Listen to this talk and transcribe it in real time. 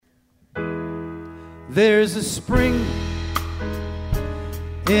There's a spring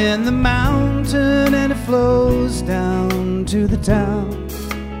in the mountain and it flows down to the town.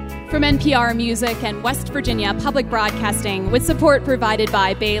 From NPR Music and West Virginia Public Broadcasting, with support provided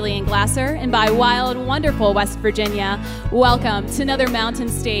by Bailey and Glasser and by Wild, Wonderful West Virginia, welcome to another Mountain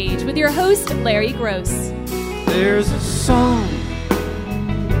Stage with your host, Larry Gross. There's a song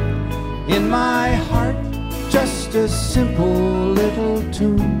in my heart, just a simple little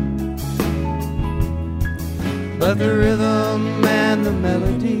tune, but the rhythm and the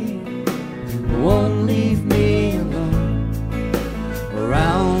melody won't leave me alone.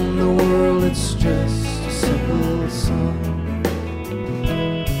 Around the world it's just a simple song.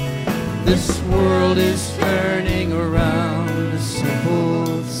 This world is turning around a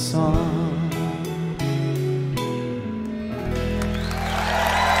simple song.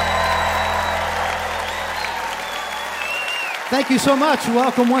 Thank you so much.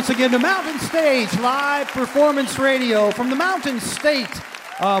 Welcome once again to Mountain Stage, live performance radio from the Mountain State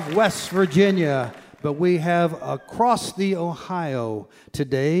of West Virginia. But we have across the Ohio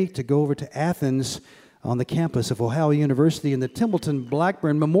today to go over to Athens on the campus of Ohio University in the Templeton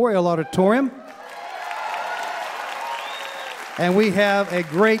Blackburn Memorial Auditorium. And we have a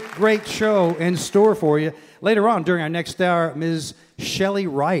great show in store for you. Later on during our next hour, Ms. Shelley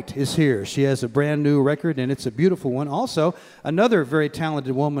Wright is here. She has a brand new record, and it's a beautiful one. Also, another very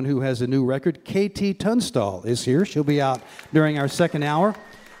talented woman who has a new record, KT Tunstall, is here. She'll be out during our second hour.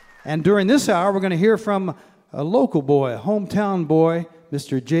 And during this hour, we're going to hear from a local boy, a hometown boy,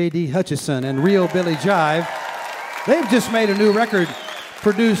 Mr. J.D. Hutchison and Realbilly Jive. They've just made a new record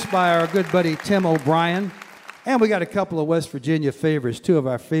produced by our good buddy Tim O'Brien. And we got a couple of West Virginia favorites, two of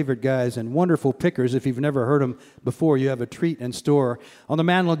our favorite guys and wonderful pickers. If you've never heard them before, you have a treat in store. On the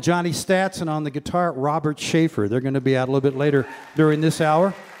mandolin, Johnny Staats, and on the guitar, Robert Shafer. They're going to be out a little bit later during this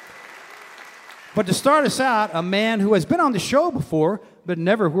hour. But to start us out, a man who has been on the show before, but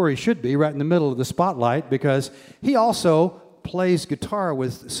never where he should be, right in the middle of the spotlight, because he also plays guitar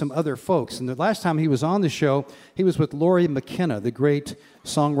with some other folks. And the last time he was on the show, he was with Lori McKenna, the great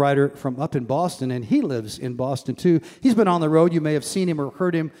songwriter from up in Boston, and he lives in Boston too. He's been on the road. You may have seen him or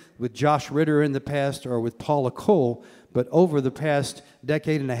heard him with Josh Ritter in the past or with Paula Cole, but over the past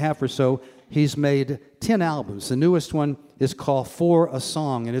decade and a half or so, he's made 10 albums. The newest one is called For a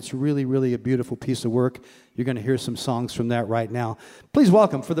Song, and it's really a beautiful piece of work. You're going to hear some songs from that right now. Please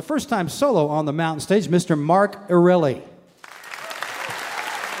welcome, for the first time solo on the Mountain Stage, Mr. Mark Erelli.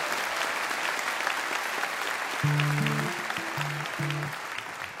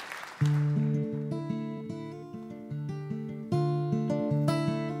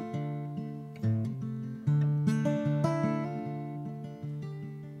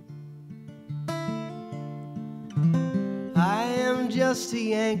 Just a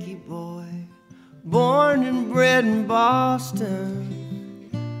Yankee boy, born and bred in Boston,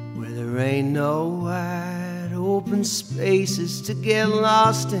 where there ain't no wide open spaces to get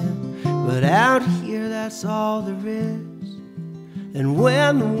lost in. But out here, that's all there is. And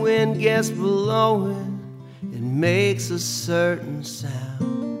when the wind gets blowing, it makes a certain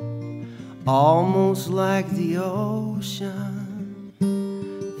sound, almost like the ocean.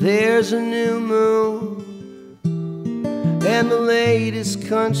 There's a new moon and the latest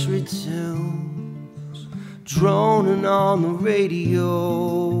country tunes droning on the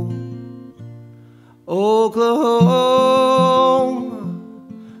radio. Oklahoma,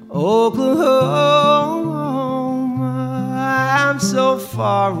 Oklahoma, I'm so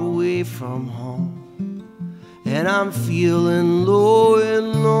far away from home, and I'm feeling low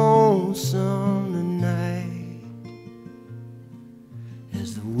and lonesome tonight.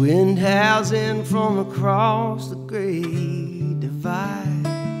 As the wind howls in from across the Great Divide,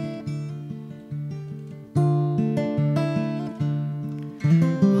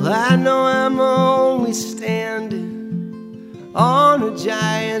 well, I know I'm only standing on a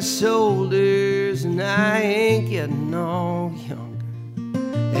giant's shoulders, and I ain't getting no younger,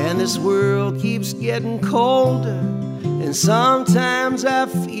 and this world keeps getting colder, and sometimes I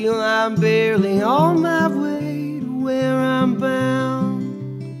feel I'm barely on my way to where I'm bound.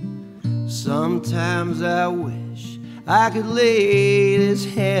 Sometimes I wish I could lay this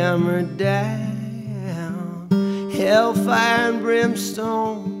hammer down. Hellfire and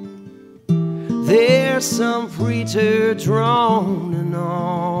brimstone, there's some preacher droning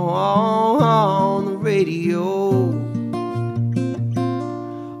on the radio.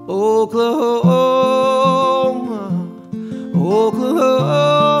 Oklahoma,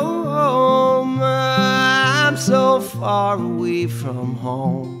 Oklahoma, I'm so far away from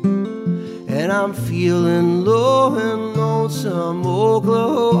home, and I'm feeling low and lonesome.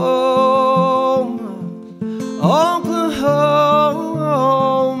 Oklahoma,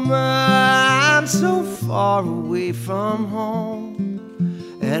 far away from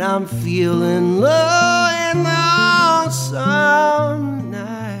home, and I'm feeling low and lonesome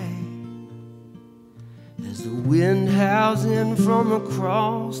tonight as the wind howls in from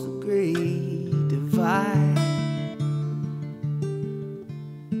across the great divide.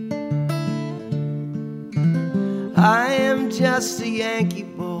 I am just a Yankee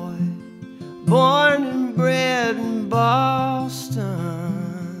boy, born and bred in Boston.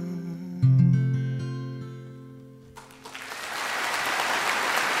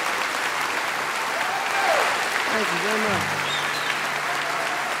 Thank you very much.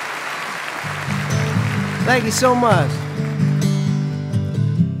 Thank you so much.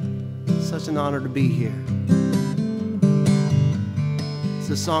 Such an honor to be here. It's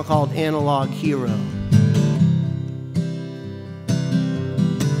a song called Analog Hero.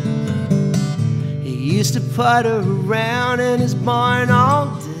 He used to putter around in his barn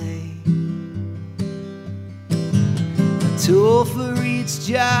all day, a tool for each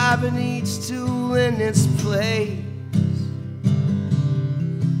job and each tool in its place,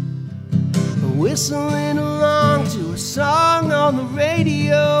 whistling along to a song on the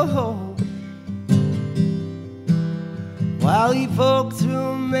radio while he poked through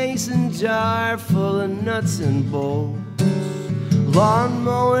a mason jar full of nuts and bolts,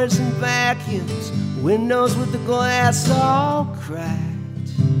 lawnmowers and vacuums, windows with the glass all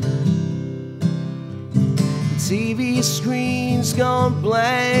cracked, the TV screens gone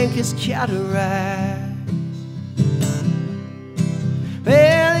blank as cataracts.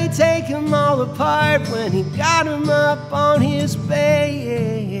 Barely take him all apart when he got him up on his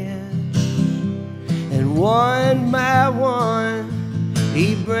bench, and one by one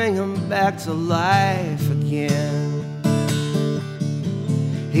he'd bring him back to life again.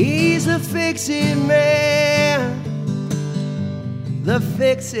 He's the fix-it man, the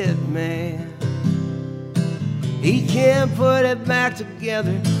fix-it man. He can't put it back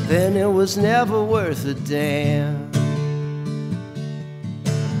together, then it was never worth a damn.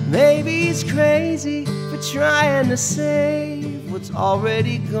 Maybe he's crazy for trying to save what's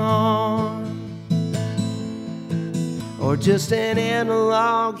already gone, or just an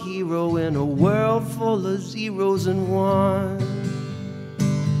analog hero in a world full of zeros and ones.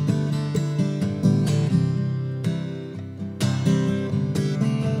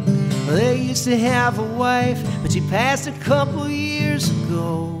 They used to have a wife, but she passed a couple years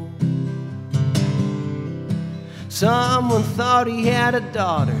ago. Someone thought he had a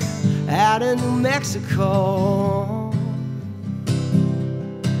daughter out in New Mexico.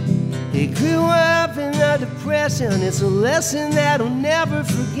 He grew up in a depression, it's a lesson that he'll never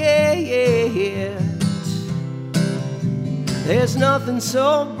forget. There's nothing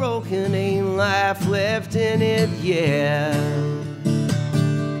so broken, ain't life left in it yet.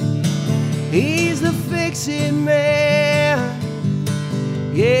 He's the fix-it man,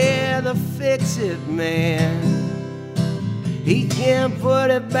 yeah, the fix-it man. He can't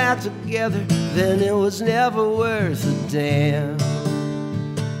put it back together, then it was never worth a damn.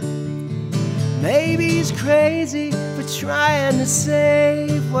 Maybe he's crazy for trying to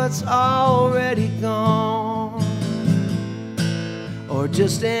save what's already gone, or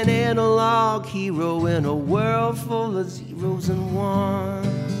just an analog hero in a world full of zeros and ones.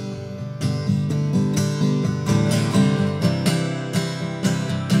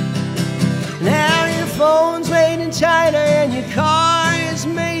 Now your phone's made in China and your car is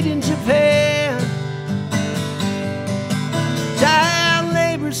made in Japan. Child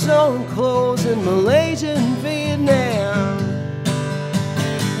labor sewing clothes in Malaysia and Vietnam.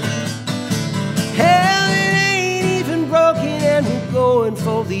 Hell, it ain't even broken and we're going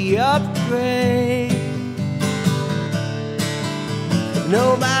for the upgrade.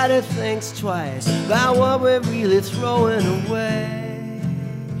 Nobody thinks twice about what we're really throwing away.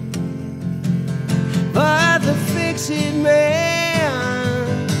 But the fix-it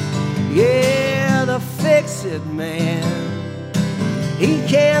man, yeah, the fix-it man, he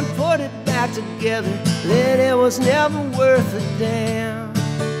can't put it back together, then it was never worth a damn.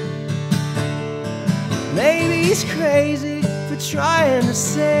 Maybe he's crazy for trying to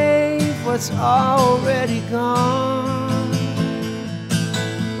save what's already gone,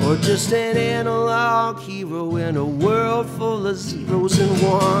 or just an analog hero in a world full of zeros and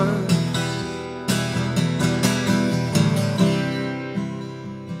ones.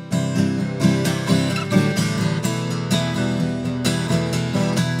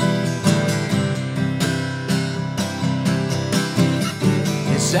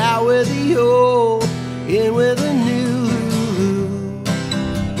 It's out with the old, in with the new.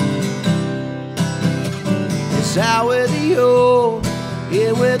 It's out with the old,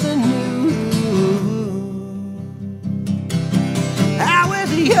 in with the new.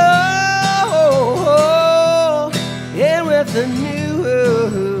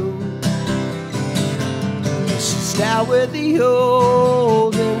 out with the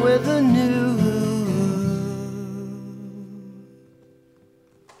old and with the new.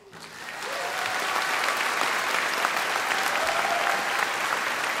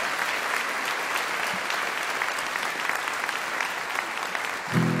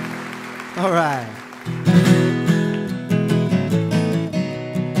 All right.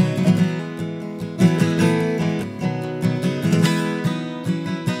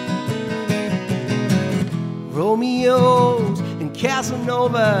 Romeos and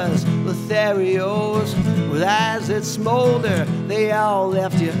Casanovas, Lotharios with eyes that smolder, they all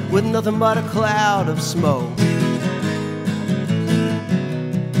left you with nothing but a cloud of smoke.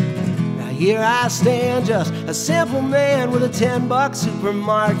 Now here I stand, just a simple man with a $10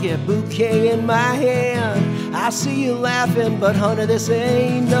 supermarket bouquet in my hand. I see you laughing, but honey, this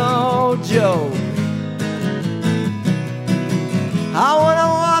ain't no joke. I wanna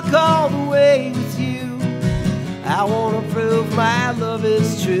walk all the way with you. I wanna prove my love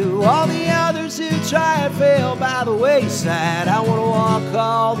is true. All the others who tried fell by the wayside. I wanna walk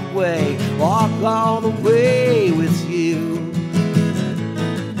all the way with you.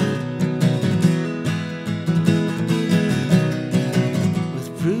 With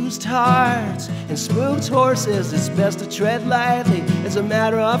bruised hearts and spooked horses, it's best to tread lightly. As a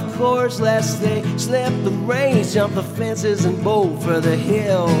matter of course, lest they slip the reins, jump the fences and bolt for the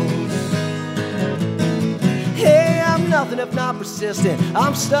hills. Hey, I'm nothing if not persistent.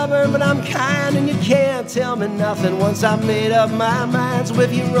 I'm stubborn, but I'm kind, and you can't tell me nothing once I've made up my mind. So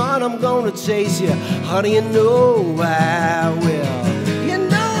if you run, I'm gonna chase you. Honey, you know I will. You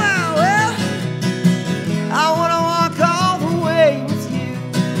know I will. I wanna walk all the way with you.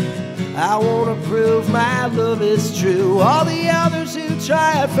 I wanna prove my love is true. All the others who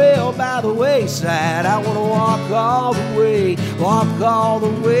tried fell by the wayside. I wanna walk all the way.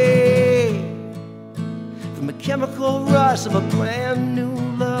 From the chemical rush of a brand new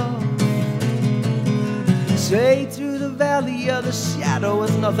love, say through the valley of the shadow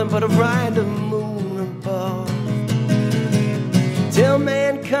with nothing but a random moon above, till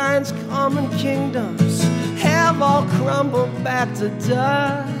mankind's common kingdoms have all crumbled back to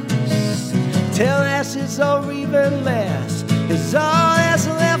dust, till ashes or even less is all that's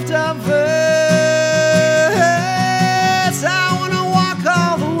left of us. I wanna walk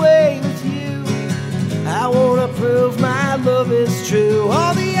all the way with you. I wanna prove my love is true.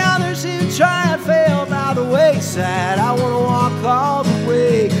 All the others who tried fell by the wayside. I wanna walk all the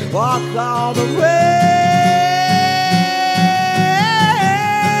way.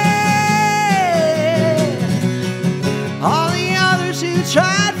 All the others who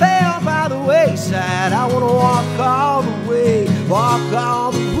tried fell by the wayside. I wanna walk all the way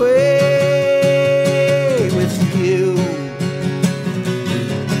with you.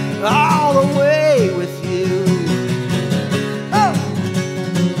 All the way with you. Oh!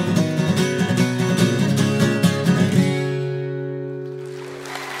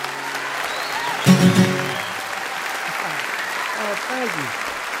 Oh, thank you.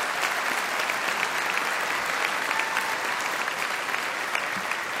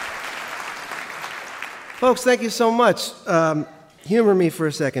 Folks, thank you so much. Humor me for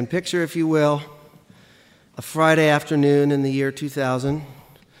a second. Picture, if you will, a Friday afternoon in the year 2000.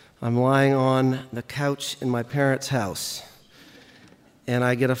 I'm lying on the couch in my parents' house, and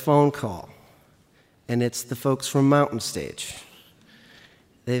I get a phone call, and it's the folks from Mountain Stage.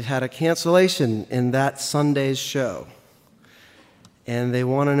 They've had a cancellation in that Sunday's show, and they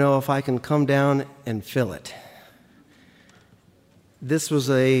want to know if I can come down and fill it. This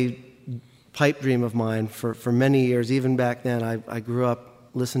was a pipe dream of mine for many years. Even back then, I grew up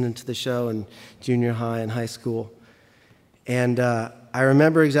listening to the show in junior high and high school. And I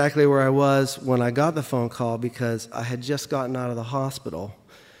remember exactly where I was when I got the phone call because I had just gotten out of the hospital.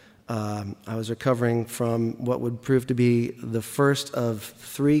 I was recovering from what would prove to be the first of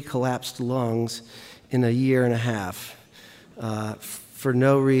 3 collapsed lungs in a year and a half. For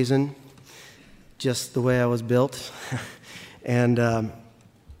no reason, just the way I was built. And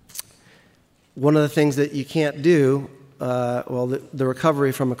one of the things that you can't do, the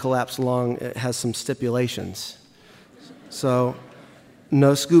recovery from a collapsed lung, it has some stipulations. So,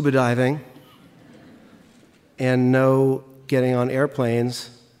 no scuba diving, and no getting on airplanes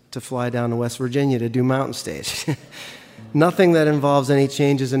to fly down to West Virginia to do Mountain Stage. Nothing that involves any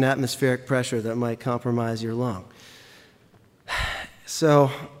changes in atmospheric pressure that might compromise your lung.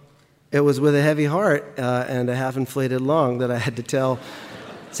 So, it was with a heavy heart and a half-inflated lung that I had to tell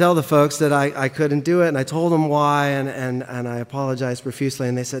the folks that I couldn't do it, and I told them why, and I apologized profusely,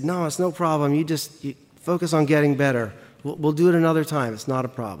 and they said, no, it's no problem, you focus on getting better. We'll do it another time. It's not a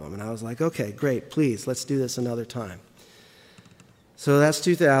problem. And I was like, okay, great, please, let's do this another time. So that's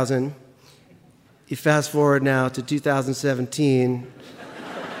 2000. You fast forward now to 2017.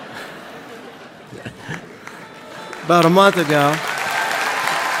 About a month ago.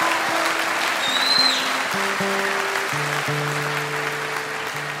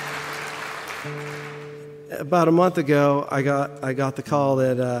 I got the call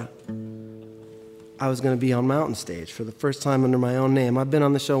that I was going to be on Mountain Stage for the first time under my own name. I've been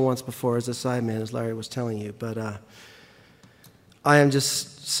on the show once before as a sideman, as Larry was telling you, but I am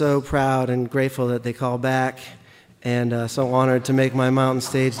just so proud and grateful that they called back, and so honored to make my Mountain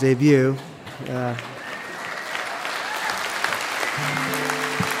Stage debut.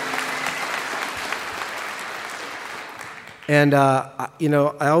 And, I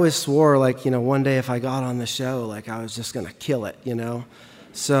always swore, one day if I got on the show, I was just going to kill it,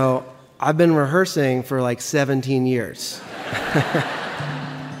 So I've been rehearsing for 17 years.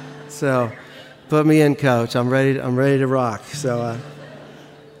 So put me in, Coach. I'm ready to rock. So I'm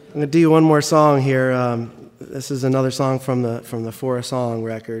going to do one more song here. This is another song from the For a Song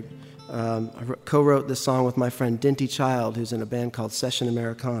record. I co-wrote this song with my friend Dinty Child, who's in a band called Session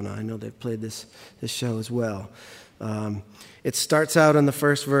Americana. I know they've played this show as well. It starts out in the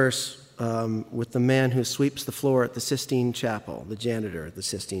first verse with the man who sweeps the floor at the Sistine Chapel, the janitor at the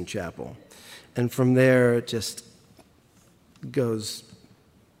Sistine Chapel. And from there, it just goes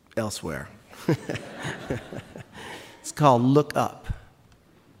elsewhere. It's called Look Up.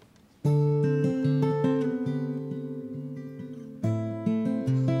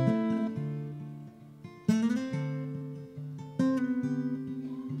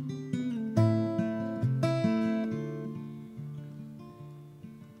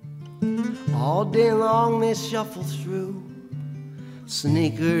 All day long they shuffle through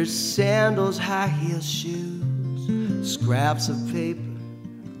sneakers, sandals, high heel shoes, scraps of paper,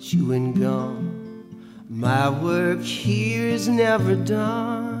 chewing gum. My work here is never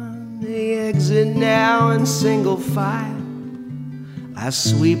done. They exit now in single file. I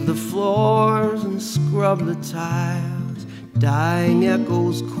sweep the floors and scrub the tiles. Dying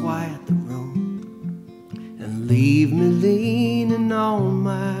echoes quiet the room and leave me leaning on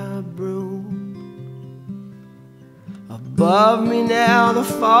my broom. Above me now the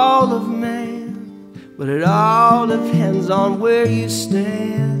fall of man, but it all depends on where you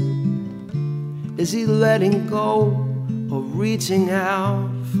stand. Is he letting go or reaching out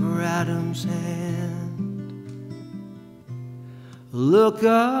for Adam's hand? Look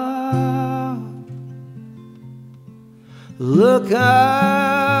up, look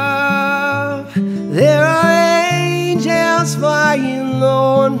up. There are angels flying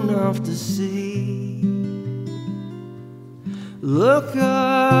low enough to see. Look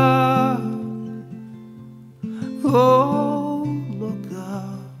up, oh, look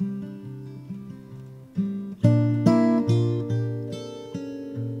up.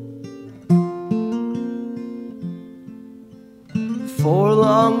 For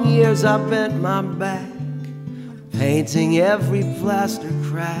long years I bent my back, painting every plaster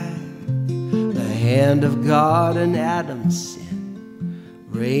crack. The hand of God and Adam's sin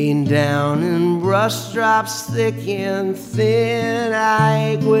rain down in brush drops thick and thin.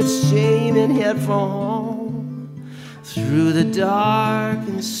 I ache with shame and head for home, through the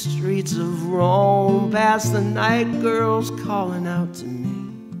darkened streets of Rome, past the night girls calling out to me,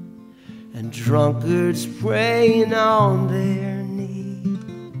 and drunkards praying on their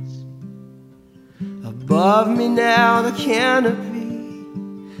knees. Above me now the canopy,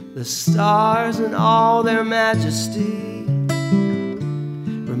 the stars in all their majesty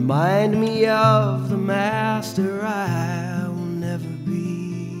remind me of the master I will never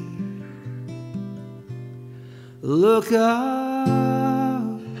be. Look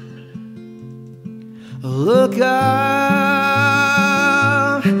up, look up.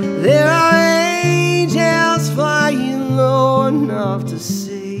 There are angels flying low enough to see.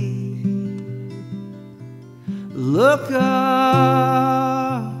 Look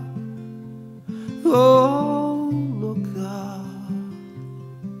up, oh, look up.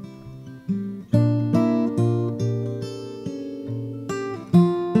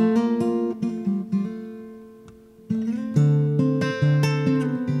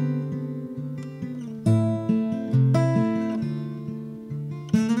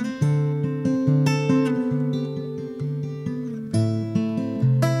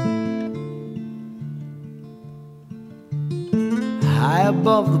 High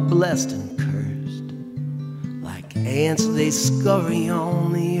above the blessed and cursed, like ants they scurry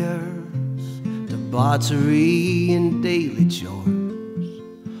on the earth, debauchery and daily chores,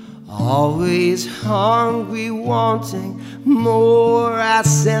 always hungry, wanting more. I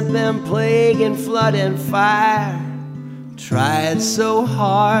sent them plague and flood and fire, tried so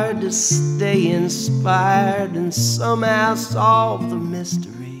hard to stay inspired, and somehow solve the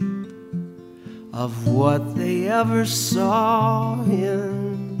mystery of what they ever saw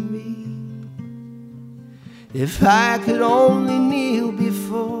in me. If I could only kneel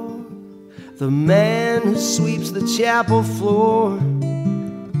before the man who sweeps the chapel floor,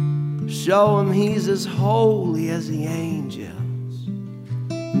 show him he's as holy as the angels,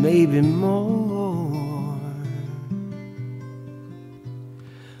 maybe more.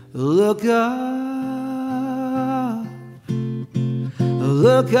 Look up,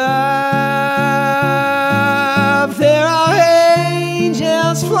 look up, there are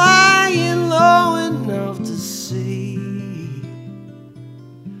angels flying low enough to see.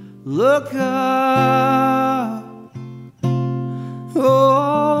 Look up,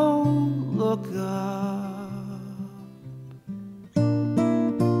 oh, look up.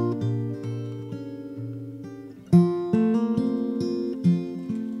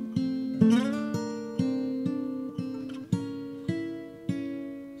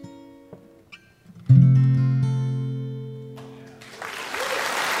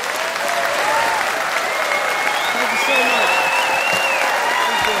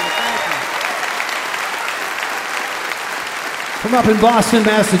 From up in Boston,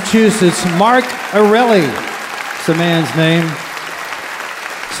 Massachusetts, Mark Erelli is the man's name.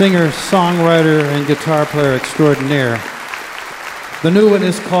 Singer, songwriter, and guitar player extraordinaire. The new one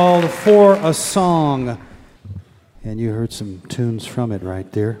is called For a Song, and you heard some tunes from it right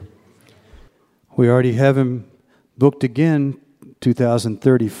there. We already have him booked again,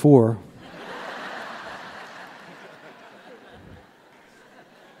 2034.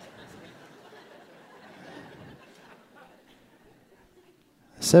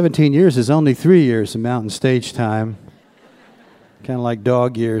 17 years is only 3 years of mountain stage time. Kind of like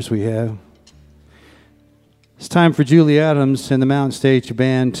dog years we have. It's time for Julie Adams and the Mountain Stage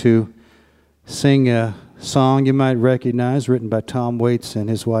Band to sing a song you might recognize, written by Tom Waits and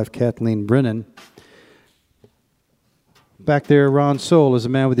his wife Kathleen Brennan. Back there, Ron Soule is a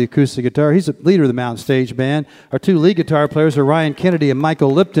man with the acoustic guitar. He's the leader of the Mountain Stage Band. Our two lead guitar players are Ryan Kennedy and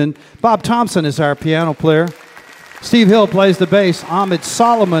Michael Lipton. Bob Thompson is our piano player. Steve Hill plays the bass. Ahmed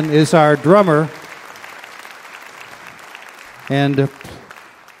Solomon is our drummer. And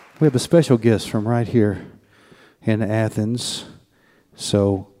we have a special guest from right here in Athens.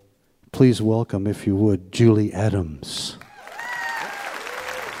 So please welcome, if you would, Julie Adams.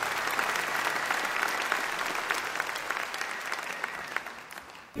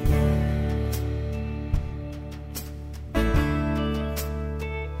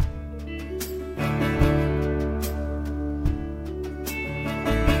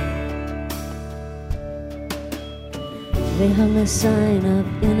 They hung a sign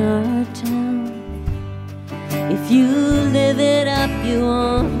up in our town. If you live it up, you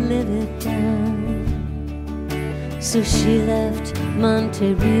won't live it down. So she left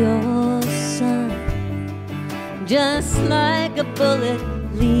Monterio's sun, just like a bullet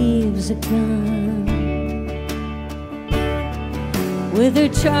leaves a gun. With her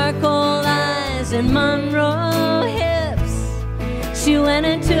charcoal eyes and Monroe hips, she went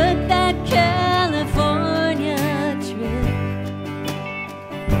and took that California trip.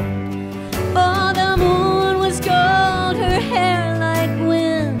 Oh, the moon was gold, her hair like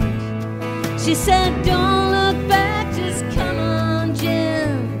wind. She said, don't look back, just come on,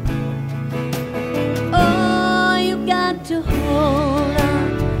 Jim. Oh, you got to hold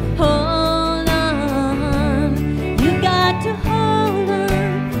on, hold on. You got to hold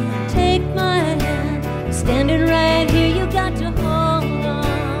on, take my hand, standing right here, you got to hold on.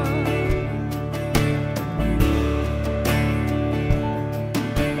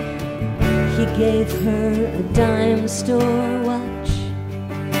 He gave her a dime store watch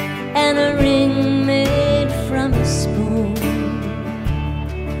and a ring made from a spoon.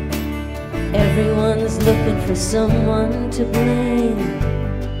 Everyone's looking for someone to blame,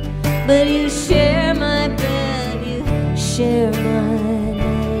 but you share my bed, you share my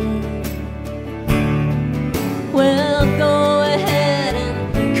name. Well, go ahead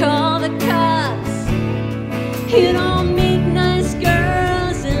and call the cops. You don't meet nice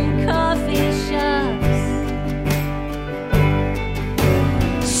girls in coffee shops.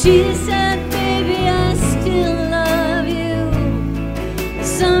 She said, baby, I still love you.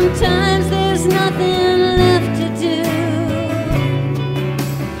 Sometimes there's nothing left to do.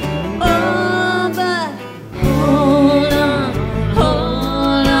 Oh, but hold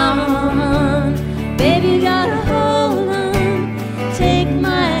on, baby, you gotta hold on. Take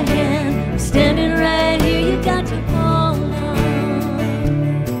my hand.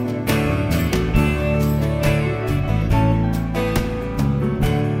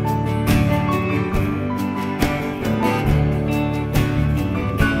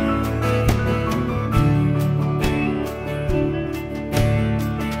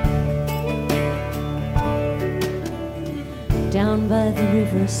 down by the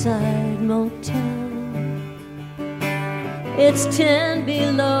riverside motel. It's 10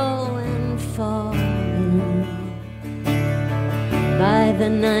 below and falling by the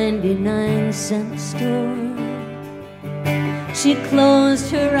 99-cent store. She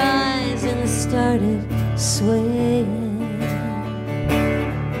closed her eyes and started swaying.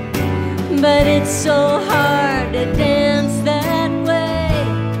 But it's so hard to dance that way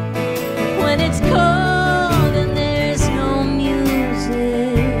when it's cold and there's no music.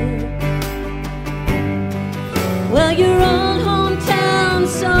 Well, your old hometown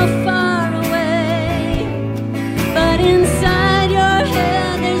so far away, but inside your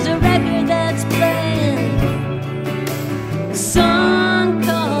head there's a record that's playing, a song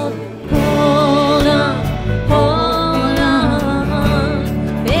called Hold On, Hold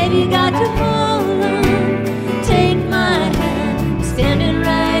On. Baby, you got to hold on, take my hand, standing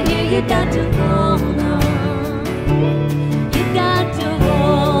right here, you got to hold on. You got to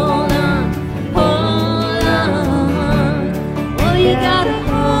hold on, hold on. Oh, you got to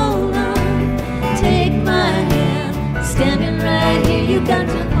hold on, take my hand, standing right here, you got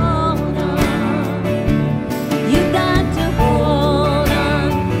to hold on. You got to hold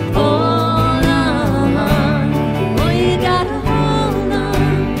on, hold on. Oh, you got to hold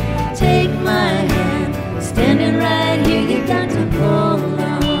on, take my hand, standing right here, you got to hold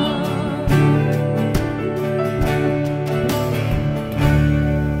on.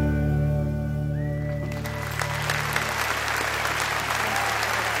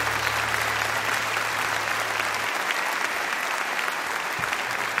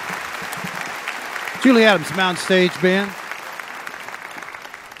 Julie Adams Mountain Stage Band.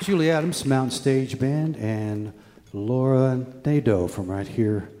 Julie Adams Mountain Stage Band and Laura Nadeau from right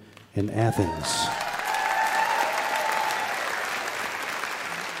here in Athens.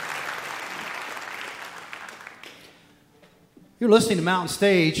 You're listening to Mountain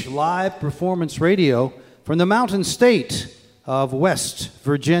Stage live performance radio from the Mountain State of West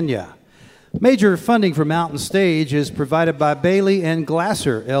Virginia. Major funding for Mountain Stage is provided by Bailey and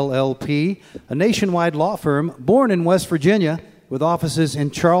Glasser, LLP, a nationwide law firm born in West Virginia with offices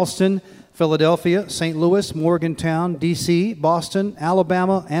in Charleston, Philadelphia, St. Louis, Morgantown, D.C., Boston,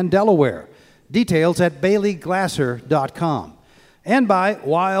 Alabama, and Delaware. Details at baileyglasser.com. And by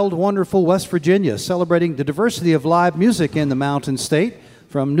Wild, Wonderful West Virginia, celebrating the diversity of live music in the Mountain State,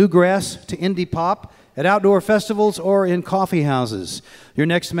 from newgrass to indie pop, at outdoor festivals or in coffee houses. Your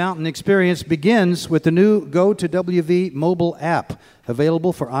next mountain experience begins with the new Go to WV mobile app,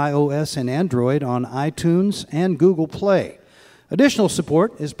 available for iOS and Android on iTunes and Google Play. Additional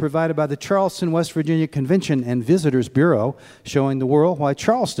support is provided by the Charleston, West Virginia Convention and Visitors Bureau, showing the world why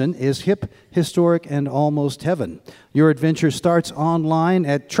Charleston is hip, historic, and almost heaven. Your adventure starts online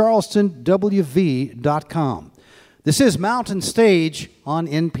at charlestonwv.com. This is Mountain Stage on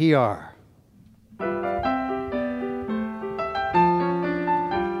NPR.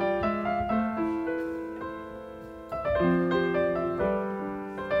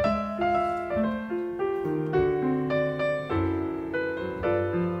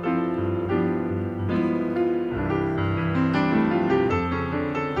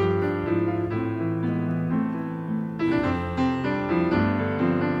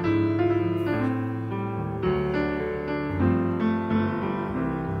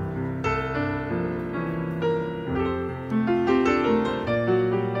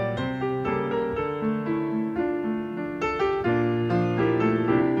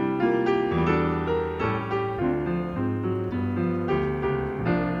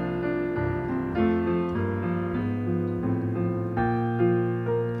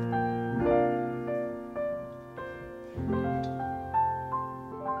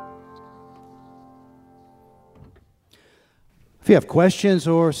 If you have questions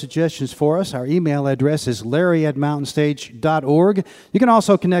or suggestions for us, our email address is larry@mountainstage.org. You can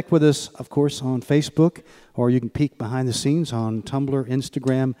also connect with us, of course, on Facebook, or you can peek behind the scenes on Tumblr,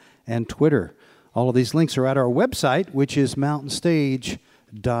 Instagram, and Twitter. All of these links are at our website, which is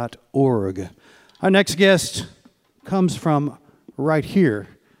mountainstage.org. Our next guest comes from right here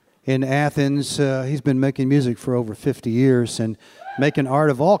in Athens. He's been making music for over 50 years and making art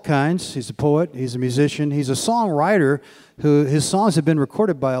of all kinds. He's a poet, he's a musician, he's a songwriter who his songs have been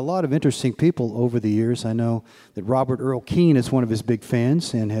recorded by a lot of interesting people over the years. I know that Robert Earl Keen is one of his big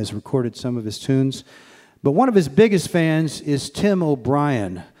fans and has recorded some of his tunes. But one of his biggest fans is Tim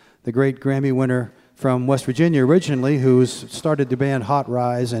O'Brien, the great Grammy winner from West Virginia originally, who's started the band Hot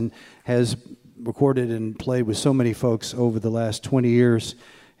Rise and has recorded and played with so many folks over the last 20 years.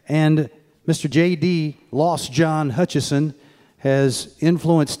 And Mr. J.D. Lost John Hutchison has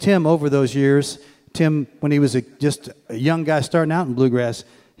influenced Tim over those years Tim, when he was just a young guy starting out in bluegrass,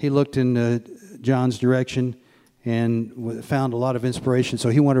 he looked in John's direction and found a lot of inspiration. So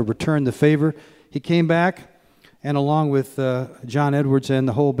he wanted to return the favor. He came back, and along with John Edwards and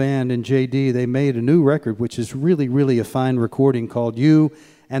the whole band and J.D., they made a new record, which is really, really a fine recording called You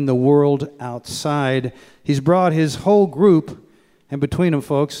and the World Outside. He's brought his whole group, and between them,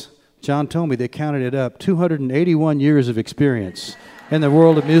 folks, John told me they counted it up, 281 years of experience in the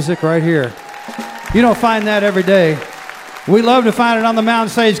world of music right here. You don't find that every day. We love to find it on the mountain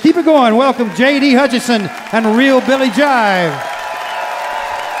stage. Keep it going. Welcome J.D. Hutchison and Realbilly Jive.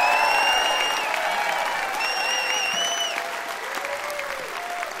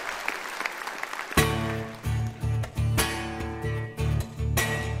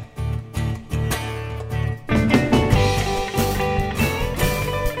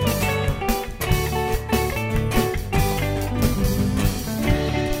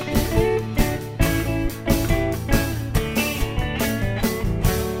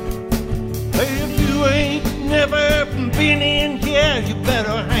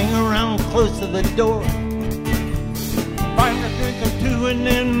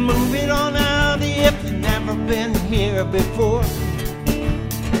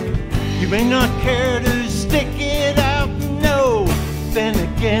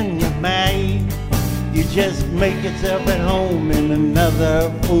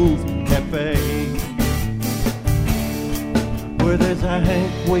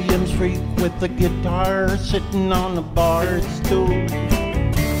 Sitting on the bar stool.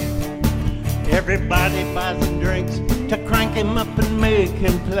 Everybody buys him drinks to crank him up and make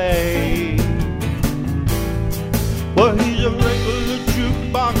him play. Well, he's a regular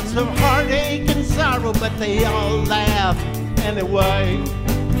jukebox of heartache and sorrow, but they all laugh anyway,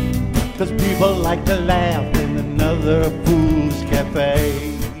 'cause people like to laugh in another fool's cafe.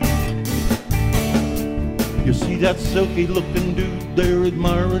 You see that silky looking dude there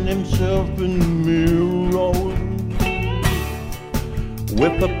admiring himself in the mirror,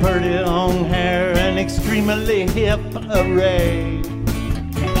 with a pretty long hair and extremely hip array.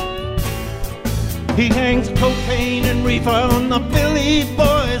 He hangs cocaine and reefer on the Billy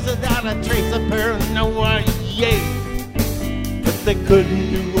Boys without a trace of paranoia, yeah. But they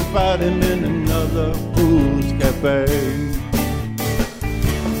couldn't do without him in another fool's cafe.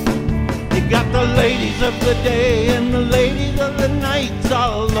 You got the ladies of the day and the ladies of the nights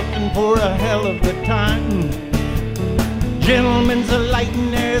all looking for a hell of a time. Gentlemen's are lighting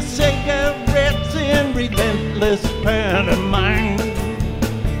their cigarettes in relentless pantomime.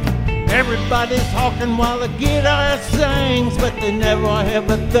 Everybody's talking while the guitar sings, but they never have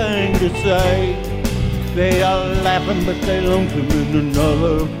a thing to say. They are laughing, but they lonesome in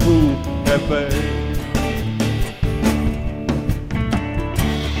another fool cafe.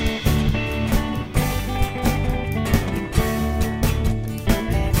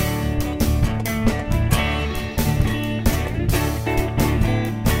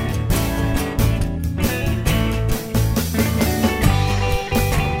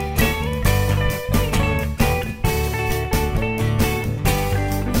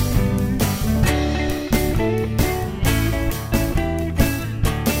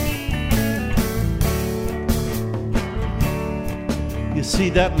 See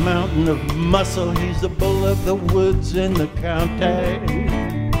that mountain of muscle, he's the bull of the woods in the county.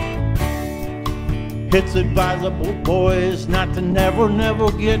 It's advisable, boys, not to never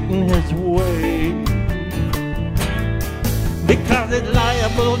get in his way, because it's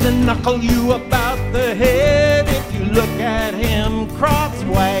liable to knuckle you about the head if you look at him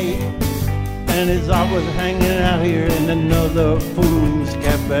crossway. And he's always hanging out here in another fool's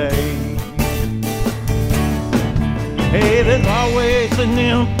cafe. Hey, there's always an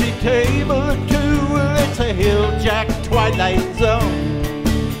empty table or two. It's a hill-jack twilight zone.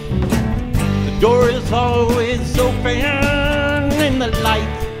 The door is always open and the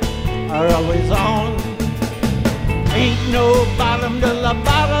lights are always on. Ain't no bottom to the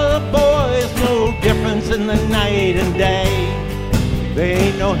bottle, boys, no difference in the night and day. There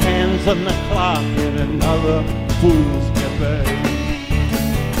ain't no hands on the clock in another fool's cafe.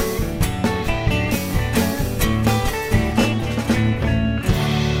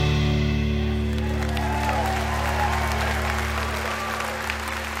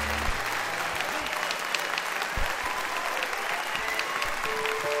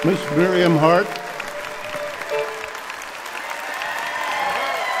 Miss Miriam Hart.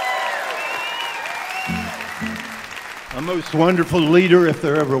 A most wonderful leader, if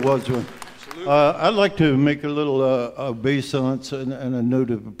there ever was one. I'd like to make a little obeisance and a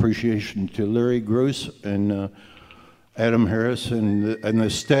note of appreciation to Larry Gross and Adam Harris and the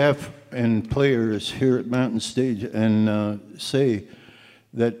staff and players here at Mountain Stage and say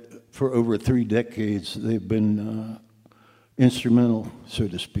that for over 3 decades they've been instrumental, so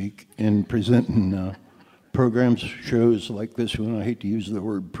to speak, in presenting programs, shows like this one. I hate to use the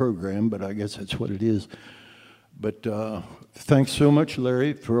word program, but I guess that's what it is. But thanks so much,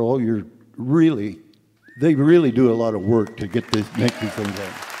 Larry, for all your they really do a lot of work to make these things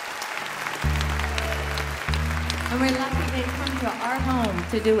happen. And we're lucky they come to our home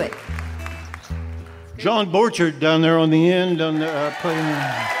to do it. John Borchard down there on the end, playing.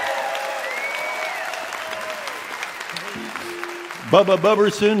 Bubba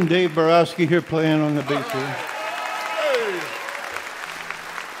Bubberson, Dave Borowski here playing on the bass here.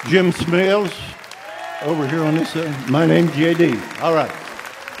 Jim Smales over here on this side. My name's JD. All right.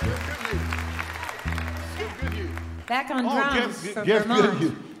 Back on drums from Jeff Vermont.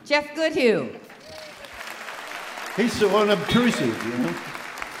 Goodhue. Jeff Goodhue. He's so unobtrusive, you know.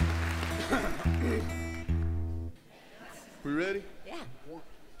 We ready? Yeah. 1,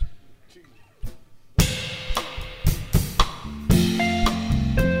 2.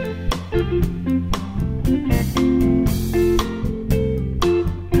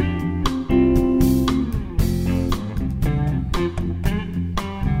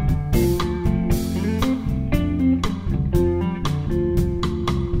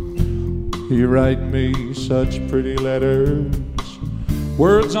 You write me such pretty letters.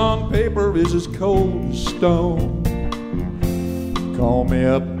 Words on paper is as cold as stone. Call me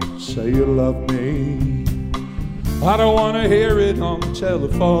up, say you love me. I don't want to hear it on the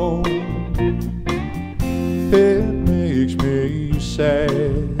telephone. It makes me sad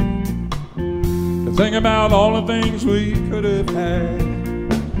to think about all the things we could have had.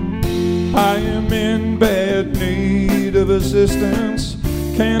 I am in bad need of assistance.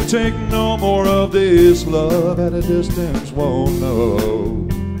 Can't take no more of this love at a distance. Won't know.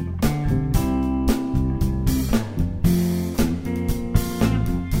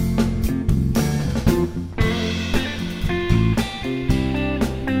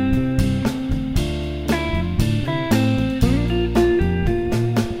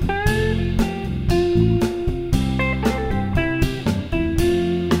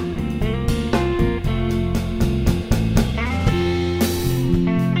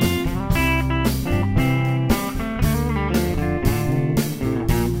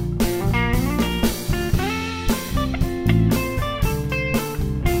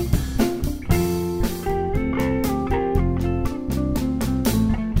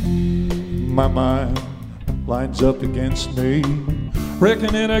 My mind lines up against me.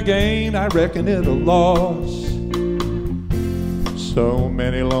 Reckon it a gain, I reckon it a loss. So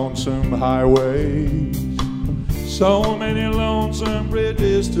many lonesome highways, so many lonesome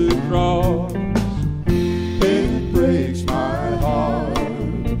bridges to cross. It breaks my heart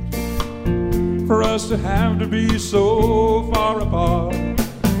for us to have to be so far apart.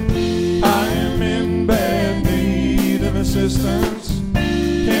 I am in bad need of assistance.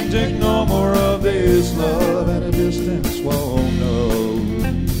 Can't take no more of this love at a distance. Won't know.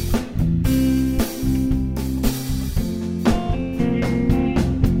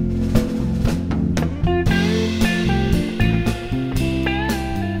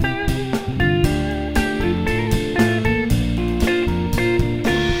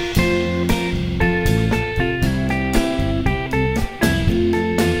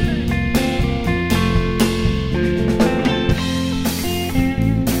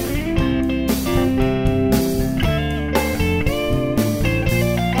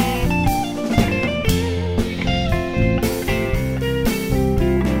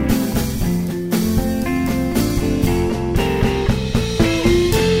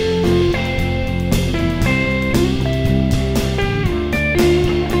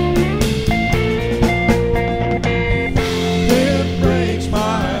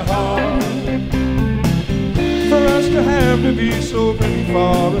 To be so very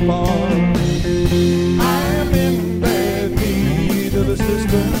far apart. I am in bad need of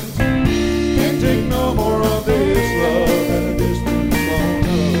assistance. Can't take no more of this love at a distance. Oh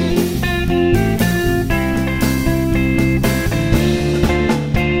no.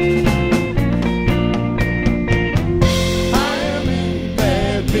 I am in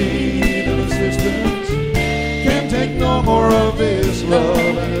bad need of assistance. Can't take no more of this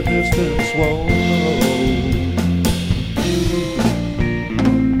love at a distance. Oh no.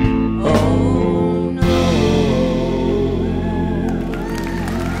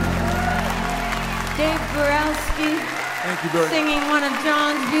 Singing one of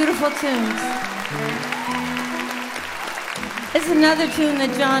John's beautiful tunes. It's another tune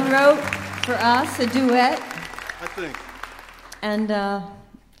that John wrote for us, a duet. I think. And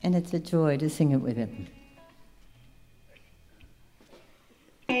And it's a joy to sing it with him.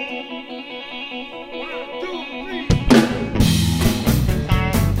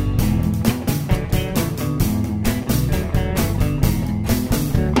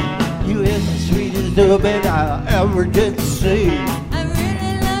 You is the sweetest doobie I ever did see. I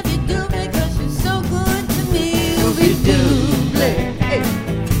really love you, doobie, 'cause you're so good to me. Doobie doobie, hey,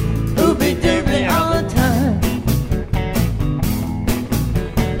 doobie doobie all the time.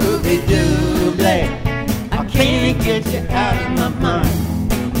 Doobie doobie, I can't get you out of my mind.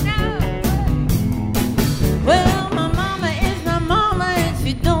 Well, my mama is my mama, and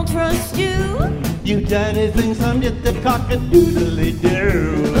she don't trust you. You daddy thinks I'm just a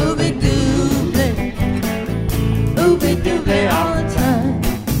cock-a-doodly-doo. Doobie doobie, doobie doobie all the time.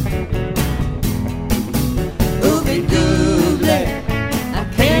 Doobie doobie, I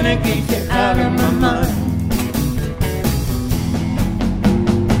can't get you out of my mind.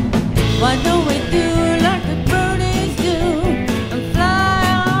 Why don't we do like the birdies do and fly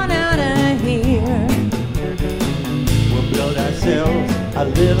on out of here? We'll build ourselves a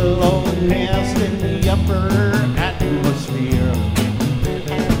little old nest in the upper atmosphere.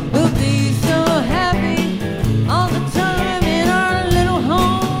 We'll be so happy all the time in our little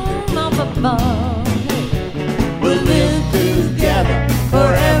home up above. We'll live together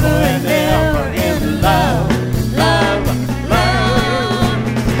forever and ever in love, love, love.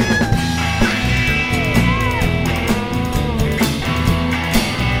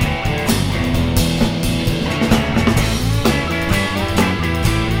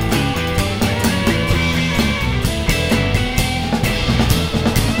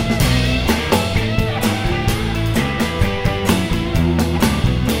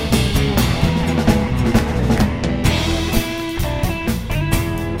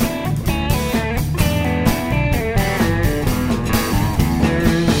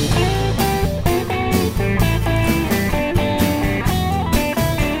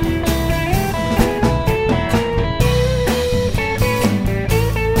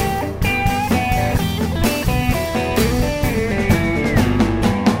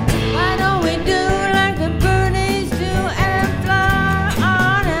 Why don't we do like the birdies do and fly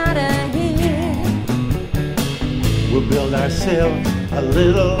on out of here? We'll build ourselves a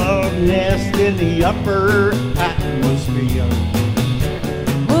little old nest in the upper atmosphere.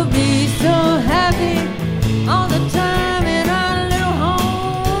 We'll be so happy all the time in our little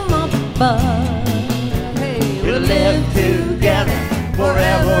home up above. Hey, We'll live together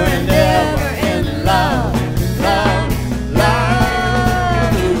forever and ever in love, love,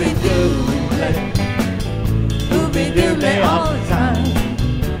 love. Doobie doobie, doobie doobie all the time.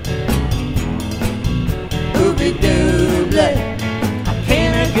 Doobie doobie, I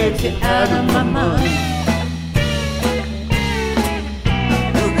can't get you out of my mind.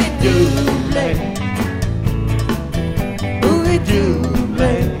 Doobie doobie, doobie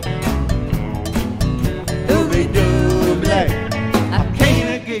doobie, doobie doobie, I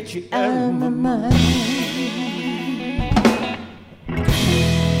can't get you out of my mind.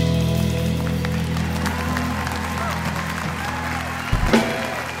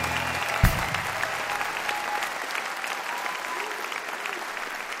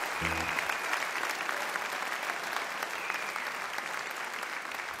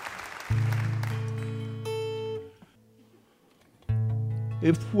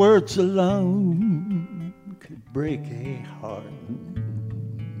 If words alone could break a heart,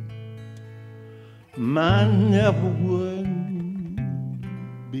 mine never would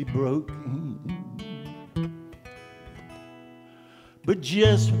be broken. But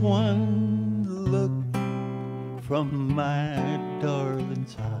just one look from my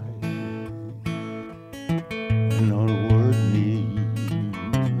darling's eyes, not a word need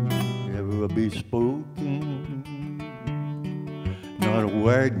ever be spoken. Not a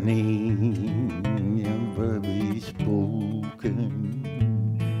word need ever be spoken.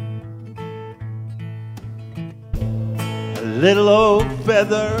 A little old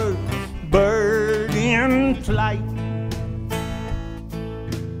feathered bird in flight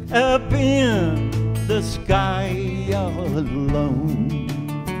up in the sky all alone.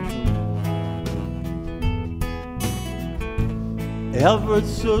 Ever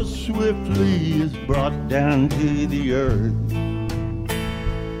so swiftly is brought down to the earth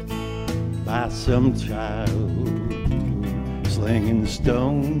by some child slinging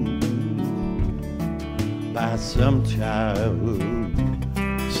stone, by some child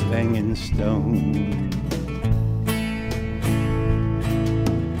slinging stone.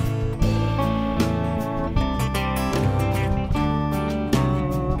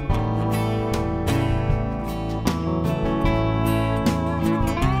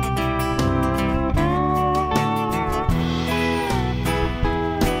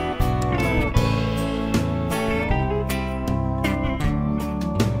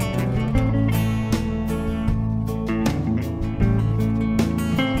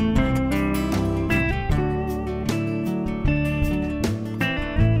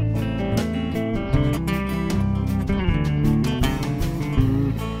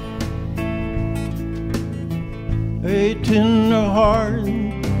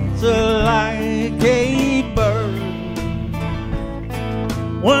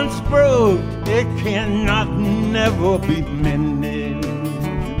 cannot never be mended.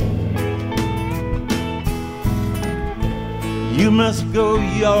 You must go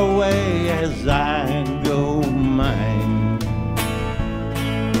your way as I go mine.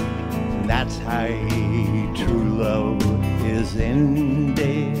 That's how true love is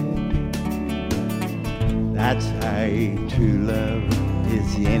ended. That's how true love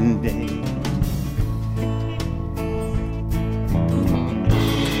is ended.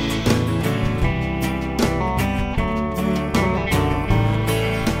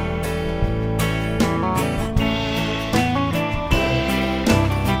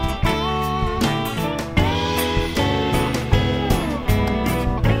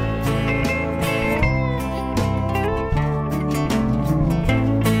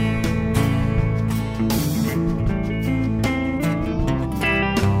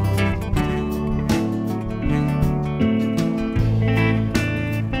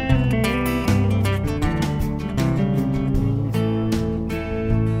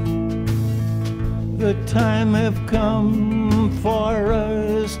 The time have come for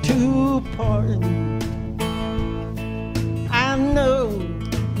us to part. I know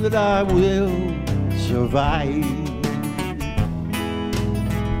that I will survive.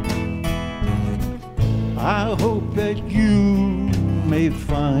 I hope that you may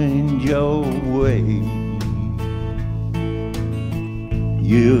find your way.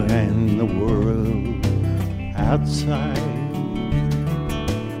 You and the world outside.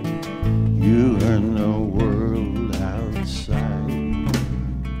 You and the world outside.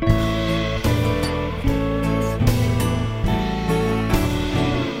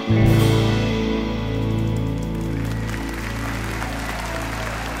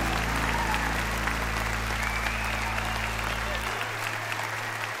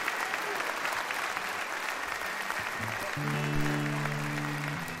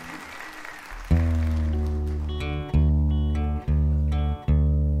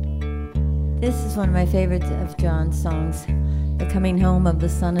 This is one of my favorites of John's songs, The Coming Home of the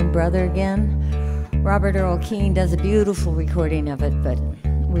Son and Brother Again. Robert Earl Keen does a beautiful recording of it, but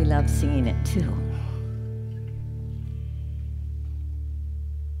we love singing it too.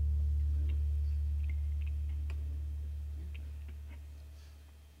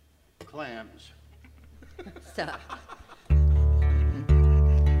 Clams. Stop.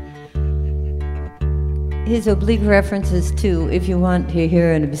 His oblique references too. If you want to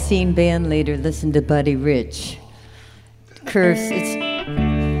hear an obscene band leader, listen to Buddy Rich. Curse,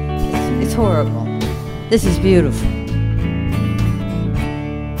 it's horrible. This is beautiful.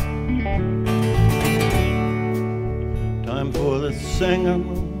 Time for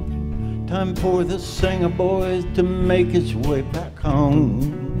the singer boys to make his way back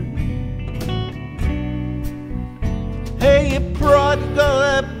home. Hey, you prodigal,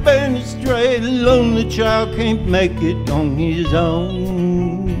 that been astray, the lonely child can't make it on his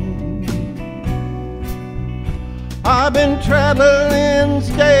own. I've been traveling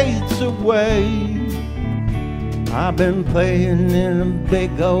states away. I've been playing in a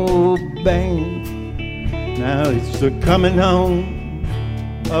big old band. Now it's the coming home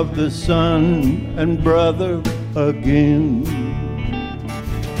of the son and brother again.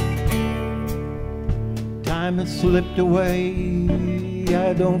 Time has slipped away.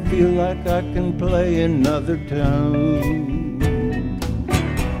 I don't feel like I can play another tune.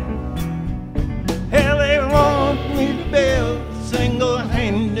 Hell, they want me to build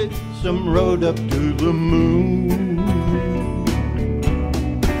single-handed some road up to the moon.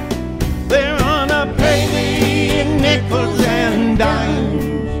 They're gonna pay me in nickels and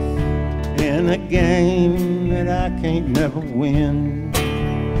dimes in a game that I can't never win.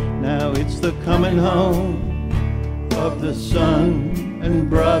 Now it's the coming home of the son and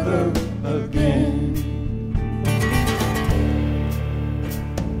brother again.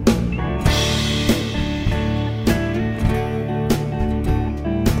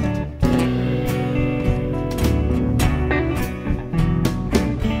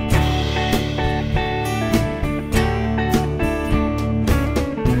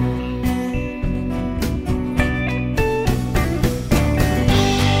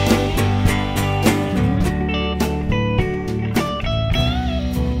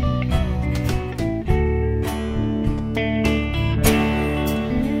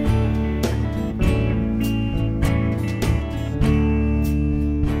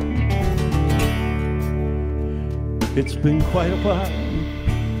 It's been quite a while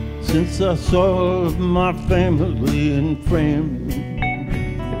since I saw my family and friends.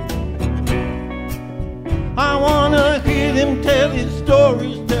 I wanna hear them tell his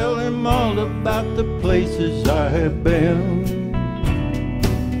stories, tell them all about the places I have been.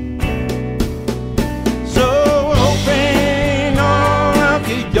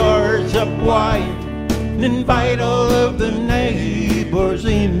 and invite all of the neighbors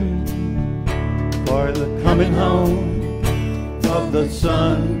in for the coming home of the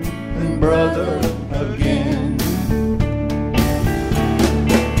son and brother again.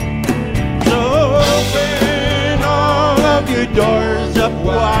 So open all of your doors up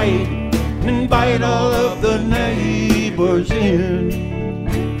wide and invite all of the neighbors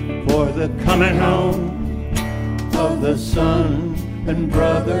in for the coming home of the son and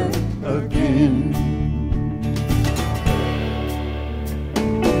brother again.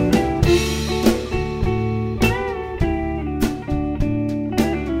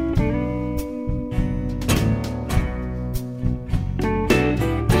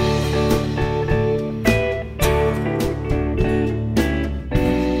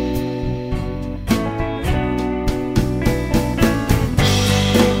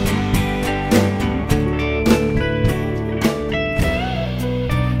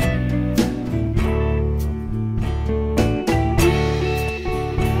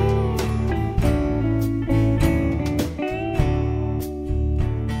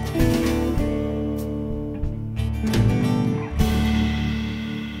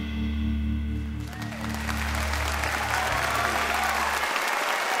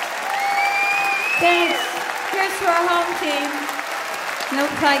 Thanks. Here's to our home team. No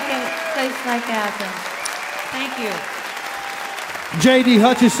place like Athens. Thank you. J.D.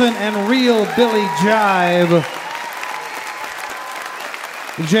 Hutchison and Realbilly Jive.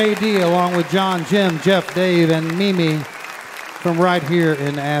 J.D. along with John, Jim, Jeff, Dave, and Mimi from right here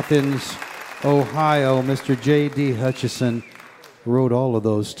in Athens, Ohio. Mr. J.D. Hutchison wrote all of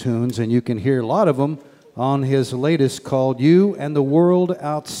those tunes, and you can hear a lot of them on his latest called You and the World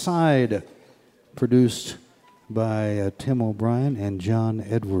Outside, produced by Tim O'Brien and John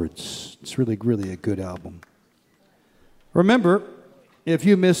Edwards. It's really, really a good album. Remember, if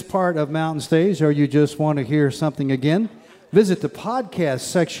you missed part of Mountain Stage or you just want to hear something again, visit the podcast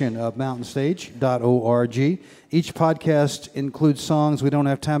section of mountainstage.org. Each podcast includes songs we don't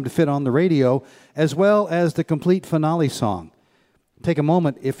have time to fit on the radio, as well as the complete finale song. Take a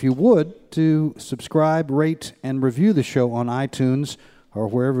moment, if you would, to subscribe, rate, and review the show on iTunes or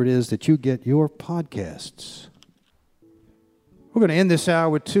wherever it is that you get your podcasts. We're going to end this hour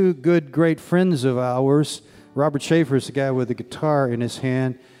with two good, great friends of ours. Robert Shafer is the guy with the guitar in his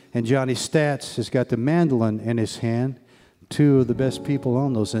hand, and Johnny Staats has got the mandolin in his hand. Two of the best people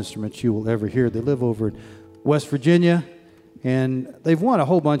on those instruments you will ever hear. They live over in West Virginia, and they've won a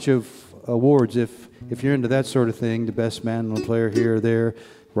whole bunch of awards. If you're into that sort of thing, the best mandolin player here or there.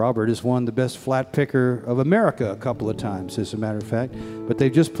 Robert has won the best flat picker of America a couple of times, as a matter of fact. But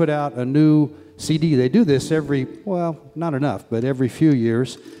they've just put out a new CD. They do this every, well, not enough, but every few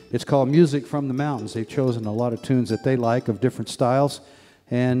years. It's called Music from the Mountains. They've chosen a lot of tunes that they like of different styles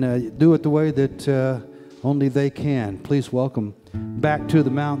and do it the way that only they can. Please welcome back to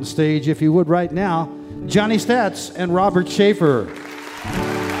the Mountain Stage, if you would, right now, Johnny Staats and Robert Shafer.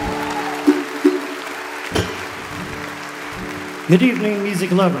 Good evening,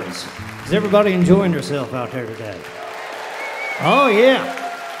 music lovers. Is everybody enjoying yourself out there today? Oh, yeah.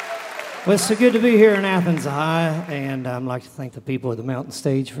 Well, it's so good to be here in Athens, Ohio, and I'd like to thank the people at the Mountain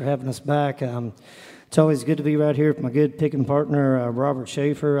Stage for having us back. It's always good to be right here with my good picking partner, Robert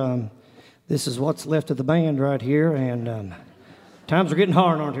Shafer. This is what's left of the band right here, and times are getting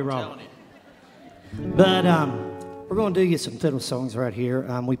hard, aren't they, Robert? But we're going to do you some fiddle songs right here.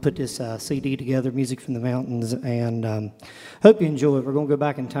 We put this CD together, Music from the Mountains, and hope you enjoy it. We're going to go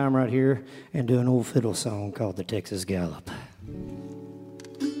back in time right here and do an old fiddle song called The Texas Gallop.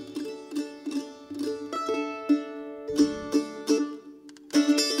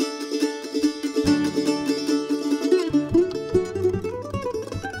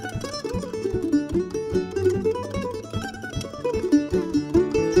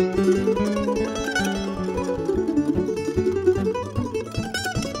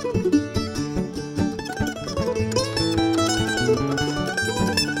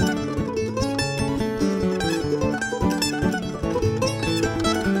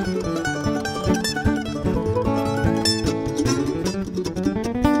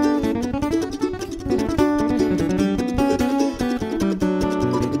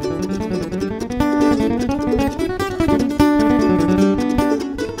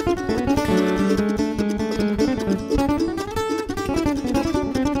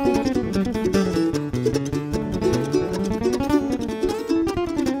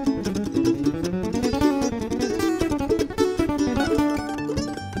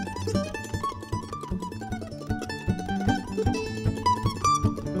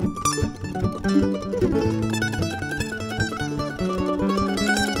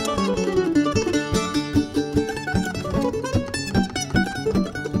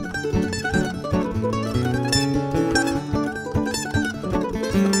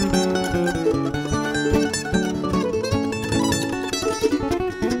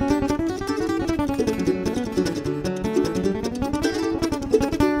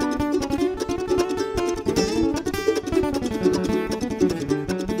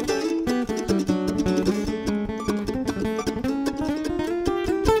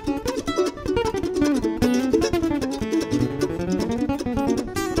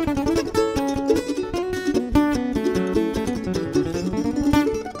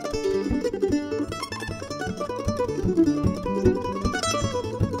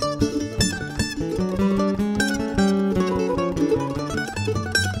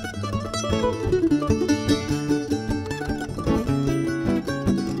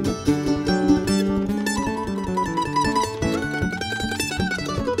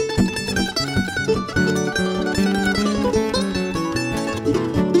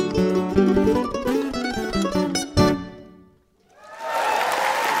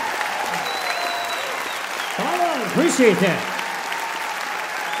 Appreciate that.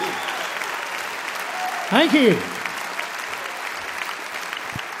 Thank you.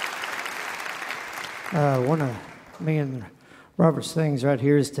 One of me and Robert's things right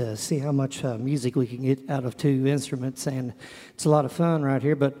here is to see how much music we can get out of two instruments, and it's a lot of fun right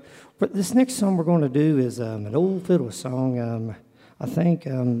here. But this next song we're going to do is an old fiddle song. I think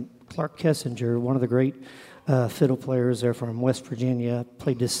Clark Kessinger, one of the great fiddle players there from West Virginia,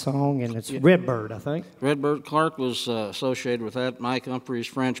 played this song, and it's Redbird, I think. Redbird. Clark was associated with that. Mike Humphreys,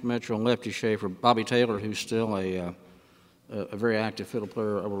 French Mitchell, and Lefty Shafer. Bobby Taylor, who's still a very active fiddle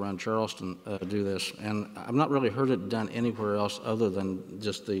player over around Charleston, do this. And I've not really heard it done anywhere else other than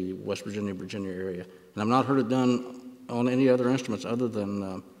just the West Virginia, Virginia area. And I've not heard it done on any other instruments other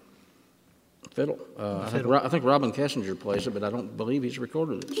than fiddle. I think Robin Kessinger plays it, but I don't believe he's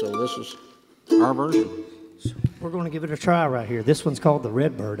recorded it. So this is our version. We're going to give it a try right here. This one's called the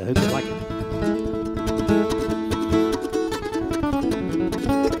Redbird. I hope you like it.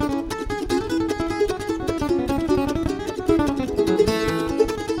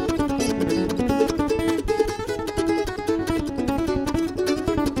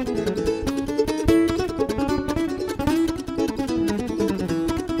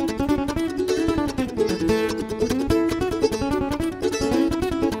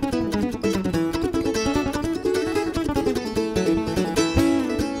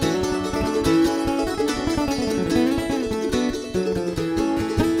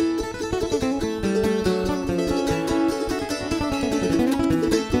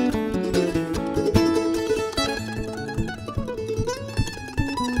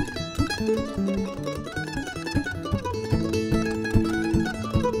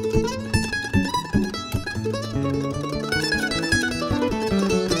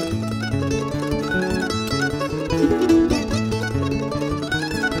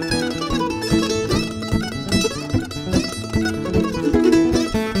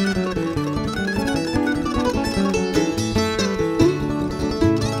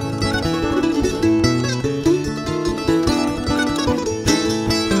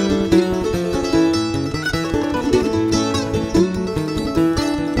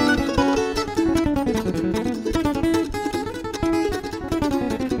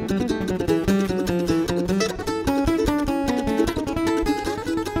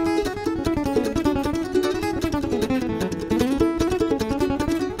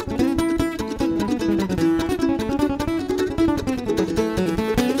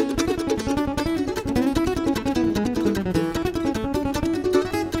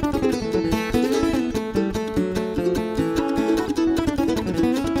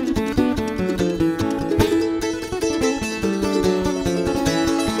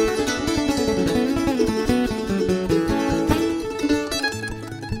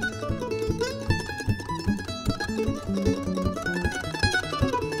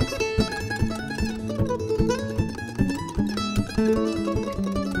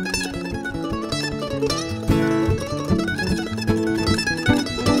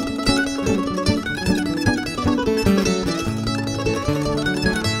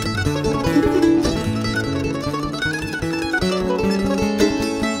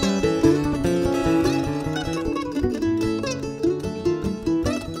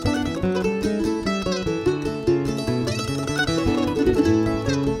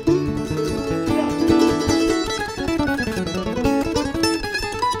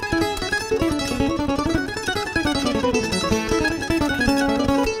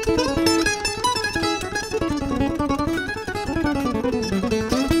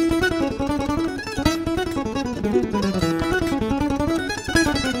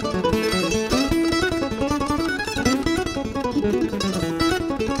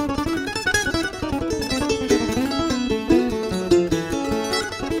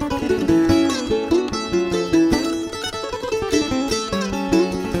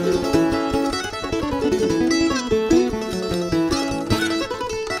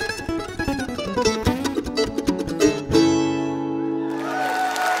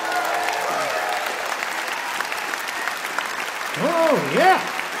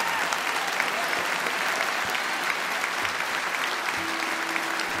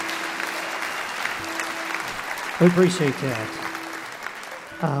 We appreciate that.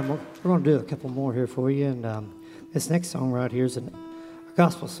 We're going to do a couple more here for you, and this next song right here is a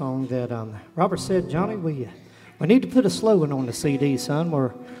gospel song that Robert said, Johnny, we need to put a slogan on the CD, son.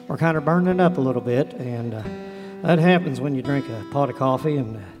 We're kind of burning up a little bit, and that happens when you drink a pot of coffee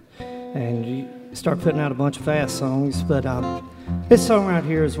and you start putting out a bunch of fast songs. But This song right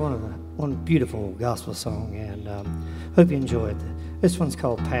here is one beautiful gospel song, and hope you enjoy it. This one's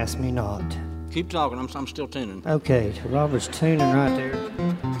called "Pass Me Not." Keep talking. I'm still tuning. Okay, Robert's tuning right there.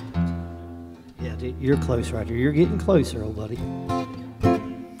 Yeah, you're close right here. You're getting closer, old buddy.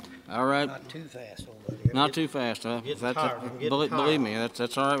 All right. Not too fast, old buddy. Not too fast, huh? Believe me,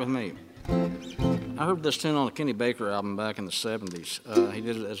 that's all right with me. I heard this tune on a Kenny Baker album back in the 70s. He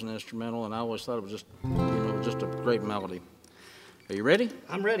did it as an instrumental, and I always thought it was just a great melody. Are you ready?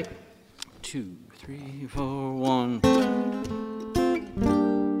 I'm ready. 2, 3, 4, 1.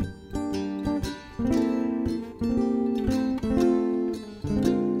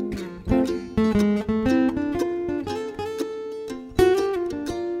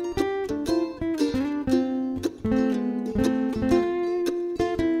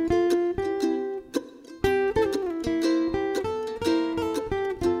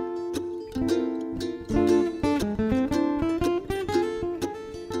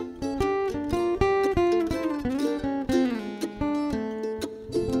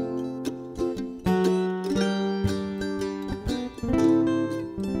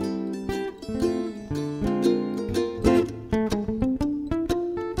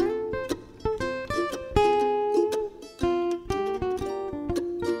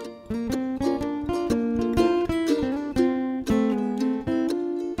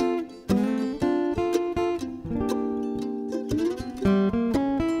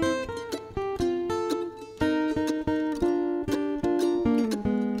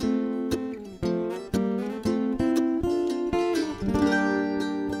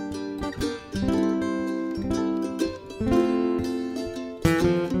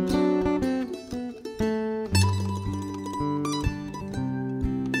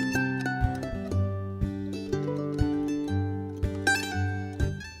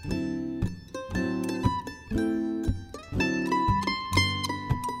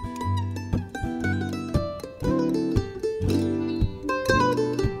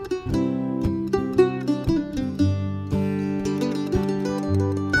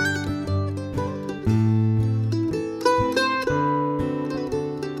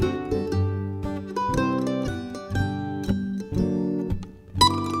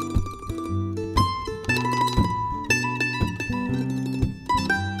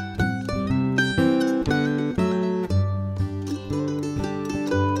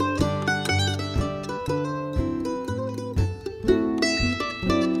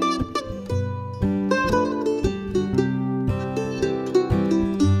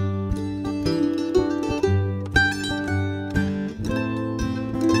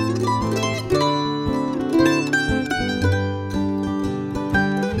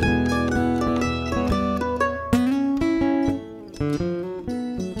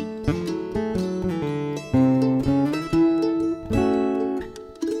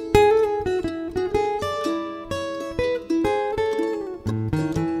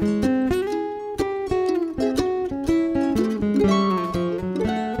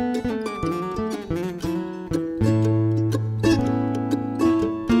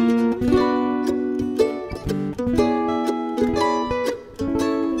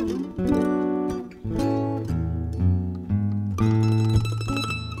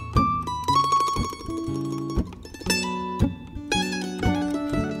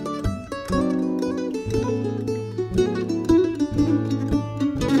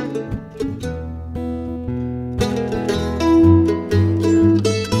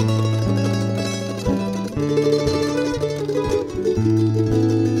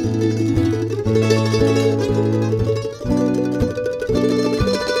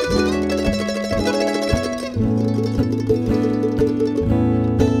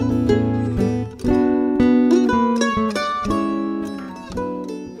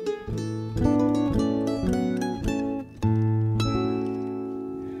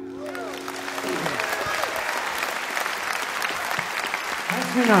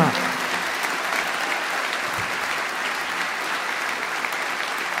 enough.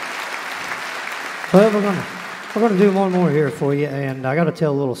 Well, we're gonna do one more here for you, and I got to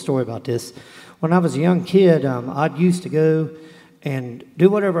tell a little story about this. When I was a young kid, I'd used to go and do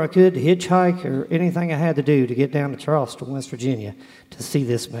whatever I could to hitchhike or anything I had to do to get down to Charleston, West Virginia, to see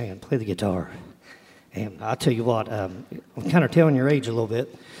this man play the guitar. And I'll tell you what, I'm kind of telling your age a little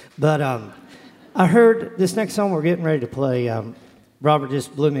bit, but I heard this next song we're getting ready to play. Robert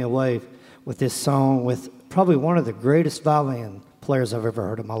just blew me away with this song with probably one of the greatest violin players I've ever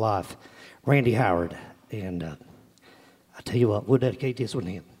heard in my life, Randy Howard. And I tell you what, we'll dedicate this one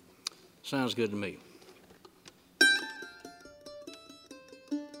to him. Sounds good to me.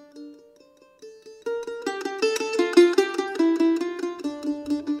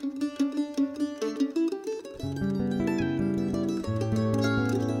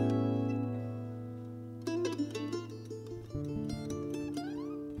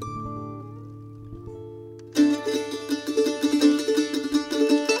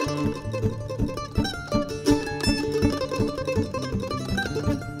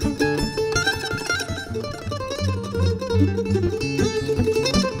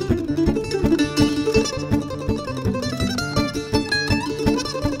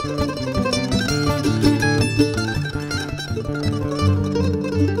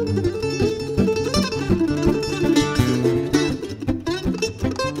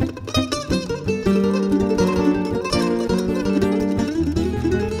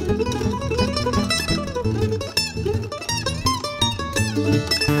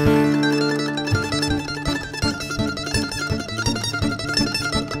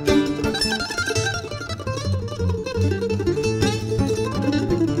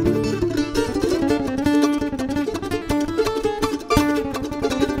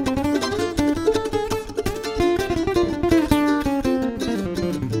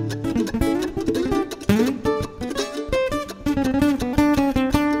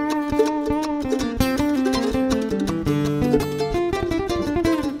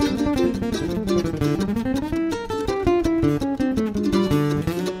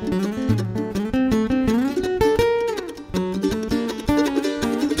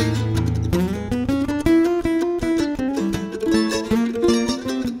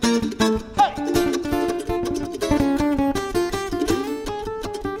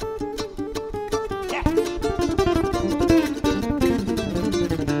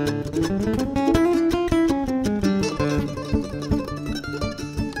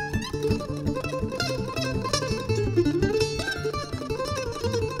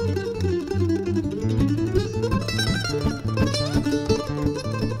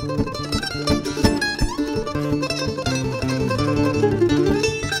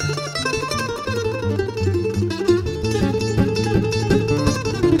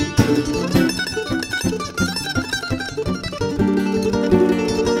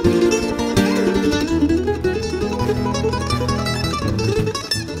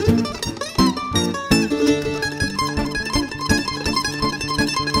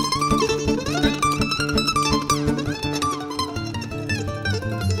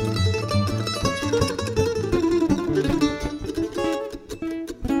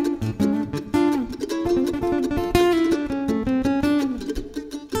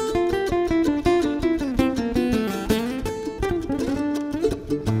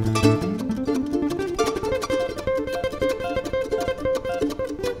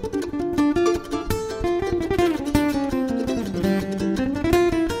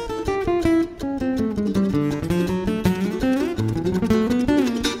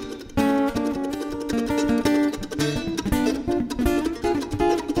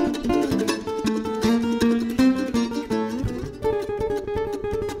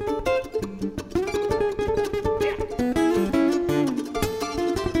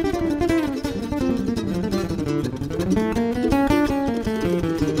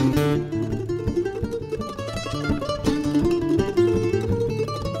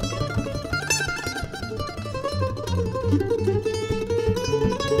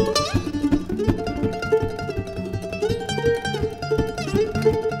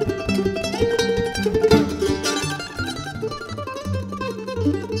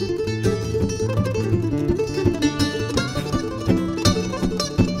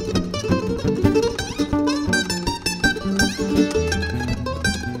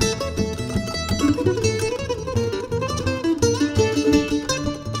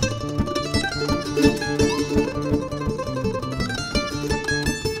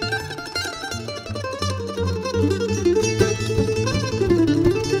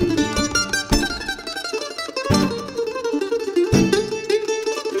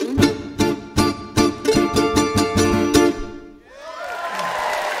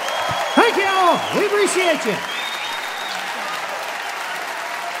 Thank you all. We appreciate you.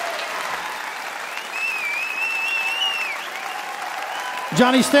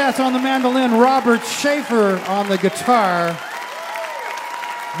 Johnny Staats on the mandolin, Robert Shafer on the guitar.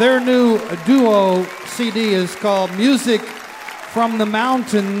 Their new duo CD is called Music from the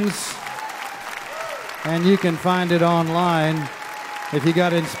Mountains, and you can find it online if you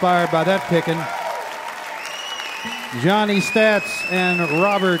got inspired by that picking. Johnny Staats and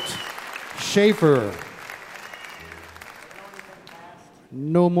Robert Shafer.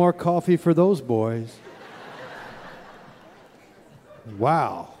 No more coffee for those boys.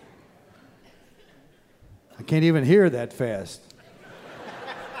 Wow. I can't even hear that fast.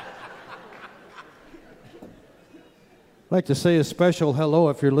 I'd like to say a special hello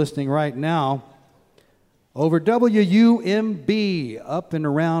if you're listening right now over WUMB up and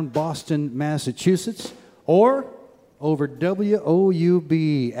around Boston, Massachusetts, or over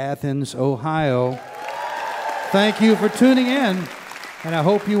WOUB, Athens, Ohio. Thank you for tuning in, and I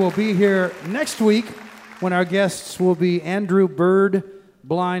hope you will be here next week when our guests will be Andrew Bird,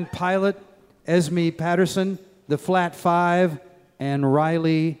 Blind Pilot, Esme Patterson, The Flat Five, and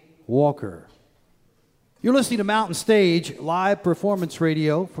Riley Walker. You're listening to Mountain Stage, live performance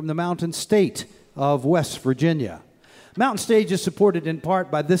radio from the Mountain State of West Virginia. Mountain Stage is supported in part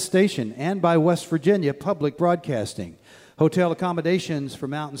by this station and by West Virginia Public Broadcasting. Hotel accommodations for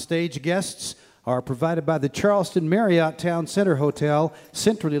Mountain Stage guests are provided by the Charleston Marriott Town Center Hotel,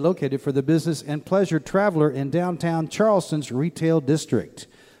 centrally located for the business and pleasure traveler in downtown Charleston's retail district.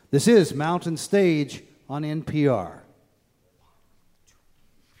 This is Mountain Stage on NPR.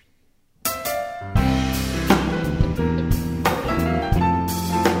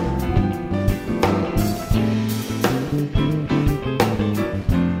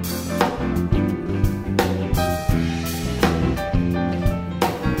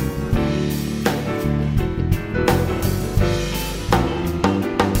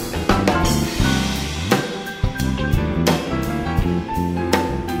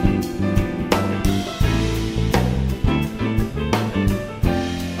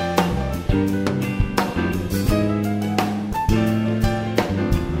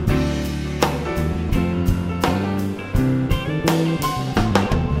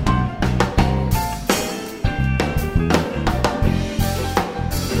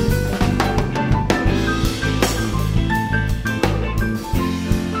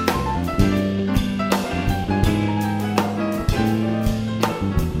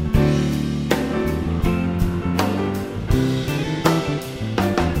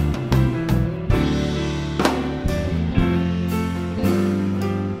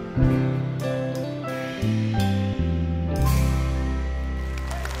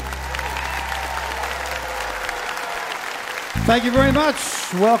 Thank you very much.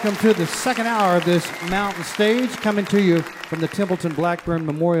 Welcome to the second hour of this Mountain Stage, coming to you from the Templeton Blackburn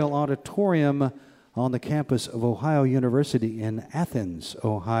Memorial Auditorium on the campus of Ohio University in Athens,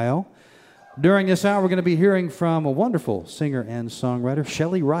 Ohio. During this hour, we're going to be hearing from a wonderful singer and songwriter.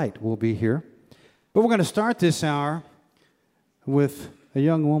 Shelley Wright will be here. But we're going to start this hour with a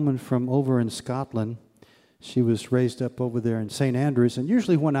young woman from over in Scotland. She was raised up over there in St. Andrews. And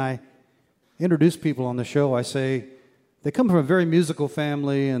usually when I introduce people on the show, I say they come from a very musical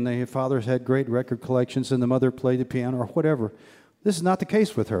family and their fathers had great record collections and the mother played the piano or whatever. This is not the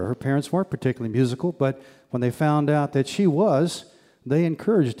case with her. Her parents weren't particularly musical, but when they found out that she was, they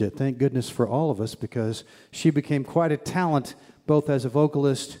encouraged it. Thank goodness for all of us, because she became quite a talent both as a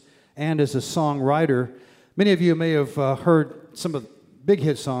vocalist and as a songwriter. Many of you may have heard some of the big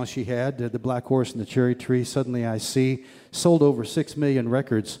hit songs she had, The Black Horse and the Cherry Tree, Suddenly I See, sold over 6 million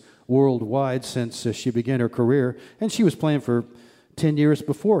records worldwide since she began her career, and she was playing for 10 years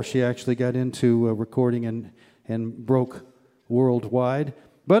before she actually got into recording and broke worldwide.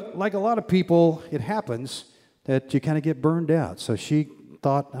 But like a lot of people, it happens that you kind of get burned out. So she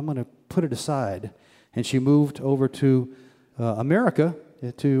thought, I'm going to put it aside, and she moved over to America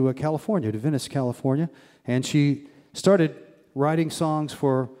to California, to Venice, California, and she started writing songs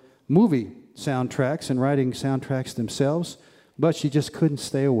for movie soundtracks and writing soundtracks themselves, but she just couldn't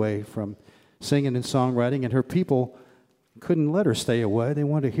stay away from singing and songwriting, and her people couldn't let her stay away. They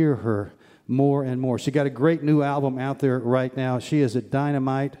wanted to hear her more and more. She got a great new album out there right now. She is a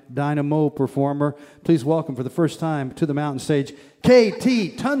dynamo performer. Please welcome for the first time to the mountain stage,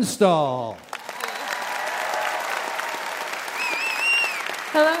 KT Tunstall.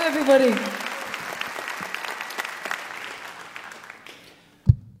 Hello, everybody.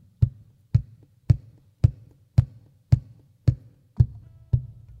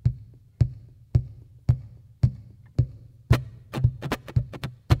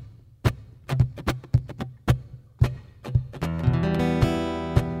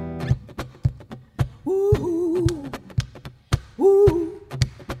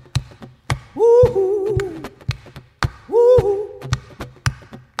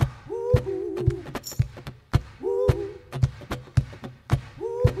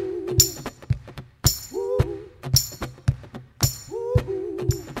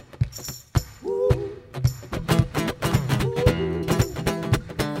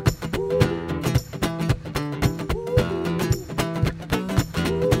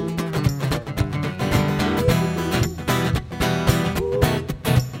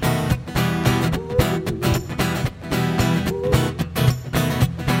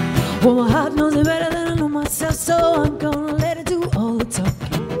 Well, my heart knows it better than I know myself, so I'm gonna let it do all the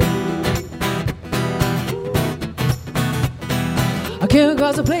talking. I came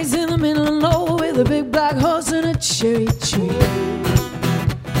across a place in the middle of nowhere with a big black horse and a cherry tree.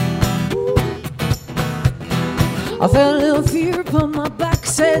 I felt a little fear upon my back,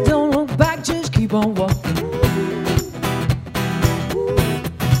 said don't look back, just keep on walking.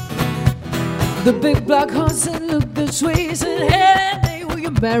 The big black horse said look this way, he said hey, will you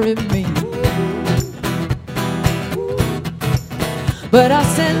marry me? But I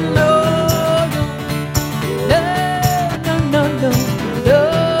said no, no, no, no, no, no,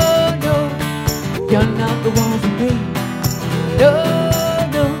 no, you're not the one for me. No,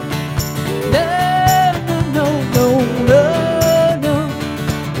 no, no, no, no, no, no,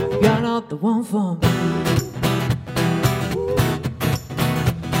 you're not the one for me.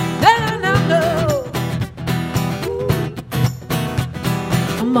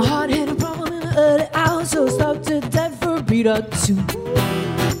 My heart had a problem in the early hours, so I stopped to death for a beat or two.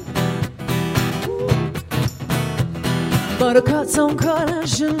 But I caught some caught and I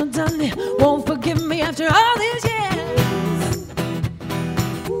shouldn't have done it. Won't forgive me after all these years.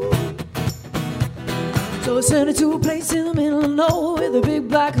 So I sent her to a place in the middle of nowhere with a big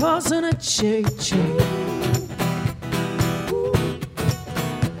black horse and a cherry tree.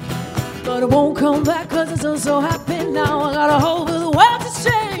 But I won't come back cause I'm so happy now. I got a hold of the world to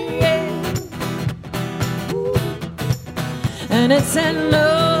say, yeah. And it said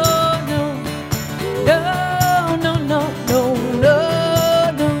no, no, no, no, no, no, no,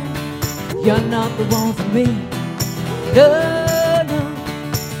 no, you're not the one for me. No, no,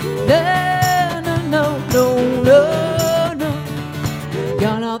 no, no, no, no, no, no,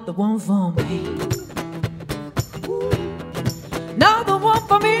 you're not the one for me. Not the one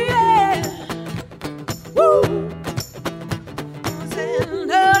for me, yeah. Woo. Say no,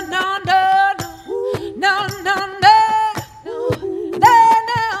 no, no, no, no, no, no, no,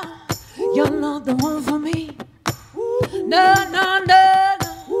 no, you're not the one for me. No, no, no,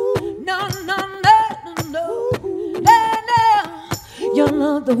 no, no, no, no, no, no, you're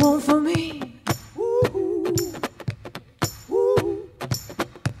not the one for me.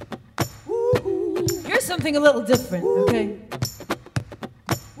 Here's something a little different, okay?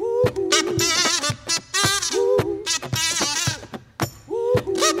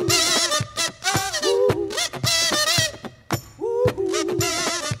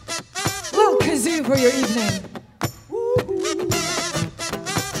 For your evening.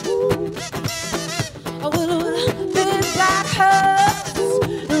 A little big black horse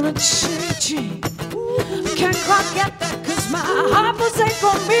and a cherry tree. I can't quite get that cause my heart was ain't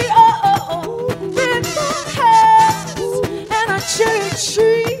for me. Oh, oh, oh. Big black horse and a cherry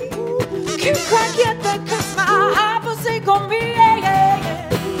tree. Can't quite get that cause my heart was ain't for me. Yeah, yeah, yeah.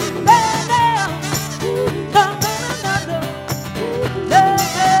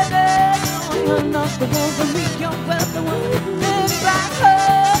 You're not the one for me, you're well the one. Big black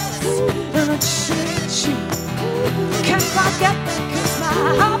horse and a cherry tree. Can't quite get that cause my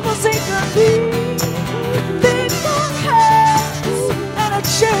heart was ain't gonna be. Big black horse and a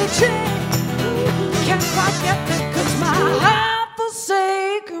cherry tree.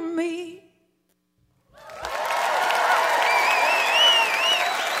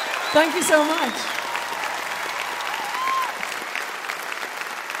 Thank you so much.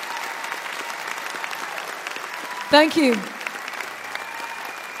 Thank you.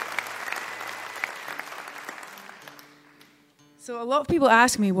 So a lot of people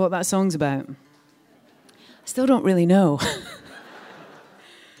ask me what that song's about. I still don't really know.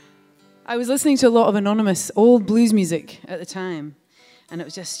 I was listening to a lot of anonymous old blues music at the time, and it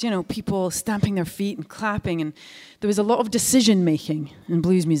was just, people stamping their feet and clapping, and there was a lot of decision-making in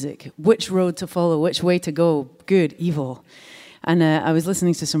blues music, which road to follow, which way to go, good, evil. And I was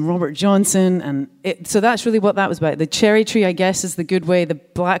listening to some Robert Johnson, and so that's really what that was about. The cherry tree, I guess, is the good way. The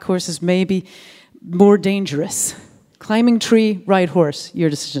black horse is maybe more dangerous. Climbing tree, ride horse, your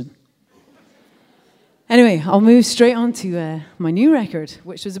decision. Anyway, I'll move straight on to my new record,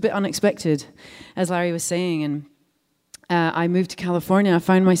 which was a bit unexpected, as Larry was saying. And I moved to California. I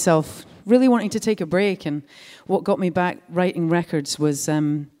found myself really wanting to take a break. And what got me back writing records was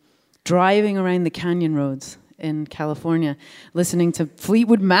driving around the canyon roads in California, listening to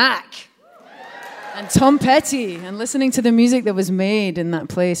Fleetwood Mac and Tom Petty, and listening to the music that was made in that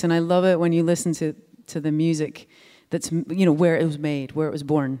place. And I love it when you listen to the music that's, where it was made, where it was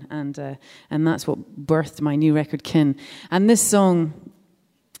born. And that's what birthed my new record, Kin. And this song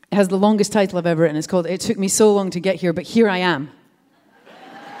has the longest title I've ever written. It's called It Took Me So Long to Get Here, But Here I Am.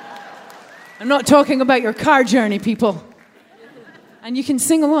 I'm not talking about your car journey, people. And you can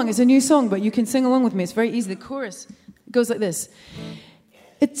sing along. It's a new song, but you can sing along with me. It's very easy. The chorus goes like this.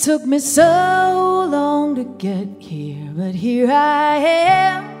 It took me so long to get here, but here I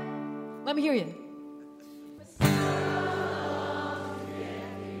am. Let me hear you.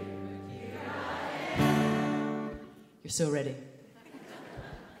 You're so ready.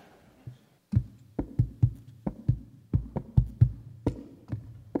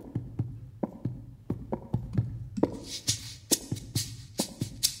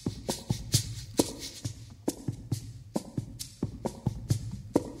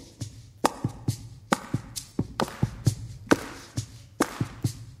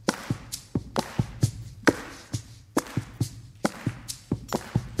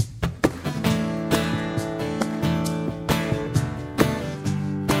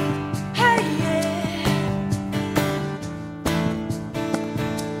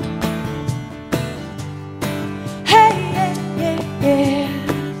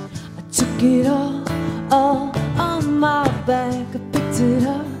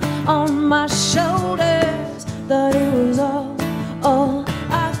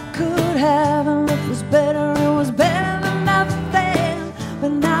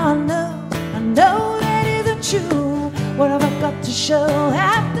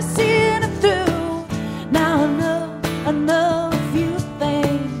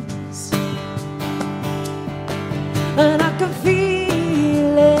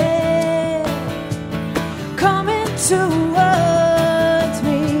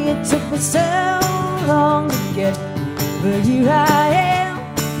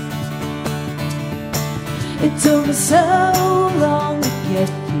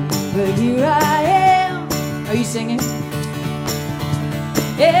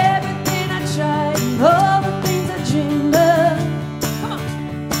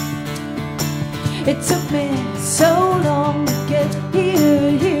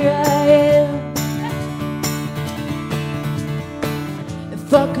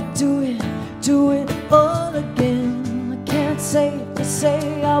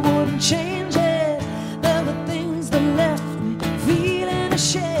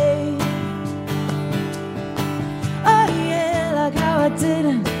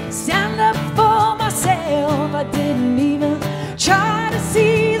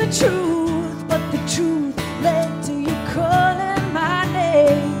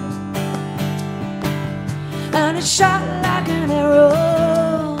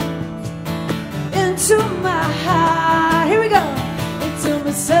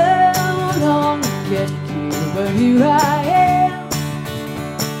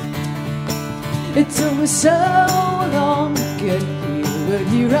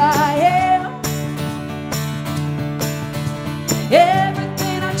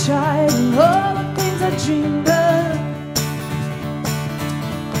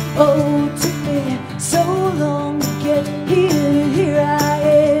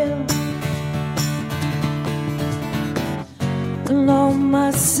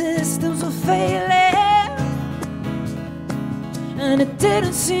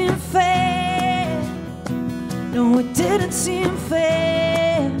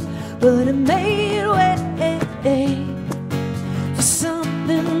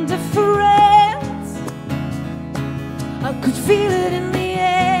 I could feel it in the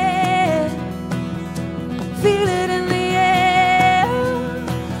air.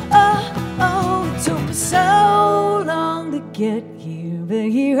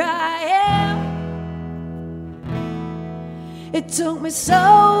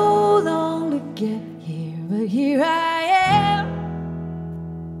 long to get here, but here I am.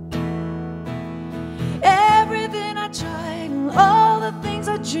 Everything I tried and all the things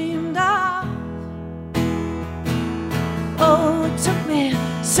I dreamed of. Oh, it took me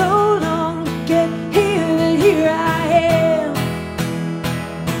so long to get here, but here I am.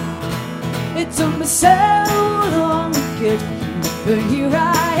 It took me so long to get here, but here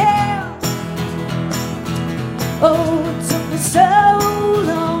I am. Oh, it took me so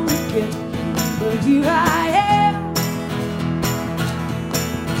long to get here, but here I am.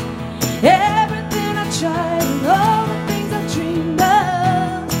 Everything I tried and all the things I dreamed of.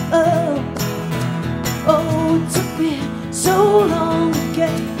 Oh, it took me so long to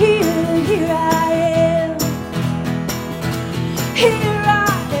get here, here I am. Here I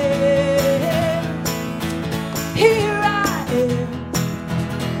am. Here I am.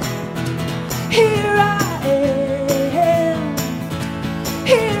 Here I am.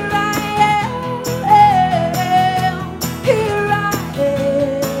 Here I am. Here I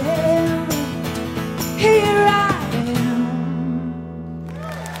am. Here I am.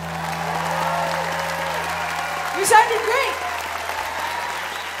 You sounded great.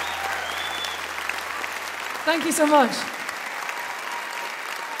 Thank you so much.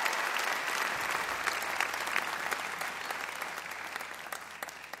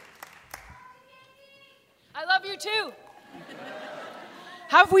 I love you too.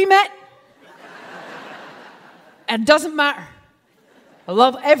 Have we met? It doesn't matter. I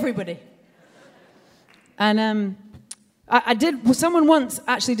love everybody. And I did, someone once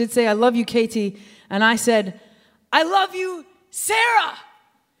actually did say, I love you, Katie. And I said, I love you, Sarah.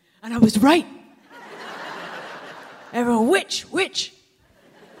 And I was right. Everyone, which?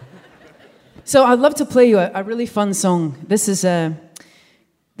 So I'd love to play you a really fun song.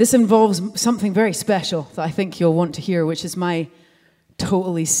 This involves something very special that I think you'll want to hear, which is my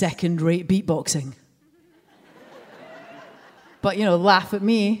totally second-rate beatboxing. But, you know, laugh at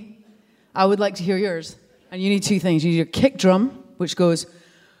me. I would like to hear yours. And you need two things. You need your kick drum, which goes...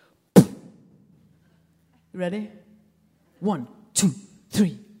 You ready? 1, 2,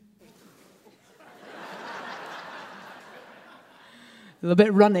 3. A little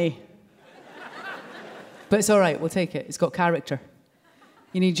bit runny. But it's all right, we'll take it. It's got character.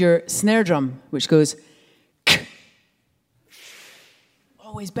 You need your snare drum, which goes...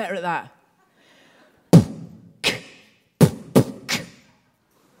 Always better at that. Listen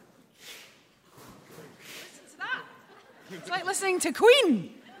to that. It's like listening to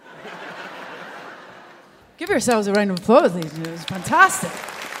Queen. Give yourselves a round of applause, ladies. It was fantastic.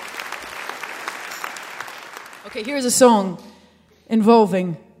 Okay, here's a song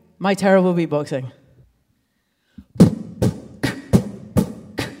involving my terrible beatboxing.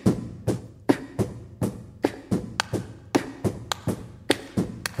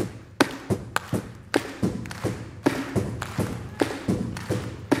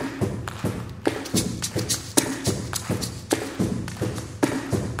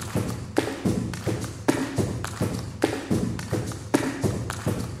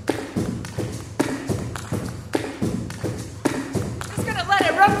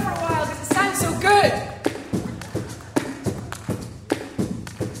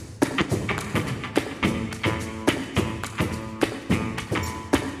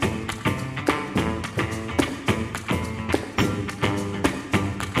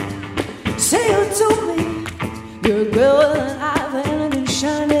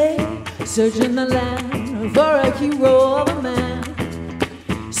 Searching the land for a hero of a man.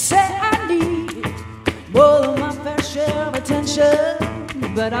 Say I need more than my fair share of attention,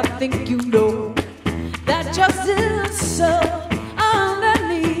 but I think you know that justice so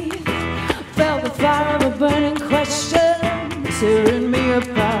underneath felt the fire of a burning question, tearing me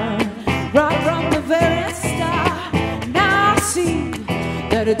apart right from the very start. Now I see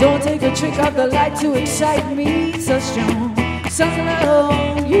that it don't take a trick of the light to excite me so strong. Something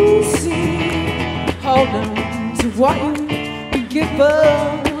alone you see. Hold on to what you give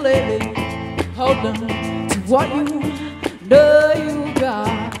up, lady. Hold on to what you know you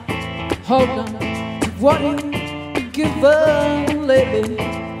got. Hold on to what you give up, lady.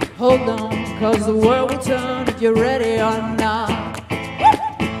 Hold on, cause the world will turn if you're ready or not.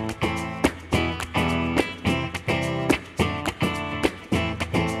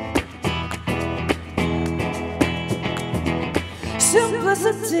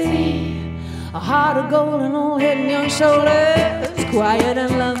 Simplicity, a heart of gold and old head and young shoulders, quiet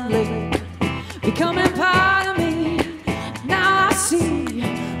and lovely, becoming part of me. Now I see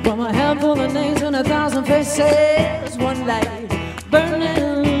from a handful of names and 1,000 faces, one light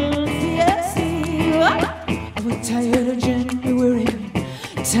burning fiercely. I would tell you to January,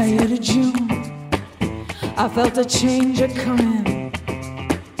 tired of June. I felt a change a-coming.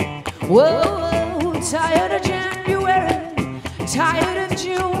 Whoa, tired of January, tired of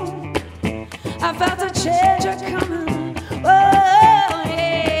June. I felt a change a-coming. Oh,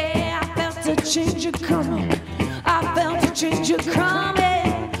 yeah, I felt a change a-coming. I felt a change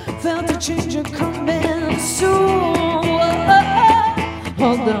a-coming. Felt a change a-coming soon.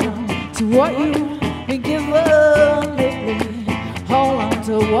 Hold on to what you've been given lately. Hold on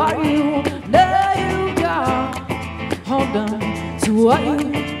to what you know you got. Hold on to what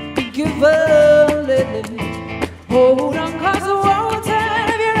you've been given lately. Hold on, 'cause the world's turn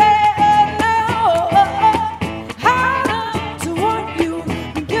if you're ready now. Hold on to what you've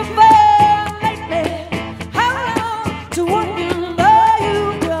been given lately. Hold on to what you know you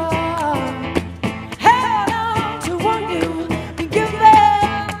got. Hold on to what you've been given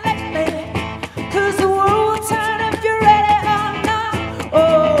lately. 'Cause the world will turn if you're ready or not.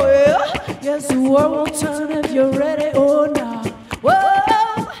 Oh yeah, yes the world will turn if you're ready or not.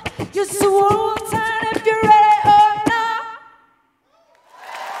 Whoa, yes the world will turn if you're ready or not.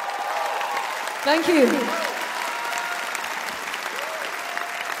 Thank you.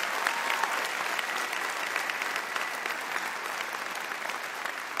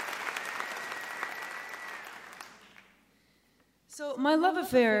 So my love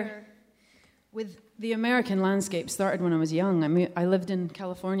affair with the American landscape started when I was young. I lived in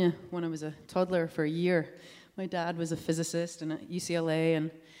California when I was a toddler for a year. My dad was a physicist and at UCLA,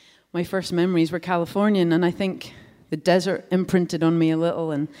 and my first memories were Californian, and I think the desert imprinted on me a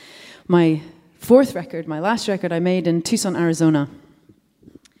little. And my fourth record, my last record, I made in Tucson, Arizona,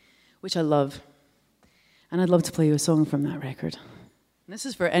 which I love. And I'd love to play you a song from that record. And this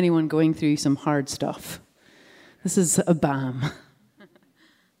is for anyone going through some hard stuff. This is a BAM.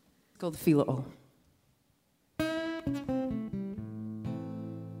 It's called Feel It All.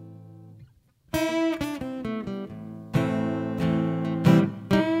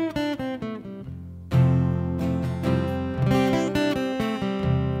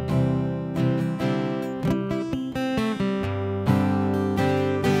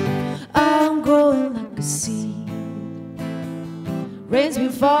 I'm growing like a seed. Rain's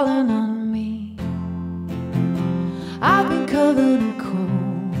been falling on me. I've been covered in cold.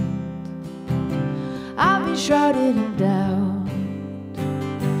 I've been shrouded in doubt.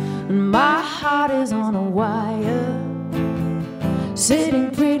 And my heart is on a wire, sitting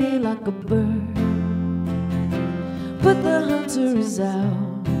pretty like a bird. But the hunter is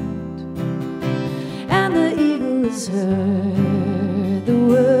out, and the eagle has heard the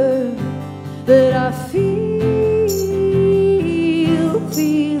word that I feel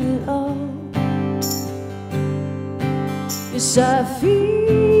it all. Yes, I feel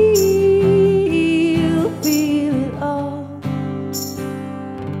it all.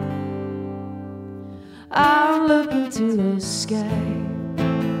 I'm looking to the sky,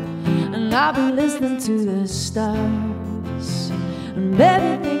 and I've been listening to the stars, and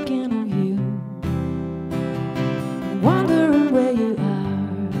maybe thinking of you, and wondering where you are.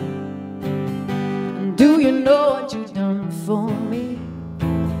 And do you know what you've done for me?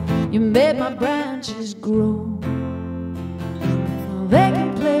 You made my branches grow. They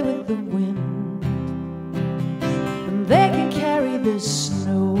can play with the wind, and they can carry the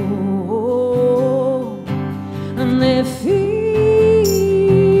snow, and they feel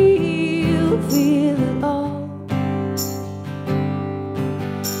it all.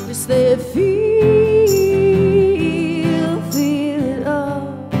 Yes, they feel it all.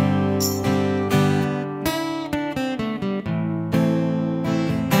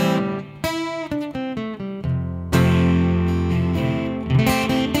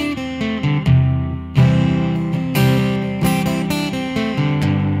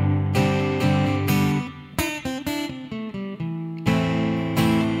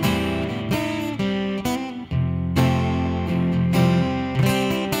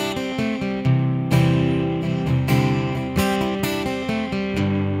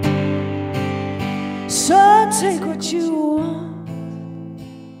 So take what you want,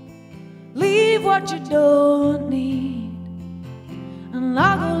 leave what you don't need, and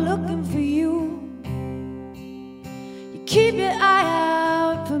I'll go looking for you. You keep your eye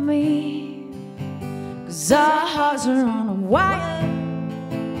out for me, 'cause our hearts are on a wire,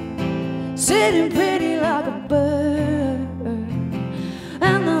 sitting pretty like a bird,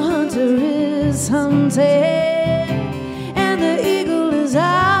 and the hunter is hunted, and the eagle is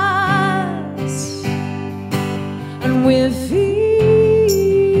ours, and we feel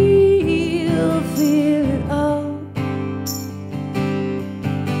it all.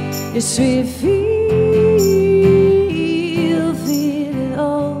 Yes, we feel it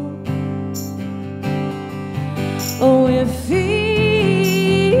all. can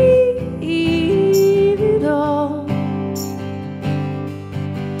feel it all.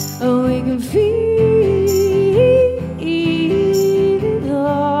 Oh, we can feel it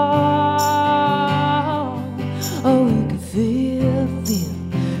all. Oh, we can feel it.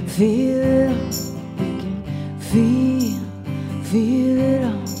 We can feel it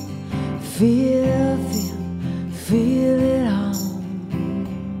all. Feel it all.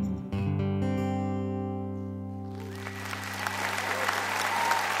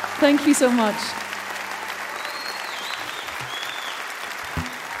 Thank you so much.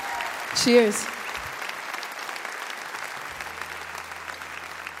 Cheers.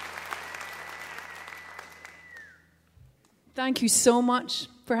 Thank you so much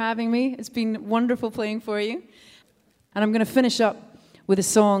for having me. It's been wonderful playing for you. And I'm going to finish up with a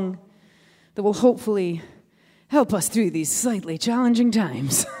song that will hopefully help us through these slightly challenging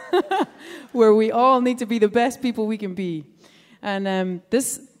times where we all need to be the best people we can be. And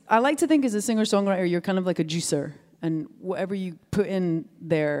this, I like to think as a singer-songwriter, you're kind of like a juicer. And whatever you put in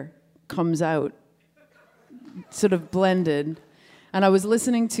there comes out sort of blended. And I was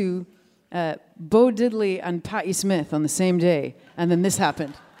listening to Bo Diddley and Patti Smith on the same day, and then this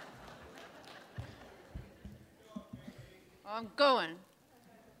happened. I'm going.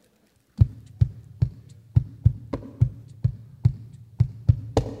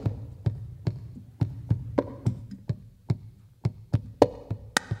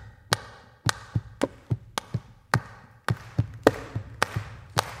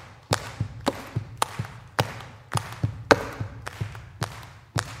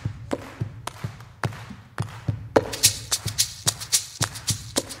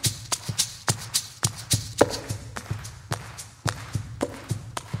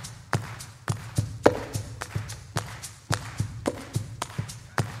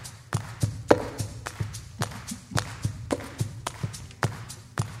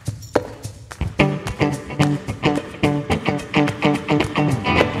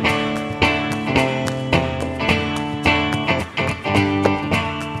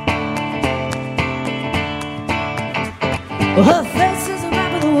 Well, her face is a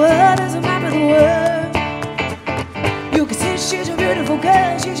map of the world, is a map of the world. You can see she's a beautiful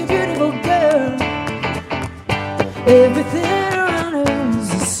girl, she's a beautiful girl. Everything around her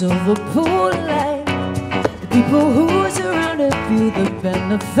is a silver pool of light. The people who surround her feel the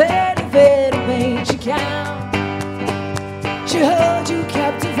benefit of it, it makes you count. She holds you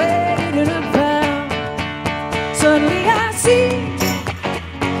captivated in her pound. Suddenly I see,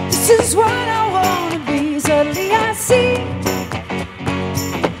 this is what I wanna be. Suddenly I see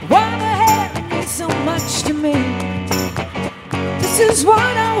why the hell it means so much to me. This is what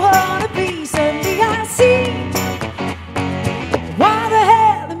I wanna be. Suddenly I see why the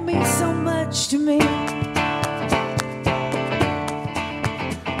hell it means so much to me.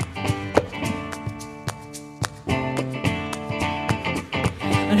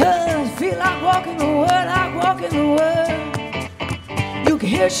 And her feel like walking the world, like walking the world. You can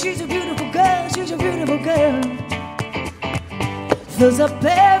hear she's a beautiful girl, she's a beautiful girl. Fills up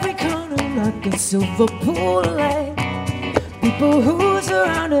every corner like a silver pool of light. People who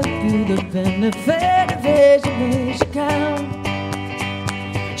surround her feel the benefit of it, she makes you count.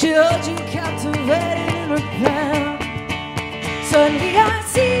 She holds you captivated in her pound. Suddenly I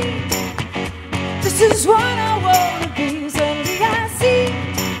see, this is what I wanna be. Suddenly I see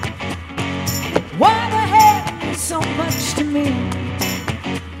why the hell it means so much to me.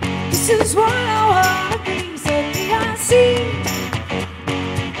 This is what I wanna be. Suddenly I see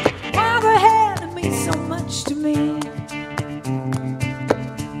why the hell it means so much to me.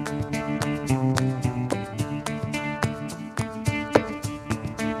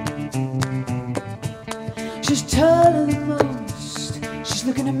 She's taller than most. She's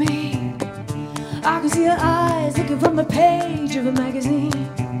looking at me. I can see her eyes looking from a page of a magazine.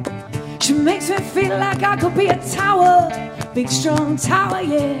 She makes me feel like I could be a tower. Big strong tower,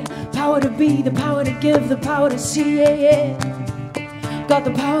 yeah. Power to be, the power to give, the power to see, yeah, yeah. Got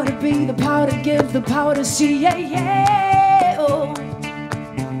the power to be, the power to give, the power to see, yeah, yeah. Oh.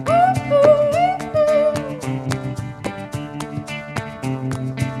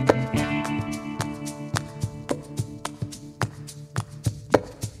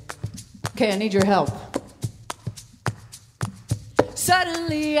 Okay, I need your help.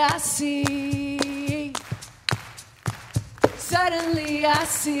 Suddenly I see. Suddenly I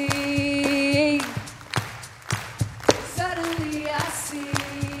see. Suddenly I see.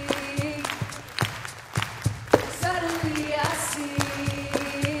 Suddenly I see.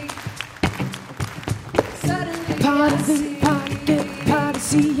 Suddenly I see. Part of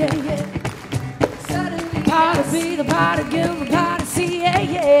see, yeah, yeah. Suddenly part of be the party girl, the party see, yeah,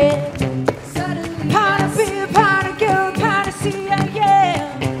 yeah. Party be the party girl, the party see, yeah,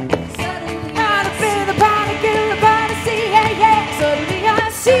 yeah. Party be the party girl, the party see, yeah, yeah. Suddenly I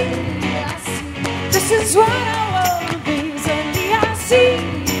see, this is what I wanna be. Suddenly I see,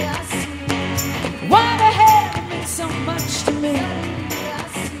 why the hell means so much to me.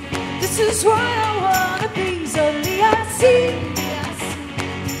 This is what I wanna be. Suddenly I see,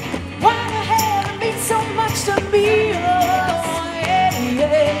 why the hell it means so much to me. Oh, yeah,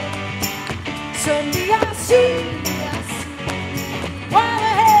 yeah. Suddenly I see, why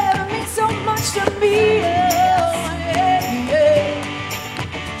the hell it means so much to me. Oh, yeah, yeah.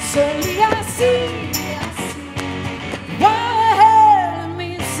 Suddenly I see, why the hell it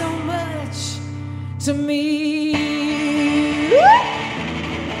means so much to me.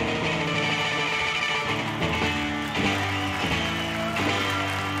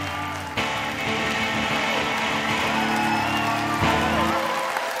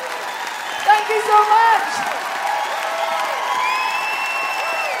 Thank you so much.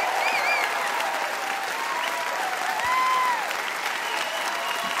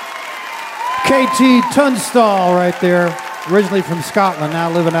 KT Tunstall right there, originally from Scotland, now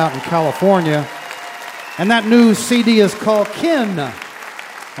living out in California. And that new CD is called Kin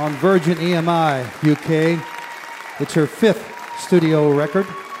on Virgin EMI UK. It's her 5th studio record.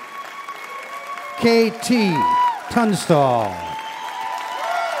 KT Tunstall.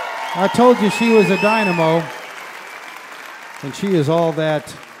 I told you she was a dynamo, and she is all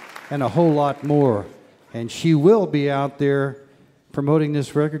that and a whole lot more. And she will be out there promoting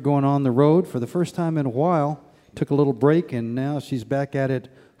this record, going on the road for the first time in a while. Took a little break, and now she's back at it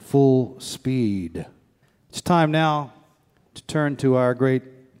full speed. It's time now to turn to our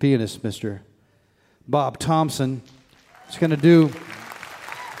great pianist, Mr. Bob Thompson. He's going to do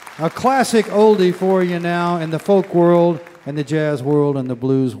a classic oldie for you now in the folk world and the jazz world and the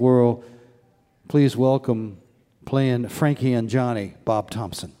blues world. Please welcome, playing Frankie and Johnny, Bob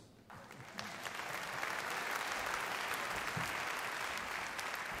Thompson.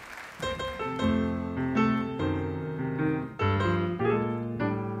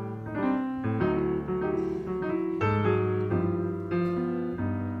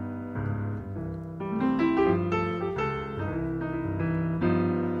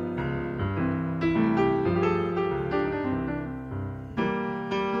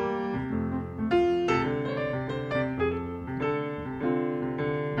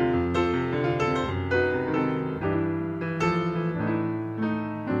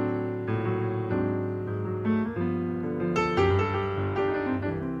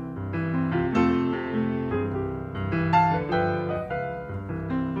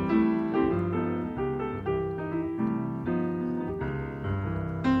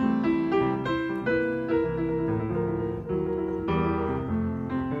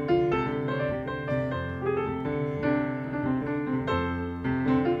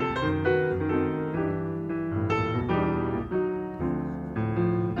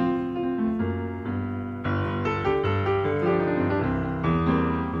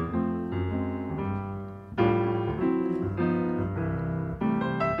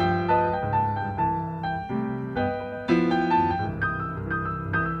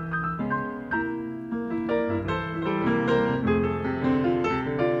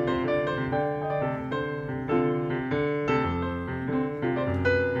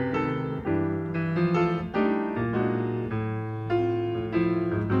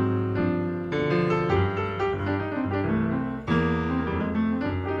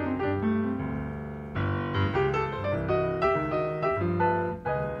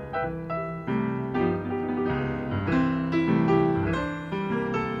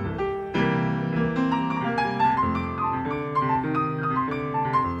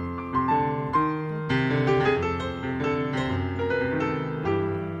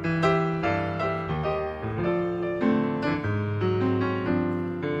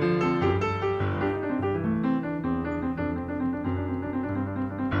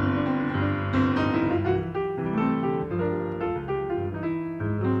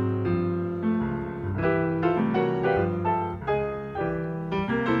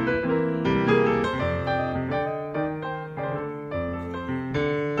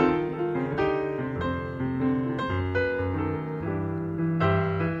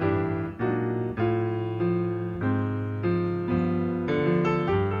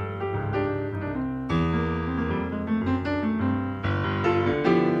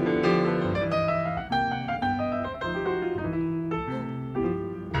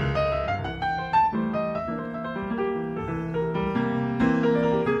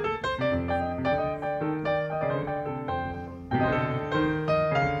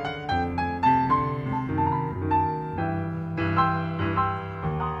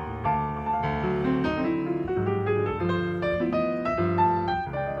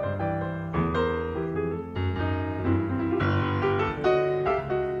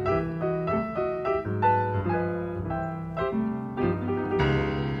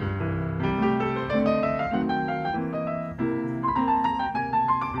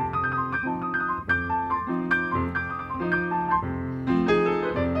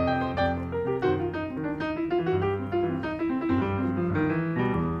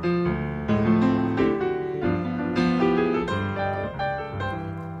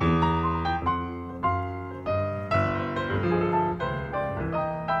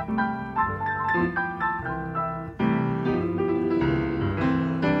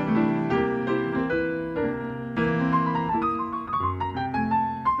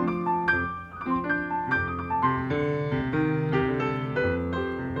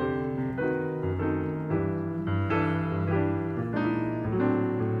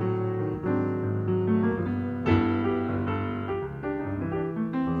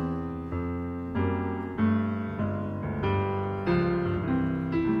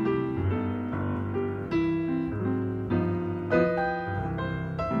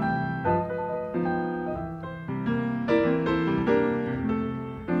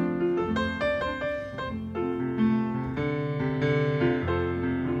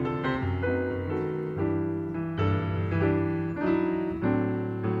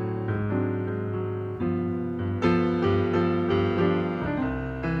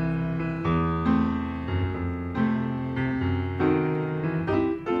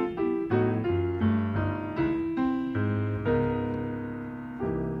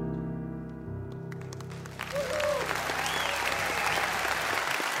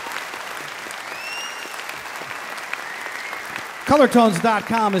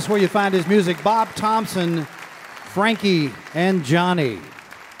 Colortones.com is where you find his music. Bob Thompson, Frankie, and Johnny.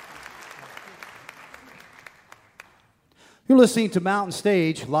 You're listening to Mountain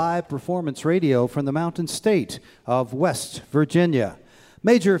Stage, live performance radio from the Mountain State of West Virginia.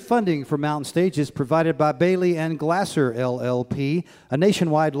 Major funding for Mountain Stage is provided by Bailey and Glasser, LLP, a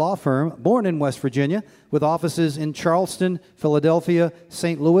nationwide law firm born in West Virginia with offices in Charleston, Philadelphia,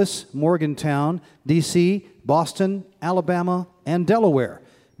 St. Louis, Morgantown, D.C., Boston, Alabama, and Delaware.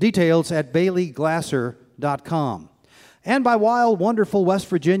 Details at baileyglasser.com. And by Wild, Wonderful West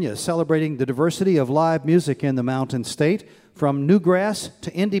Virginia, celebrating the diversity of live music in the Mountain State, from newgrass to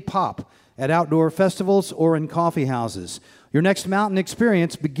indie pop, at outdoor festivals or in coffee houses. Your next mountain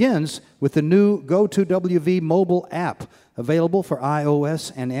experience begins with the new Go2WV mobile app, available for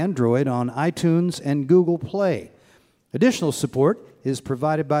iOS and Android on iTunes and Google Play. Additional support is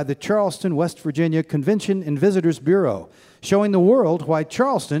provided by the Charleston, West Virginia Convention and Visitors Bureau, showing the world why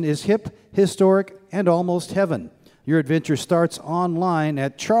Charleston is hip, historic, and almost heaven. Your adventure starts online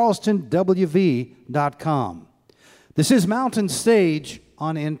at charlestonwv.com. This is Mountain Stage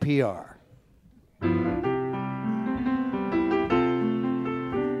on NPR.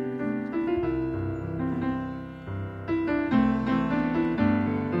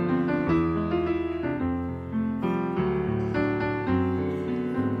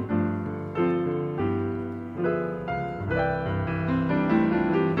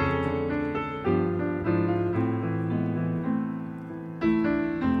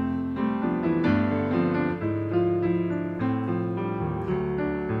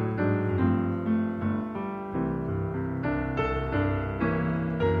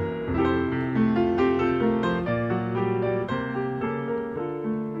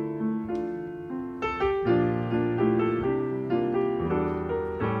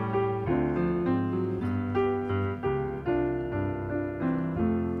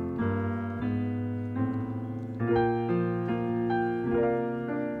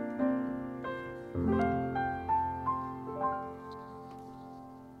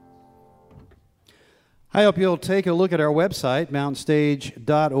 I hope you'll take a look at our website,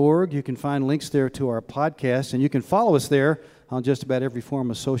 mountainstage.org. You can find links there to our podcast, and you can follow us there on just about every form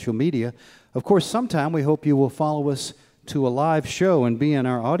of social media. Of course, sometime we hope you will follow us to a live show and be in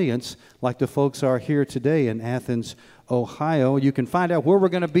our audience like the folks are here today in Athens, Ohio. You can find out where we're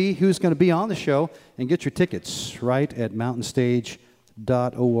going to be, who's going to be on the show, and get your tickets right at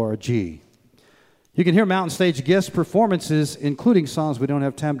mountainstage.org. You can hear Mountain Stage guest performances, including songs we don't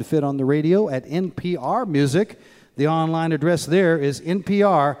have time to fit on the radio, at NPR Music. The online address there is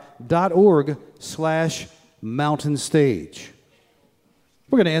npr.org/mountainstage.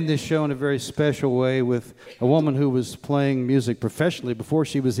 We're going to end this show in a very special way with a woman who was playing music professionally before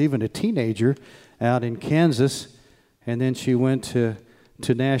she was even a teenager out in Kansas. And then she went to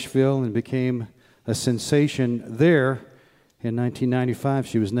Nashville and became a sensation there. In 1995,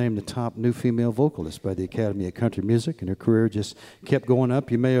 she was named the top new female vocalist by the Academy of Country Music, and her career just kept going up.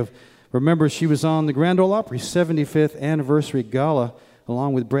 You may have remembered she was on the Grand Ole Opry's 75th anniversary gala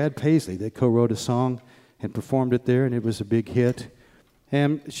along with Brad Paisley. They co-wrote a song and performed it there, and it was a big hit.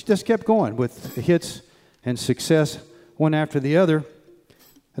 And she just kept going with hits and success one after the other.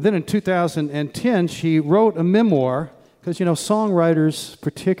 And then in 2010, she wrote a memoir, because, you know, songwriters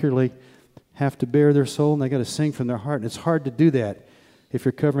particularly have to bare their soul, and they got to sing from their heart. And it's hard to do that if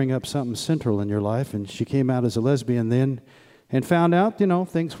you're covering up something central in your life. And she came out as a lesbian then and found out, you know,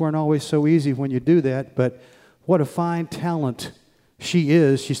 things weren't always so easy when you do that. But what a fine talent she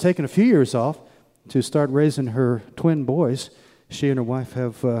is. She's taken a few years off to start raising her twin boys. She and her wife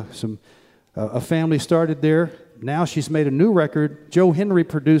have a family started there. Now she's made a new record. Joe Henry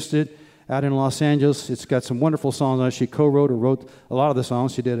produced it out in Los Angeles. It's got some wonderful songs on it. She co-wrote or wrote a lot of the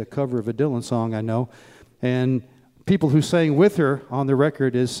songs. She did a cover of a Dylan song, I know. And people who sang with her on the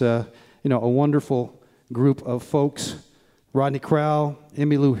record is, a wonderful group of folks. Rodney Crowell,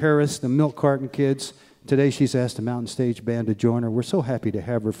 Emmylou Harris, the Milk Carton Kids. Today she's asked the Mountain Stage Band to join her. We're so happy to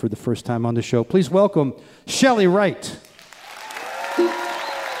have her for the first time on the show. Please welcome Shelley Wright.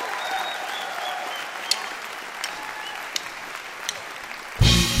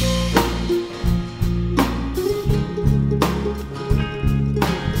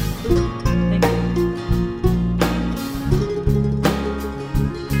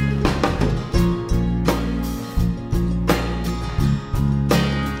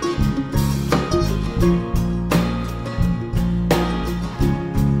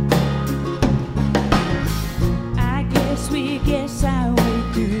 I get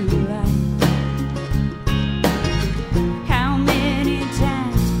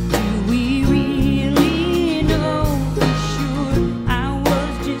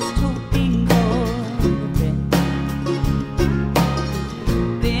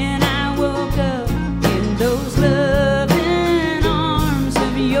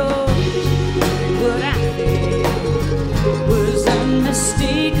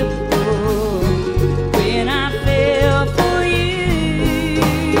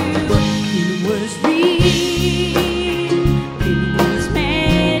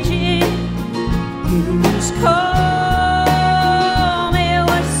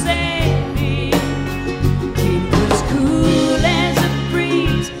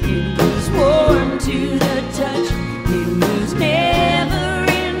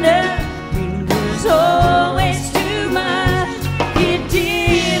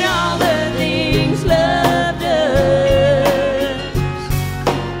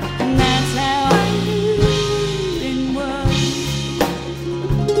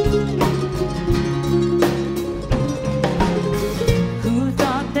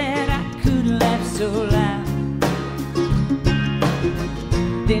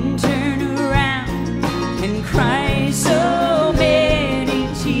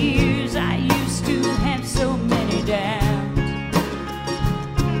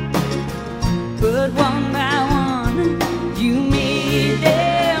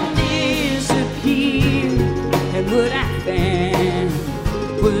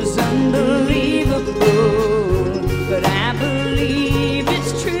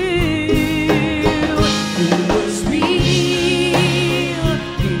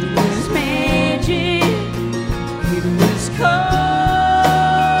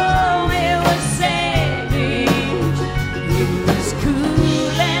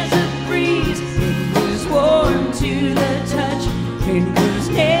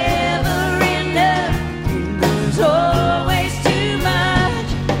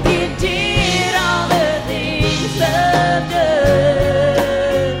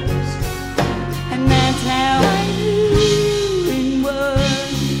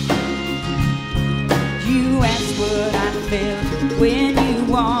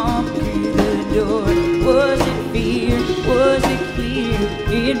or was it fear? Was it clear?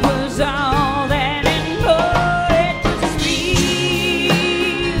 It was all that and more. It was real.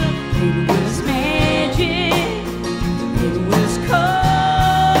 It was magic. It was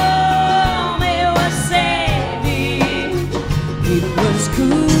calm. It was savage. It was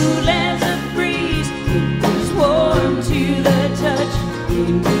cool as a breeze. It was warm to the touch.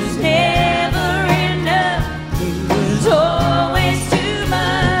 It was never enough. It was always too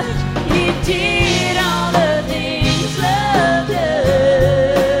much. It did all the things love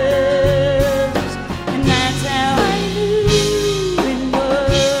does. And that's how I knew it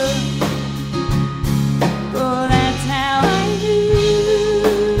was. Oh, that's how I knew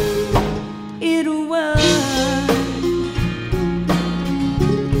it was.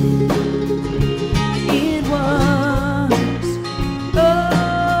 It was. Oh,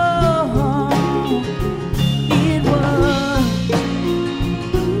 it was.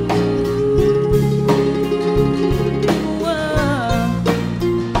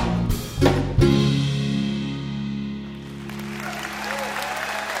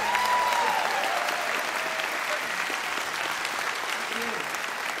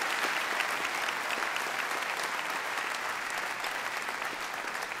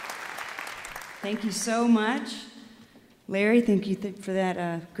 Thank you so much. Larry, thank you for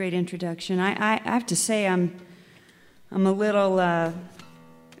that great introduction. I have to say I'm a little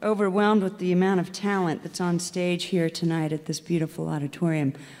overwhelmed with the amount of talent that's on stage here tonight at this beautiful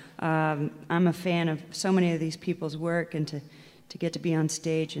auditorium. I'm a fan of so many of these people's work, and to get to be on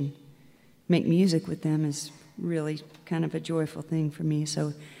stage and make music with them is really kind of a joyful thing for me.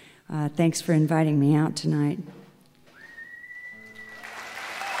 So thanks for inviting me out tonight.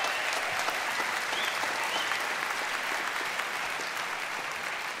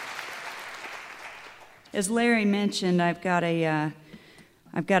 As Larry mentioned, I've got a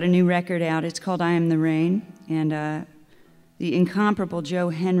new record out. It's called "I Am the Rain," and the incomparable Joe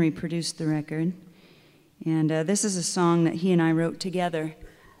Henry produced the record. And this is a song that he and I wrote together.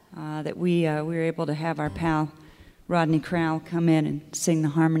 That we were able to have our pal Rodney Crowell come in and sing the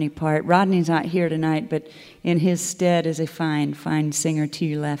harmony part. Rodney's not here tonight, but in his stead is a fine, fine singer to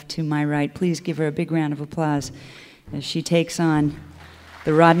your left, to my right. Please give her a big round of applause as she takes on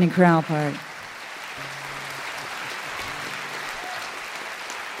the Rodney Crowell part.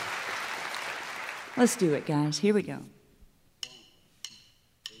 Let's do it, guys. Here we go.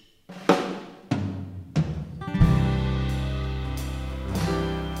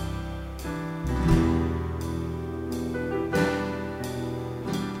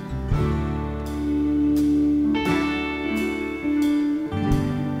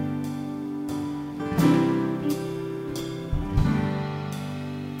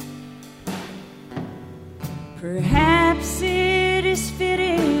 Perhaps it is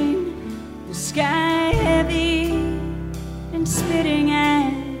fitting, the sky heavy and spitting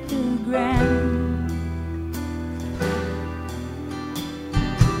at the ground.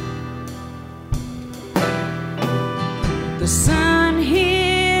 The sun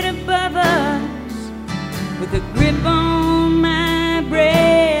hit above us with a grip on my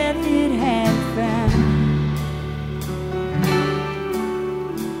breath it had found.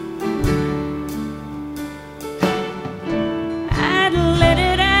 I'd let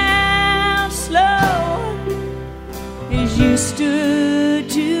it out slow as you stood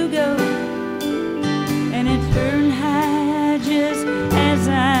to go, and it turned high just as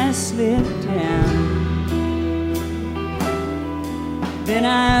I slipped down. Then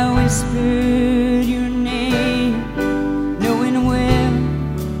I whispered your name, knowing well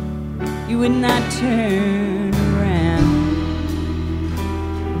you would not turn around.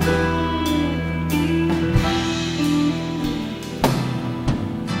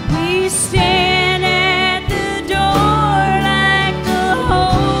 We stand at the door like the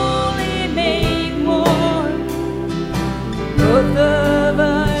holy make war. Both of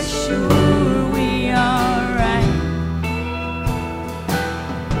us sure we are right.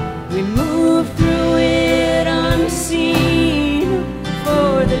 We move through it unseen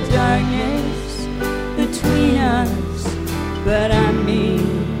for the darkness between us, but I mean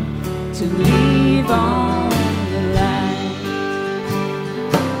to leave on the light.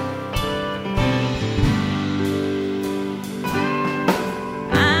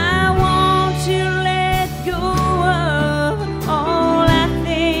 I want to let go of all I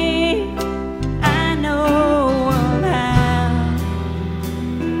think I know of how.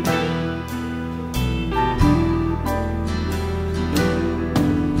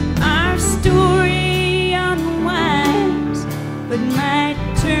 Our story unwinds, but might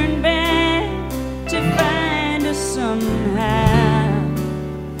turn back to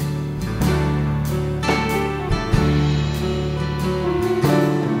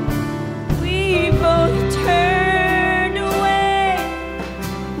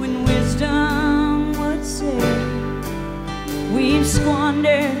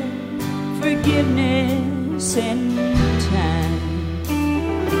squander forgiveness and time,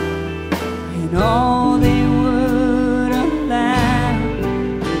 and all they would allow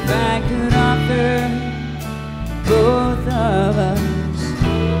if I could offer both of us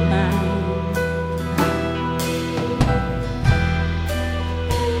mine.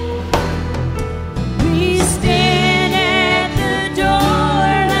 We stand at the door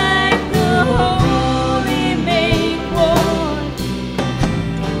like the holy make war,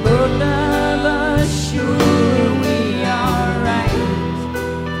 both of us sure we are right.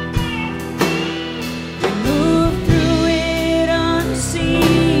 We move through it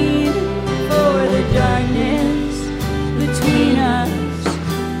unseen for the darkness between us,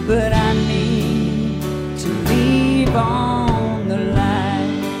 but I mean to leave on the light.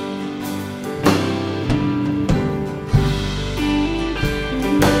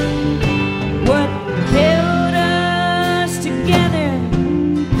 What held us together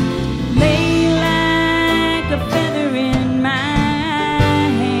lay like a feather in my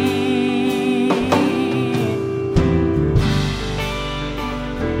hand.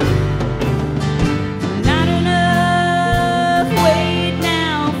 Not enough weight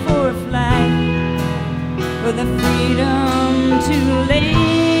now for a flight, for the freedom to land.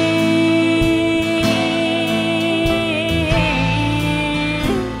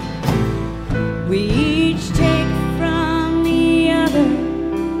 We each take from the other.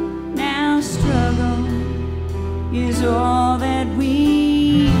 Now struggle is all that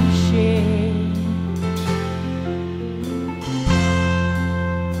we share.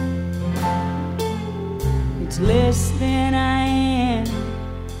 It's less than I am,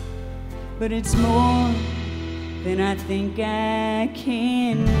 but it's more than I think I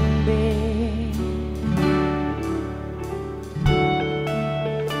can bear.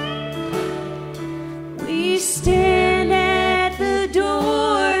 We stand at the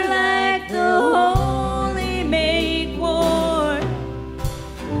door like the holy make war,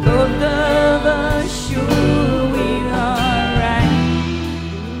 both of us sure we are right.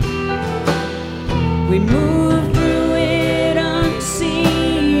 We move through it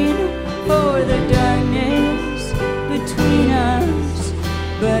unseen for the darkness between us,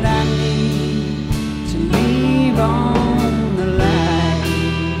 but I need to leave on the light.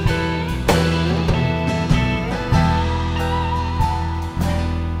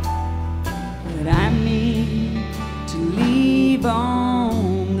 But I need to leave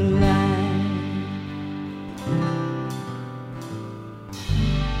on the light.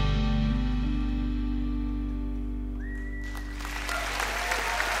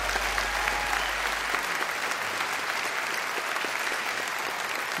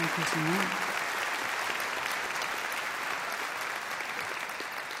 Thank you so much.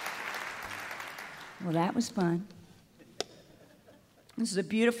 Well, that was fun. This is a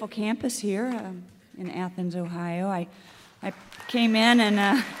beautiful campus here in Athens, Ohio. I came in and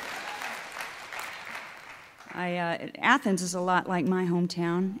Athens is a lot like my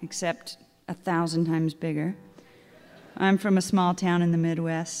hometown, except 1,000 times bigger. I'm from a small town in the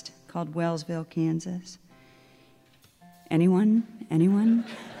Midwest called Wellsville, Kansas. Anyone?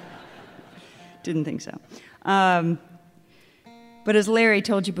 Didn't think so. But as Larry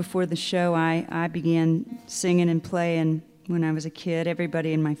told you before the show, I began singing and playing when I was a kid.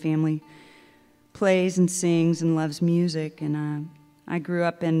 Everybody in my family plays and sings and loves music, and I grew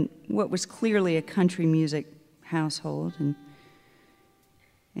up in what was clearly a country music household.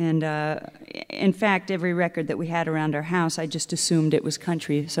 And in fact, every record that we had around our house, I just assumed it was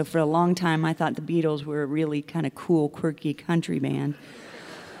country. So for a long time, I thought the Beatles were a really kind of cool, quirky country band.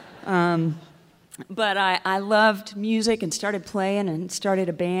 But I loved music and started playing and started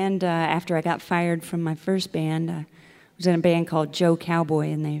a band after I got fired from my first band. I was in a band called Joe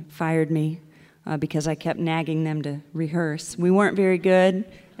Cowboy, and they fired me because I kept nagging them to rehearse. We weren't very good,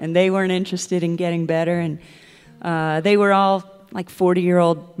 and they weren't interested in getting better. And they were all like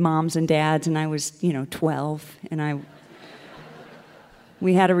 40-year-old moms and dads, and I was, 12. And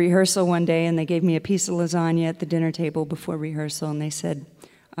we had a rehearsal one day, and they gave me a piece of lasagna at the dinner table before rehearsal, and they said,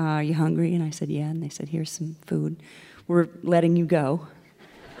 "Are you hungry?" And I said, "Yeah." And they said, "Here's some food. We're letting you go."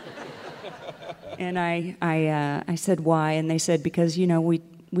 And I said, "Why?" And they said, "Because,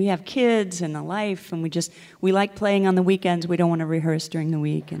 we have kids and a life, and we like playing on the weekends. We don't want to rehearse during the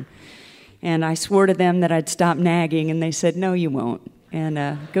week." And I swore to them that I'd stop nagging, and they said, "No, you won't.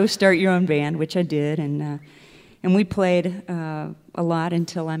 And go start your own band," which I did. And we played a lot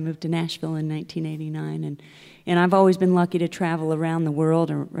until I moved to Nashville in 1989. And I've always been lucky to travel around the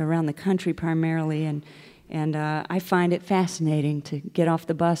world, or around the country primarily, and I find it fascinating to get off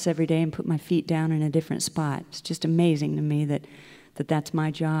the bus every day and put my feet down in a different spot. It's just amazing to me that that's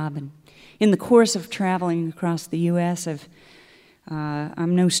my job. And in the course of traveling across the U.S.,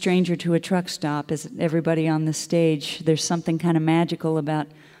 I'm no stranger to a truck stop. As everybody on the stage, there's something kind of magical about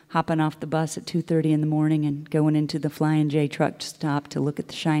hopping off the bus at 2:30 in the morning and going into the Flying J truck stop to look at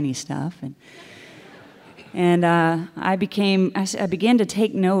the shiny stuff. And I began to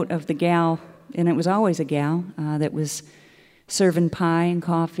take note of the gal, and it was always a gal that was serving pie and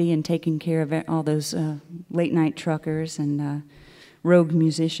coffee and taking care of all those late-night truckers and rogue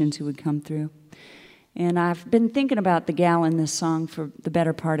musicians who would come through. And I've been thinking about the gal in this song for the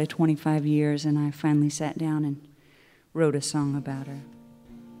better part of 25 years, and I finally sat down and wrote a song about her.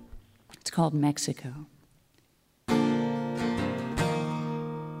 It's called Mexico.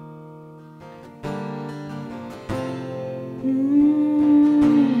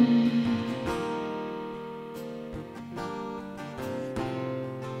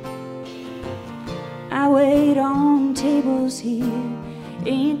 I wait on tables here,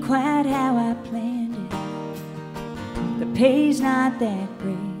 ain't quite how I planned it. The pay's not that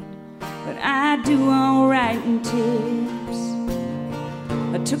great, but I do all right in tips.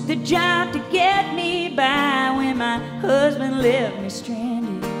 I took the job to get me by when my husband left me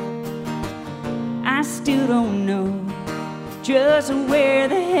stranded. I still don't know just where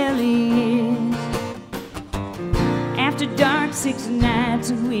the hell he is. After dark 6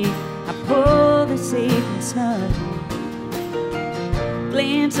 nights a week, I pull the safe and snug,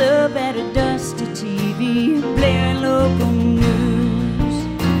 glance up at a dusty TV, blaring local news.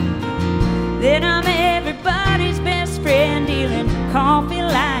 Then I'm everybody's best friend, dealing coffee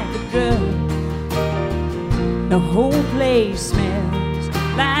like a drug. The whole place smells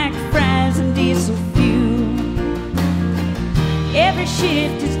like fries and diesel fuel. Every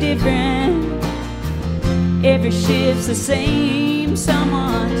shift is different, every shift's the same.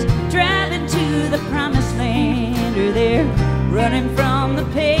 Someone's driving to the promised land, or they're running from the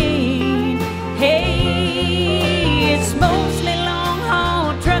pain. Hey, it's mostly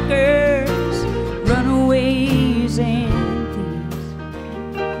long-haul truckers, runaways and thieves.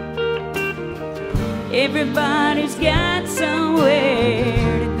 Everybody's got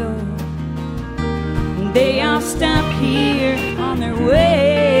somewhere to go. They all stop here on their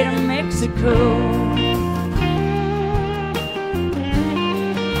way to Mexico.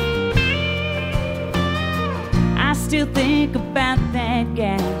 I still think about that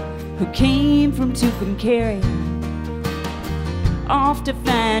gal who came from Tucumcari, off to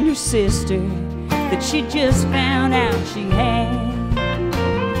find her sister that she just found out she had.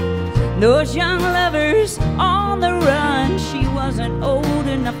 Those young lovers on the run, she wasn't old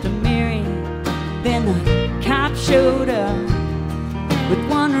enough to marry. Then the cop showed up with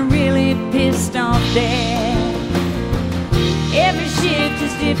one really pissed off dad. Every shift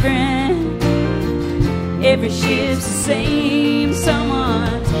is different, every shift's the same.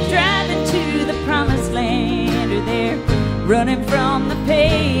 Someone's driving to the promised land, or they're running from the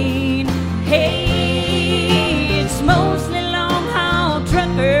pain. Hey, it's mostly long-haul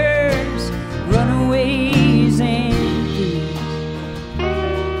truckers, runaways and thieves.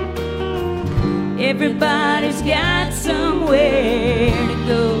 Everybody's got somewhere to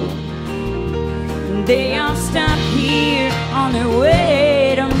go. They all stop here on their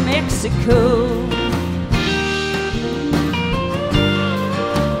way to Mexico.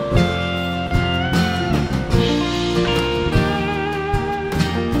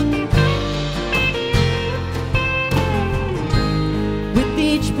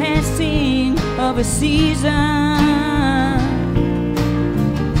 Passing of a season,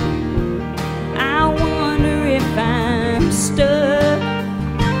 I wonder if I'm stuck,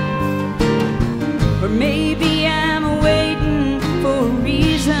 or maybe I'm waiting for a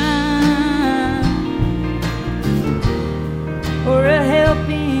reason, or a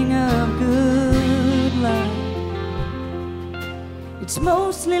helping of good luck. It's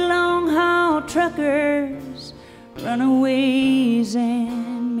mostly long-haul truckers, runaways and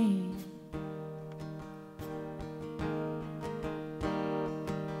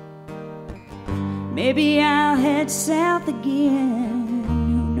maybe I'll head south again,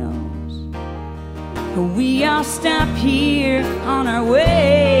 who knows? We all stop here on our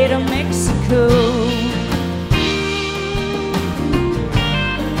way to Mexico.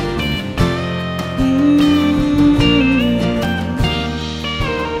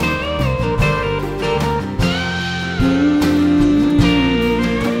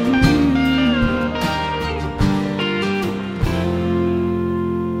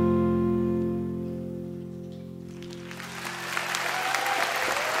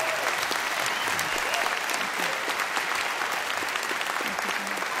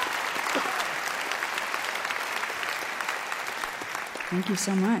 you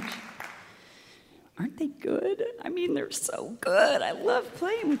so much. Aren't they good? I mean, they're so good. I love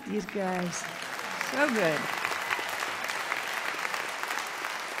playing with these guys. So good.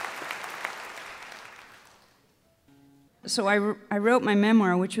 So I wrote my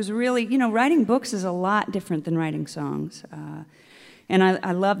memoir, which was really, writing books is a lot different than writing songs. And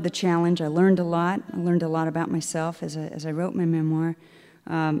I loved the challenge. I learned a lot. I learned a lot about myself as I wrote my memoir.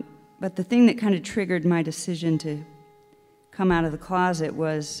 But the thing that kind of triggered my decision to come out of the closet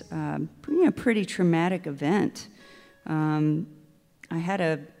was a pretty traumatic event. I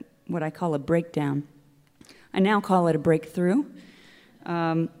had what I call a breakdown. I now call it a breakthrough.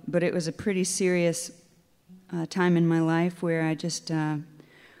 But it was a pretty serious time in my life where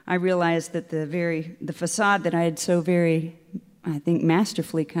I realized that the facade that I had so very, I think,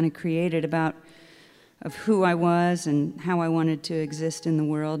 masterfully kind of created of who I was and how I wanted to exist in the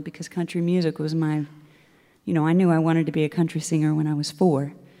world, because country music was my, I knew I wanted to be a country singer when I was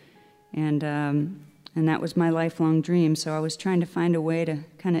 4, and that was my lifelong dream. So I was trying to find a way to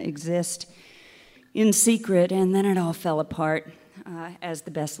kind of exist in secret, and then it all fell apart, as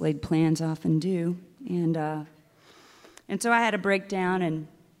the best laid plans often do. And so I had a breakdown and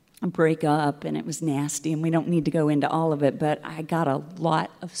a breakup, and it was nasty, and we don't need to go into all of it, but I got a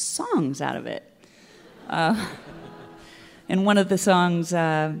lot of songs out of it. And one of the songs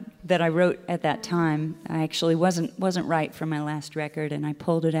that I wrote at that time, I actually wasn't right for my last record, and I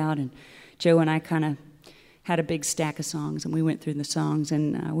pulled it out, and Joe and I kind of had a big stack of songs, and we went through the songs,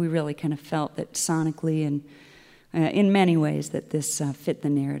 and we really kind of felt that sonically and in many ways that this fit the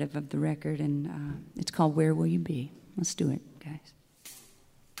narrative of the record, and it's called Where Will You Be? Let's do it, guys.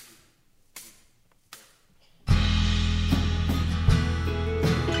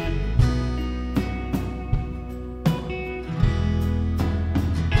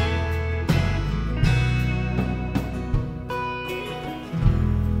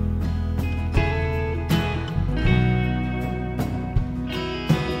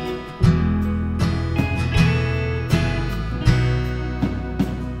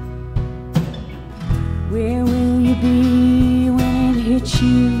 Where will you be when it hits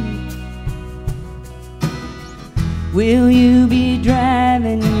you? Will you be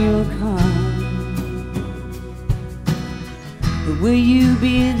driving your car? Or will you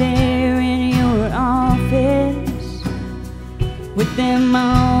be there in your office with them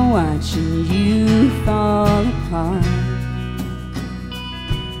all watching you fall apart?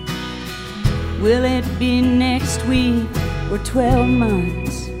 Will it be next week or 12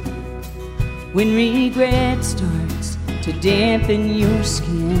 months when regret starts to dampen your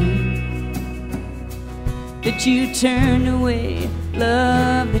skin? That you turned away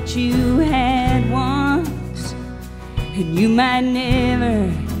love that you had once, and you might never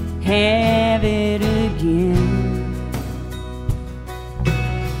have it again.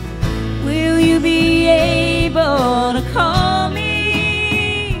 Will you be able to call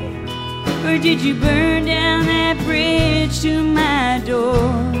me, or did you burn down that bridge to my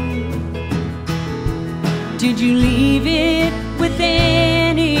door? Did you leave it with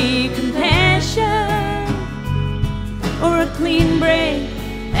any compassion, or a clean break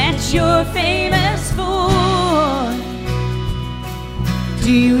that you're famous for?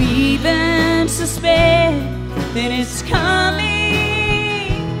 Do you even suspect that it's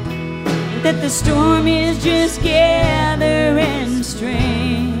coming, that the storm is just gathering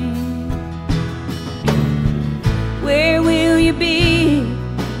strength? Where will you be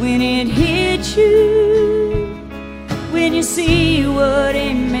when it hits you, when you see what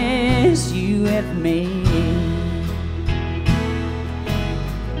a mess you have made?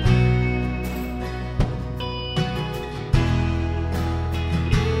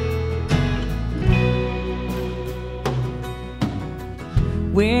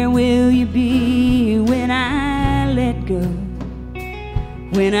 Where will you be when I let go,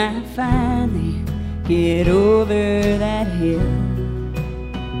 when I finally get over that hill?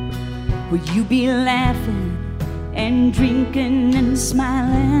 Will you be laughing and drinking and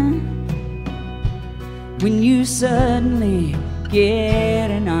smiling when you suddenly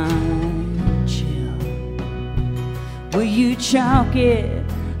get an iron chill? Will you chalk it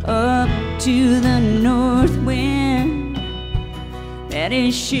up to the north wind that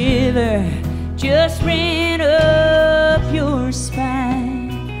a shiver just ran up your spine?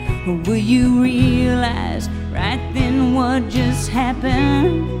 Or will you realize right then what just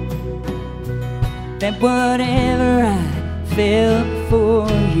happened, that whatever I felt for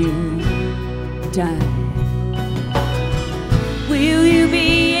you died? Will you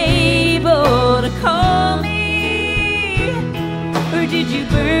be able to call me, or did you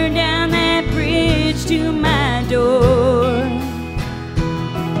burn down that bridge to my door?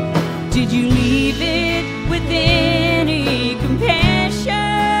 Did you leave it with any compassion,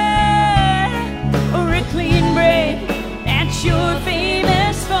 or a clean break that you're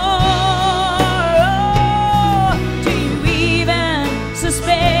famous for? Oh, do you even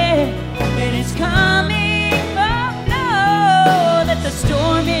suspect that it's coming? Oh no, that the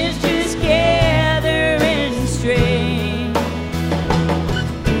storm is just gathering strength.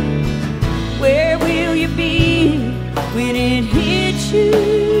 Where will you be when it hits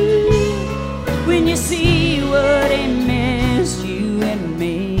you? When you see what it meant you and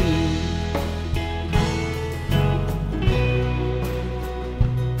me?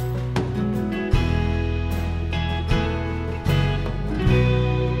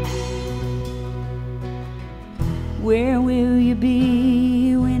 Where will you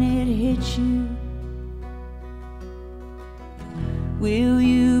be when it hits you? Will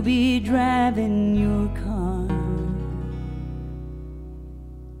you be driving your car?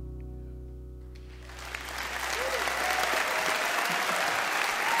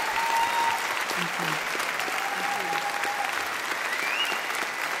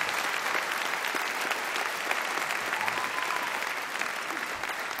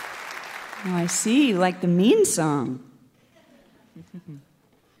 Oh, I see, you like the mean song.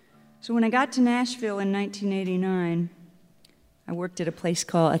 So when I got to Nashville in 1989, I worked at a place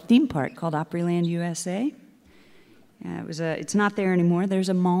called a theme park called Opryland USA. It's not there anymore. There's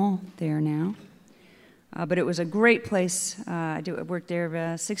a mall there now. But it was a great place. I worked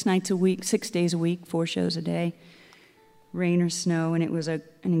there 6 nights a week, 6 days a week, 4 shows a day, rain or snow, and it was an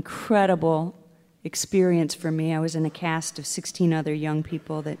incredible experience for me. I was in a cast of 16 other young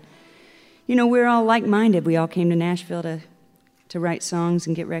people that, you know, we're all like-minded. We all came to Nashville to write songs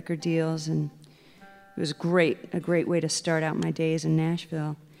and get record deals, and it was a great way to start out my days in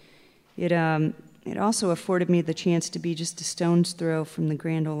Nashville. It also afforded me the chance to be just a stone's throw from the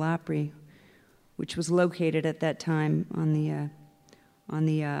Grand Ole Opry, which was located at that time on the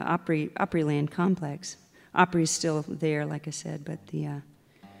Opryland complex. Opry's still there, like I said, but the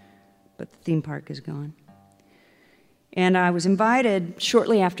theme park is gone. And I was invited,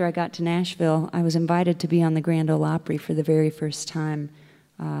 shortly after I got to Nashville, I was invited to be on the Grand Ole Opry for the very first time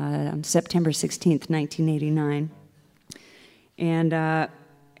on September 16th, 1989. And I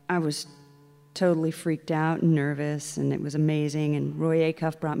was totally freaked out and nervous, and it was amazing. And Roy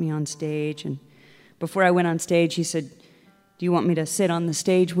Acuff brought me on stage, and before I went on stage, he said, "Do you want me to sit on the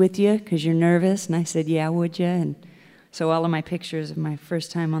stage with you because you're nervous?" And I said, "Yeah, would you?" And so all of my pictures of my first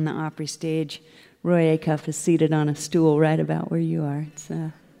time on the Opry stage, Roy Acuff is seated on a stool right about where you are.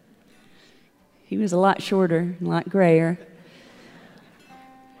 He was a lot shorter, a lot grayer.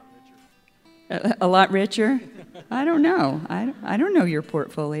 A lot richer? I don't know. I don't know your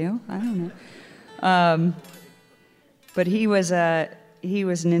portfolio. I don't know. But he was an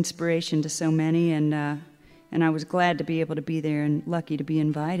inspiration to so many, and I was glad to be able to be there and lucky to be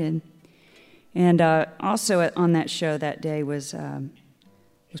invited. And also on that show that day was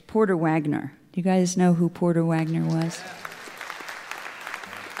Porter Wagner. Do you guys know who Porter Wagner was?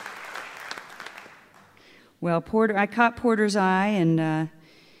 Well, I caught Porter's eye, and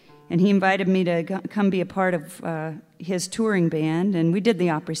he invited me to come be a part of his touring band. And we did the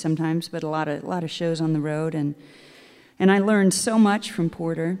Opry sometimes, but a lot of shows on the road. And I learned so much from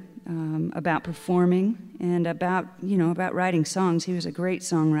Porter about performing and about writing songs. He was a great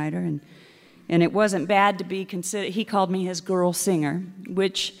songwriter, and it wasn't bad to be considered. He called me his girl singer,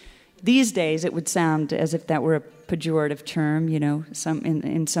 which these days it would sound as if that were a pejorative term,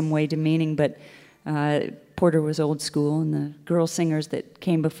 in some way demeaning, but Porter was old school, and the girl singers that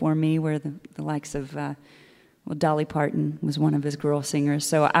came before me were the likes of, Dolly Parton was one of his girl singers,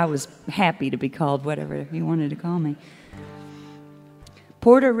 so I was happy to be called whatever he wanted to call me.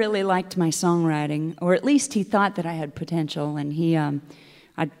 Porter really liked my songwriting, or at least he thought that I had potential, and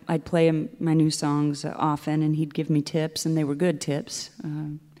I'd play him my new songs often, and he'd give me tips, and they were good tips.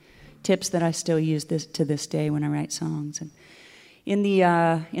 Tips that I still use to this day when I write songs. And in the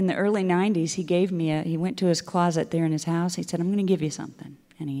early '90s, he went to his closet there in his house. He said, "I'm going to give you something,"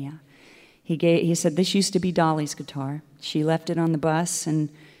 and he said, "This used to be Dolly's guitar. She left it on the bus, and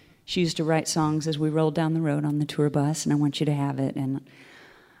she used to write songs as we rolled down the road on the tour bus, and I want you to have it." And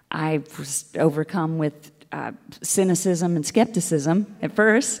I was overcome with cynicism and skepticism at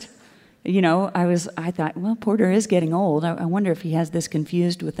first. I thought, well, Porter is getting old. I wonder if he has this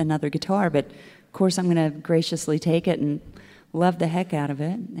confused with another guitar. But, of course, I'm going to graciously take it and love the heck out of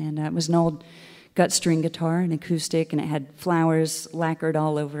it. And it was an old gut string guitar, an acoustic, and it had flowers lacquered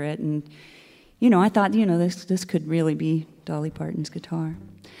all over it. And, I thought, this could really be Dolly Parton's guitar.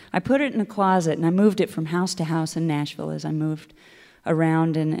 I put it in a closet, and I moved it from house to house in Nashville as I moved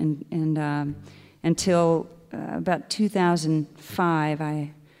around, and until about 2005,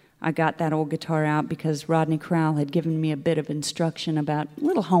 I got that old guitar out because Rodney Crowell had given me a bit of instruction about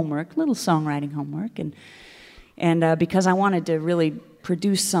little songwriting homework, and because I wanted to really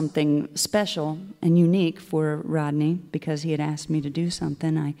produce something special and unique for Rodney, because he had asked me to do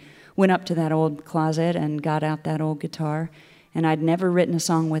something, I went up to that old closet and got out that old guitar, and I'd never written a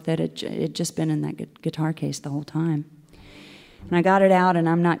song with it. It'd just been in that guitar case the whole time. And I got it out, and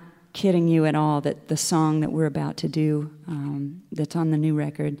I'm not kidding you at all that the song that we're about to do, that's on the new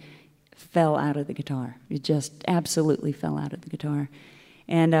record, fell out of the guitar. It just absolutely fell out of the guitar.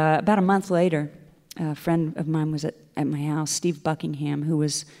 And about a month later, a friend of mine was at my house, Steve Buckingham, who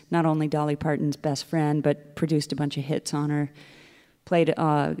was not only Dolly Parton's best friend, but produced a bunch of hits on her, played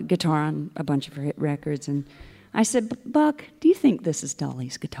guitar on a bunch of her hit records. And I said, Buck, do you think this is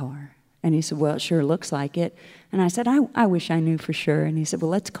Dolly's guitar? And he said, well, it sure looks like it. And I said, I wish I knew for sure. And he said, well,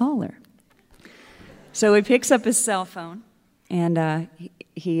 let's call her. So he picks up his cell phone, and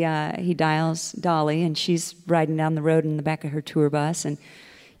he dials Dolly, and she's riding down the road in the back of her tour bus, and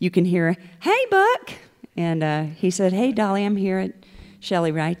you can hear, hey, Buck. And he said, hey, Dolly, I'm here at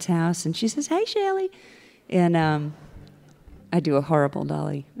Shelley Wright's house. And she says, hey, Shelley. And I do a horrible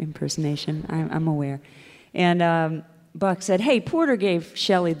Dolly impersonation, I'm aware. And Buck said, hey, Porter gave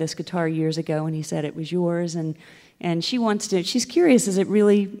Shelley this guitar years ago, and he said it was yours, and she's curious, is it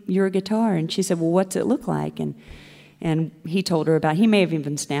really your guitar? And she said, well, what's it look like? And he told her he may have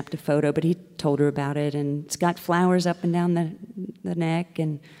even snapped a photo, but he told her about it, and it's got flowers up and down the neck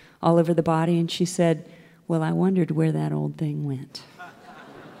and all over the body, and she said, well, I wondered where that old thing went.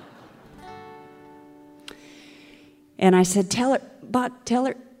 And I said, Buck, tell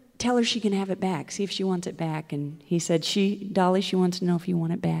her she can have it back. See if she wants it back. And he said, Dolly, she wants to know if you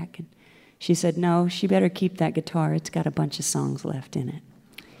want it back. And she said, no, she better keep that guitar. It's got a bunch of songs left in it.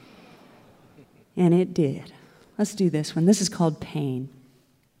 And it did. Let's do this one. This is called Pain.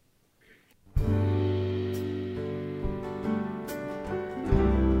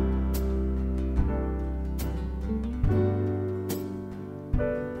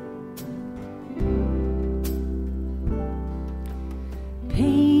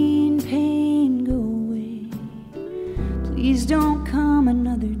 Pain, pain, go away. Please don't come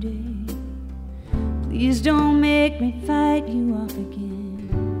another day. Please don't make me fight you off again.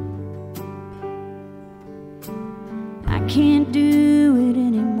 I can't do it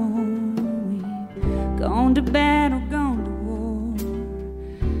anymore. We've gone to battle, gone to war.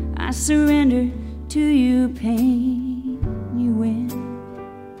 I surrender to you, pain, you win.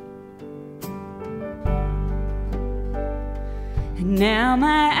 And now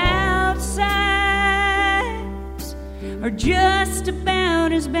my outsides are just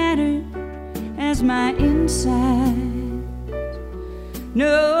about as battered as my inside.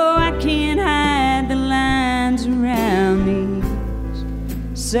 No, I can't hide the lines around these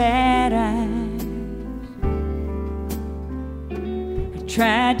sad eyes. I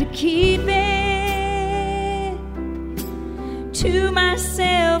tried to keep it to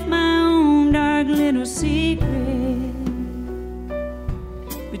myself, my own dark little secret.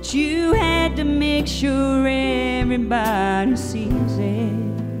 But you had to make sure everybody sees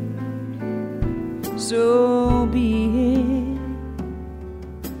it. So be it.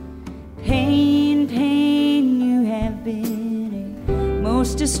 Pain, pain, you have been a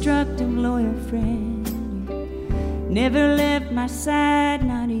most destructive, loyal friend. You never left my side,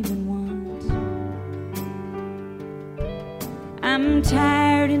 not even once. I'm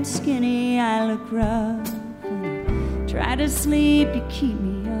tired and skinny, I look rough. When I try to sleep, you keep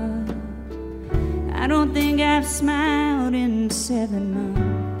me up. I don't think I've smiled in 7 months.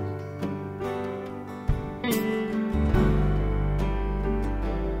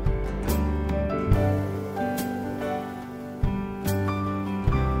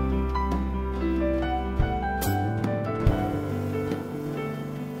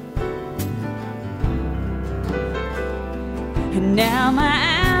 And now my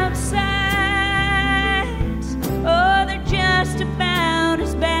outsides, oh, they're just about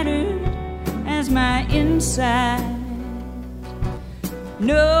as battered as my inside.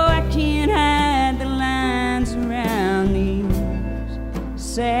 No, I can't hide the lines around these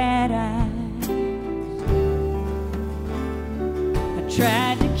sad eyes. I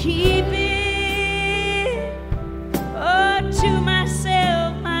tried to keep it, oh, to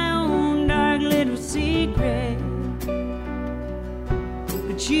myself, my own dark little secret.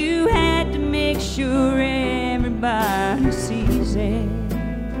 But you had to make sure everybody sees it.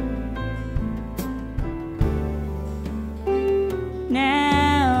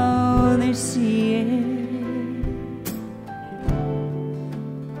 Now they see it.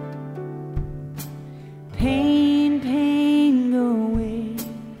 Pain, pain, go away.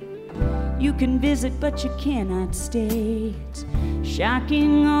 You can visit, but you cannot stay. It's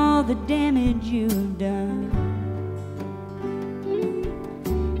shocking all the damage you've done.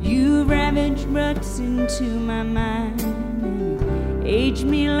 You ravaged ruts into my mind and aged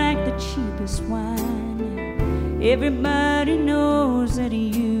me like the cheapest wine. Everybody knows that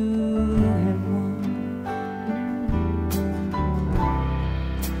you have won.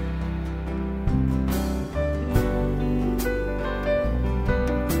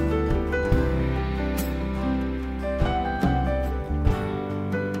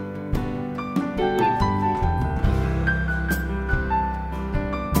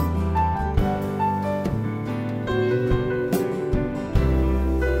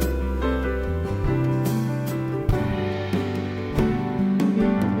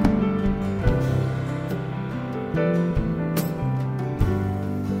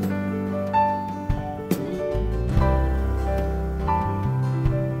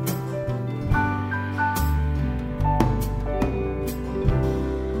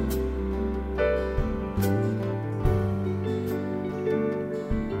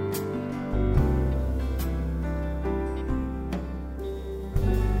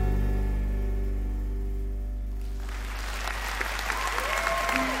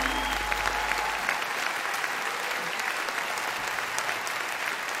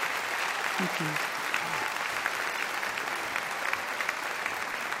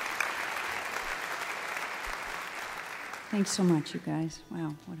 Thanks so much, you guys.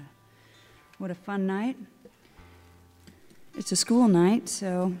 Wow, what a fun night. It's a school night,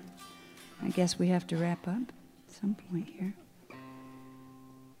 so I guess we have to wrap up at some point here.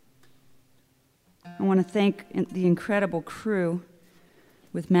 I want to thank the incredible crew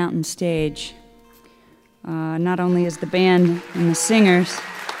with Mountain Stage. Not only is the band and the singers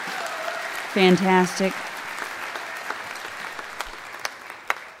fantastic,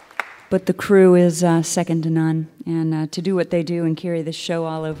 but the crew is second to none. And to do what they do and carry this show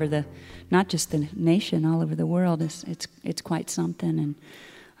all over not just the nation, all over the world, it's quite something. And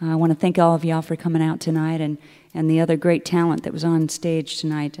I want to thank all of y'all for coming out tonight and the other great talent that was on stage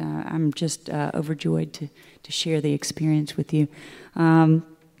tonight. I'm just overjoyed to share the experience with you.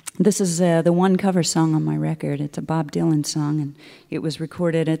 This is the one cover song on my record. It's a Bob Dylan song, and it was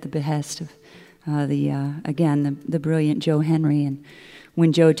recorded at the behest of the brilliant Joe Henry. And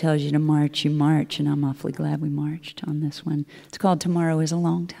when Joe tells you to march, you march, and I'm awfully glad we marched on this one. It's called Tomorrow is a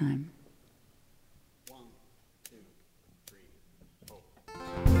Long Time. 1, 2, 3, 4.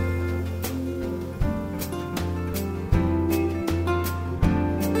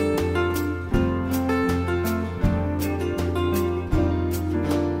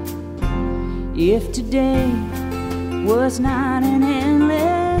 If today was not an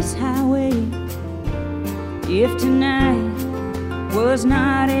endless highway, if tonight was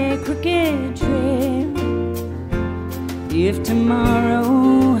not a crooked trail, if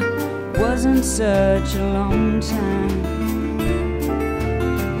tomorrow wasn't such a long time,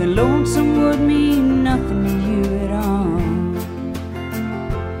 then lonesome would mean nothing to you at all.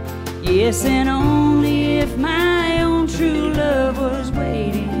 Yes, and only if my own true love was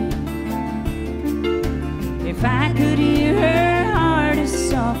waiting, if I could hear her heart as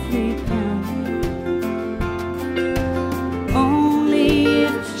softly pounding, only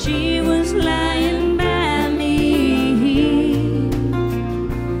if she was lying by me,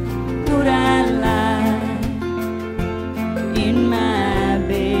 would I lie in my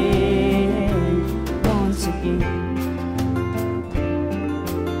bed once again.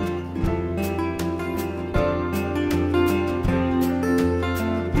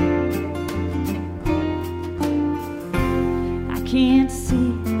 I can't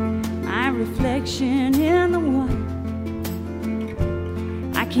see my reflection in the water.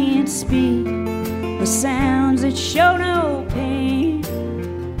 I can't speak the sounds that show no pain.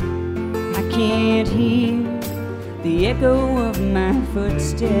 I can't hear the echo of my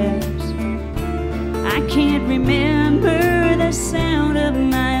footsteps. I can't remember the sound of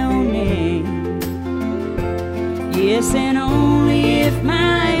my own name. Yes, and only if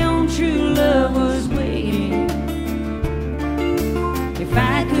my own true love was waiting, if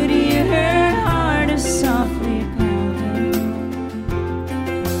I could hear her heart as softly pounding,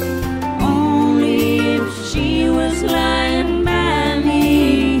 only if she was lying by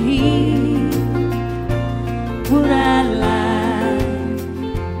me, would I lie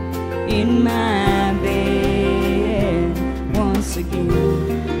in my bed once again.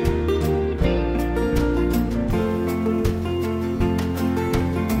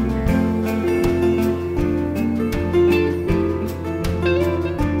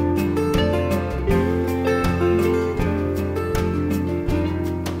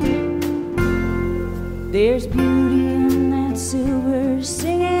 There's beauty in that silver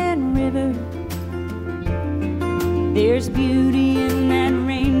singing river. There's beauty in that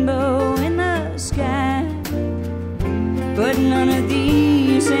rainbow in the sky. But none of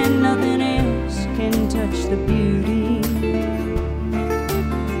these and nothing else can touch the beauty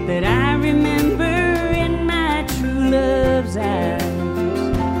that I remember in my true love's eyes.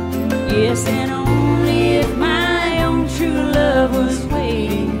 Yes, and only if my own true love was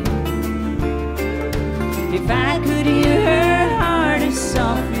waiting, if I could hear her heart as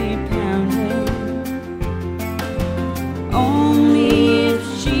softly pounding, only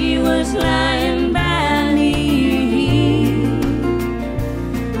if she was lying by me,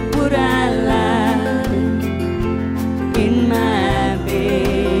 would I lie in my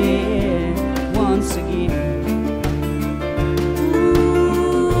bed once again. Ooh,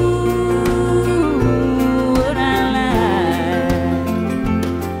 would I lie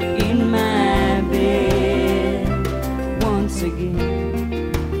in my bed once again.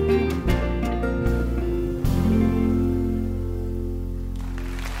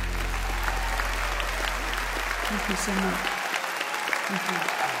 Thank you so much. Thank you.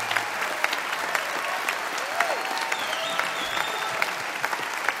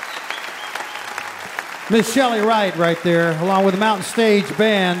 Miss Shelley Wright right there, along with the Mountain Stage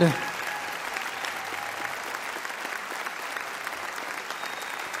Band.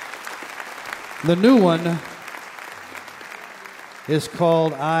 The new one is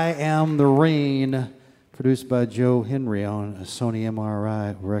called I Am the Rain, produced by Joe Henry on Sony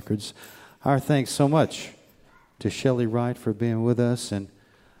MRI Records. Our thanks so much to Shelley Wright for being with us, and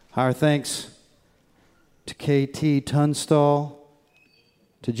our thanks to KT Tunstall,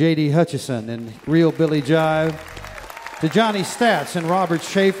 to J.D. Hutchison and Realbilly Jive, to Johnny Staats and Robert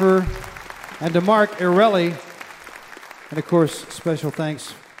Shafer, and to Mark Erelli, and of course, special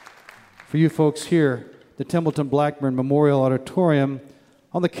thanks for you folks here, the Templeton Blackburn Memorial Auditorium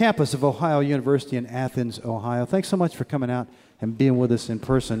on the campus of Ohio University in Athens, Ohio. Thanks so much for coming out and being with us in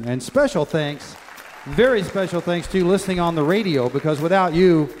person. And special thanks, very special thanks to you listening on the radio, because without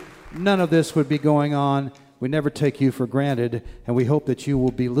you, none of this would be going on. We never take you for granted, and we hope that you will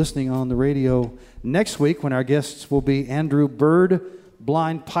be listening on the radio next week when our guests will be Andrew Bird,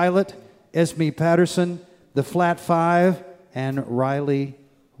 Blind Pilot, Esme Patterson, The Flat Five, and Riley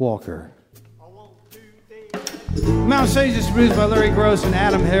Walker. Mount Sage is produced by Larry Gross and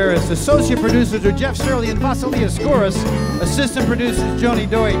Adam Harris. Associate producers are Jeff Shirley and Vasilia Skouras. Assistant producers Joni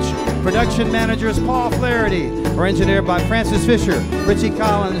Deutsch. Production managers Paul Flaherty. We're engineered by Francis Fisher, Richie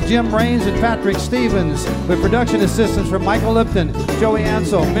Collins, Jim Raines, and Patrick Stevens. With production assistants from Michael Lipton, Joey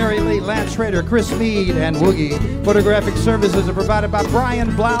Ansel, Mary Lee, Lance Schrader, Chris Mead, and Woogie. Photographic services are provided by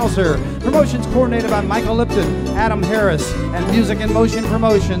Brian Blauser. Promotions coordinated by Michael Lipton, Adam Harris, and Music in Motion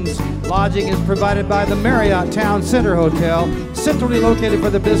Promotions. Lodging is provided by the Marriott Town Center Hotel, centrally located for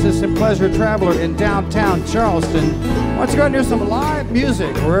the business and pleasure traveler in downtown Charleston. Why don't you go out and hear some live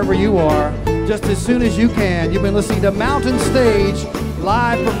music wherever you are, just as soon as you can. You've been listening to Mountain Stage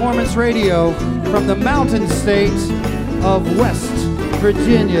Live Performance Radio from the Mountain States of West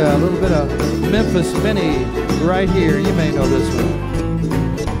Virginia. A little bit of Memphis Minnie right here. You may know this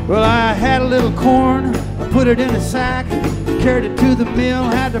one. Well, I had a little corn, I put it in a sack, carried it to the mill,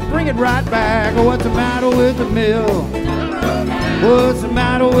 had to bring it right back. Oh, what's the matter with the mill? What's the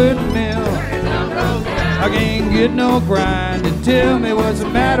matter with the mill? I can't get no grind, and tell me what's the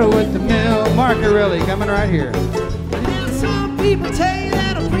matter with the mill. Mark Erelli coming right here. Some people tell you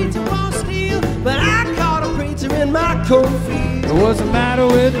that a preacher won't steal, but I caught a preacher in my cornfield. What's the matter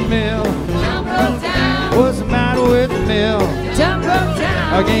with the mill? What's the matter with the mill?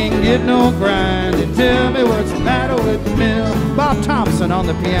 I can't get no grind, and tell me what's the matter with the mill. Bob Thompson on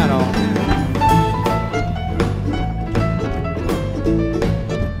the piano.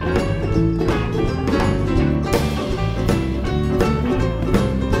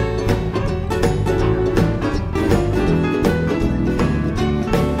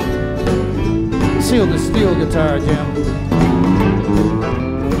 Seal the steel guitar, Jim.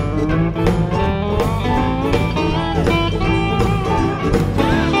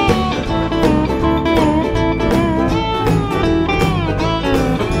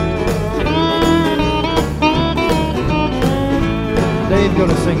 Dave's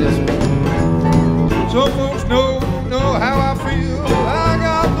gonna sing this one. Some folks know how I feel. I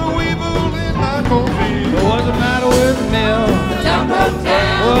got the weevil in my cornfield. What's the matter with the mill?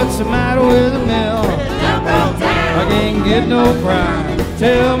 What's the matter with the mill? I can't get no pride.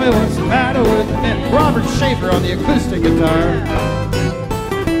 Tell me what's the matter with the mill. Robert Shafer on the acoustic guitar.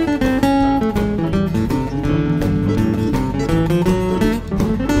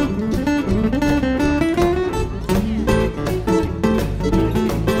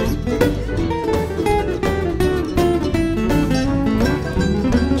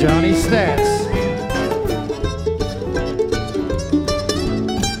 Johnny Staats.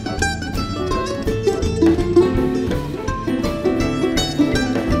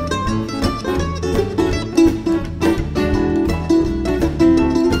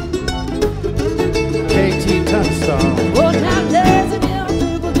 Tunstall. Oh, now there's a little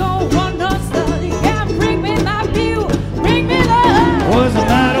people don't want no study. Yeah, bring me my view, bring me the. What's the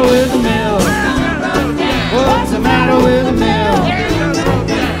matter with the mill? What's the matter with the mill?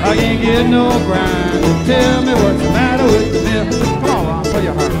 I can't get no grind. Tell me what's the matter with the mill. Come on, Ron, play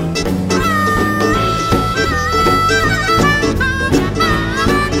your heart.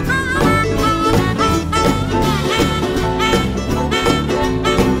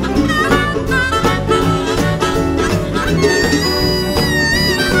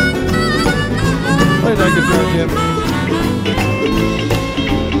 Play that guitar, Jim.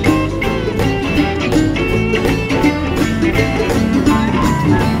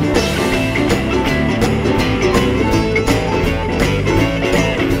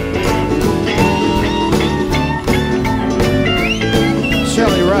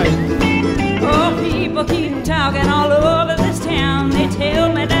 Wright. Oh, people keep talking all over this town. They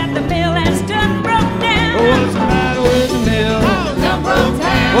tell me that the mill has done broke down. What's the matter with the mill?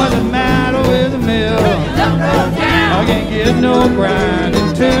 What's the matter with the mill? I can't get no grind.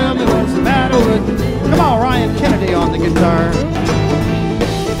 And tell me what's the matter with the mill. Come on, Ryan Kennedy on the guitar.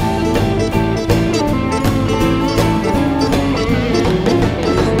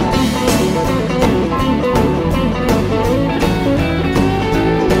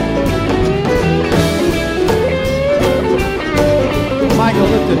 Michael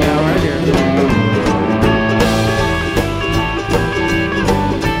Lipton now, right here.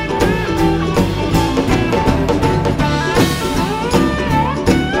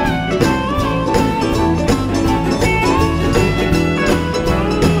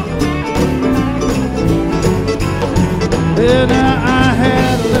 Well, now I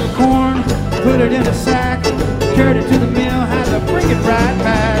had a little corn, put it in a sack, carried it to the mill, had to bring it right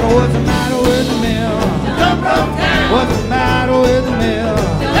back. What's the matter with the mill? What's the matter with the mill?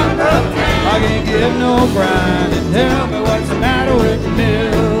 I can't get no grind. And tell me what's the matter with the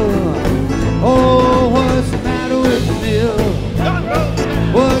mill? Oh, what's the matter with the mill?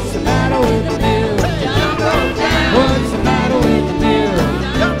 What's the matter with the mill? What's the matter with the mill?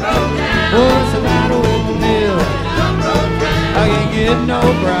 What's the matter with the mill? I can't get no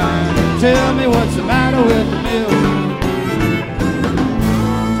grind. Tell me what's the matter with the mill?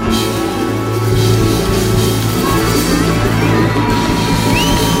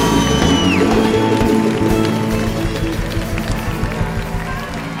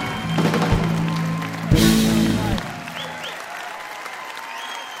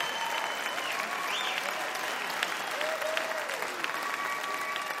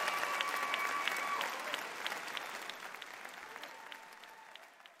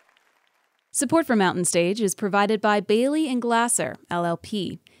 Support for Mountain Stage is provided by Bailey and Glasser,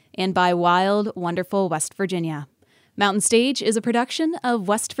 LLP, and by Wild, Wonderful West Virginia. Mountain Stage is a production of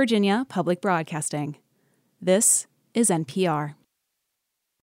West Virginia Public Broadcasting. This is NPR.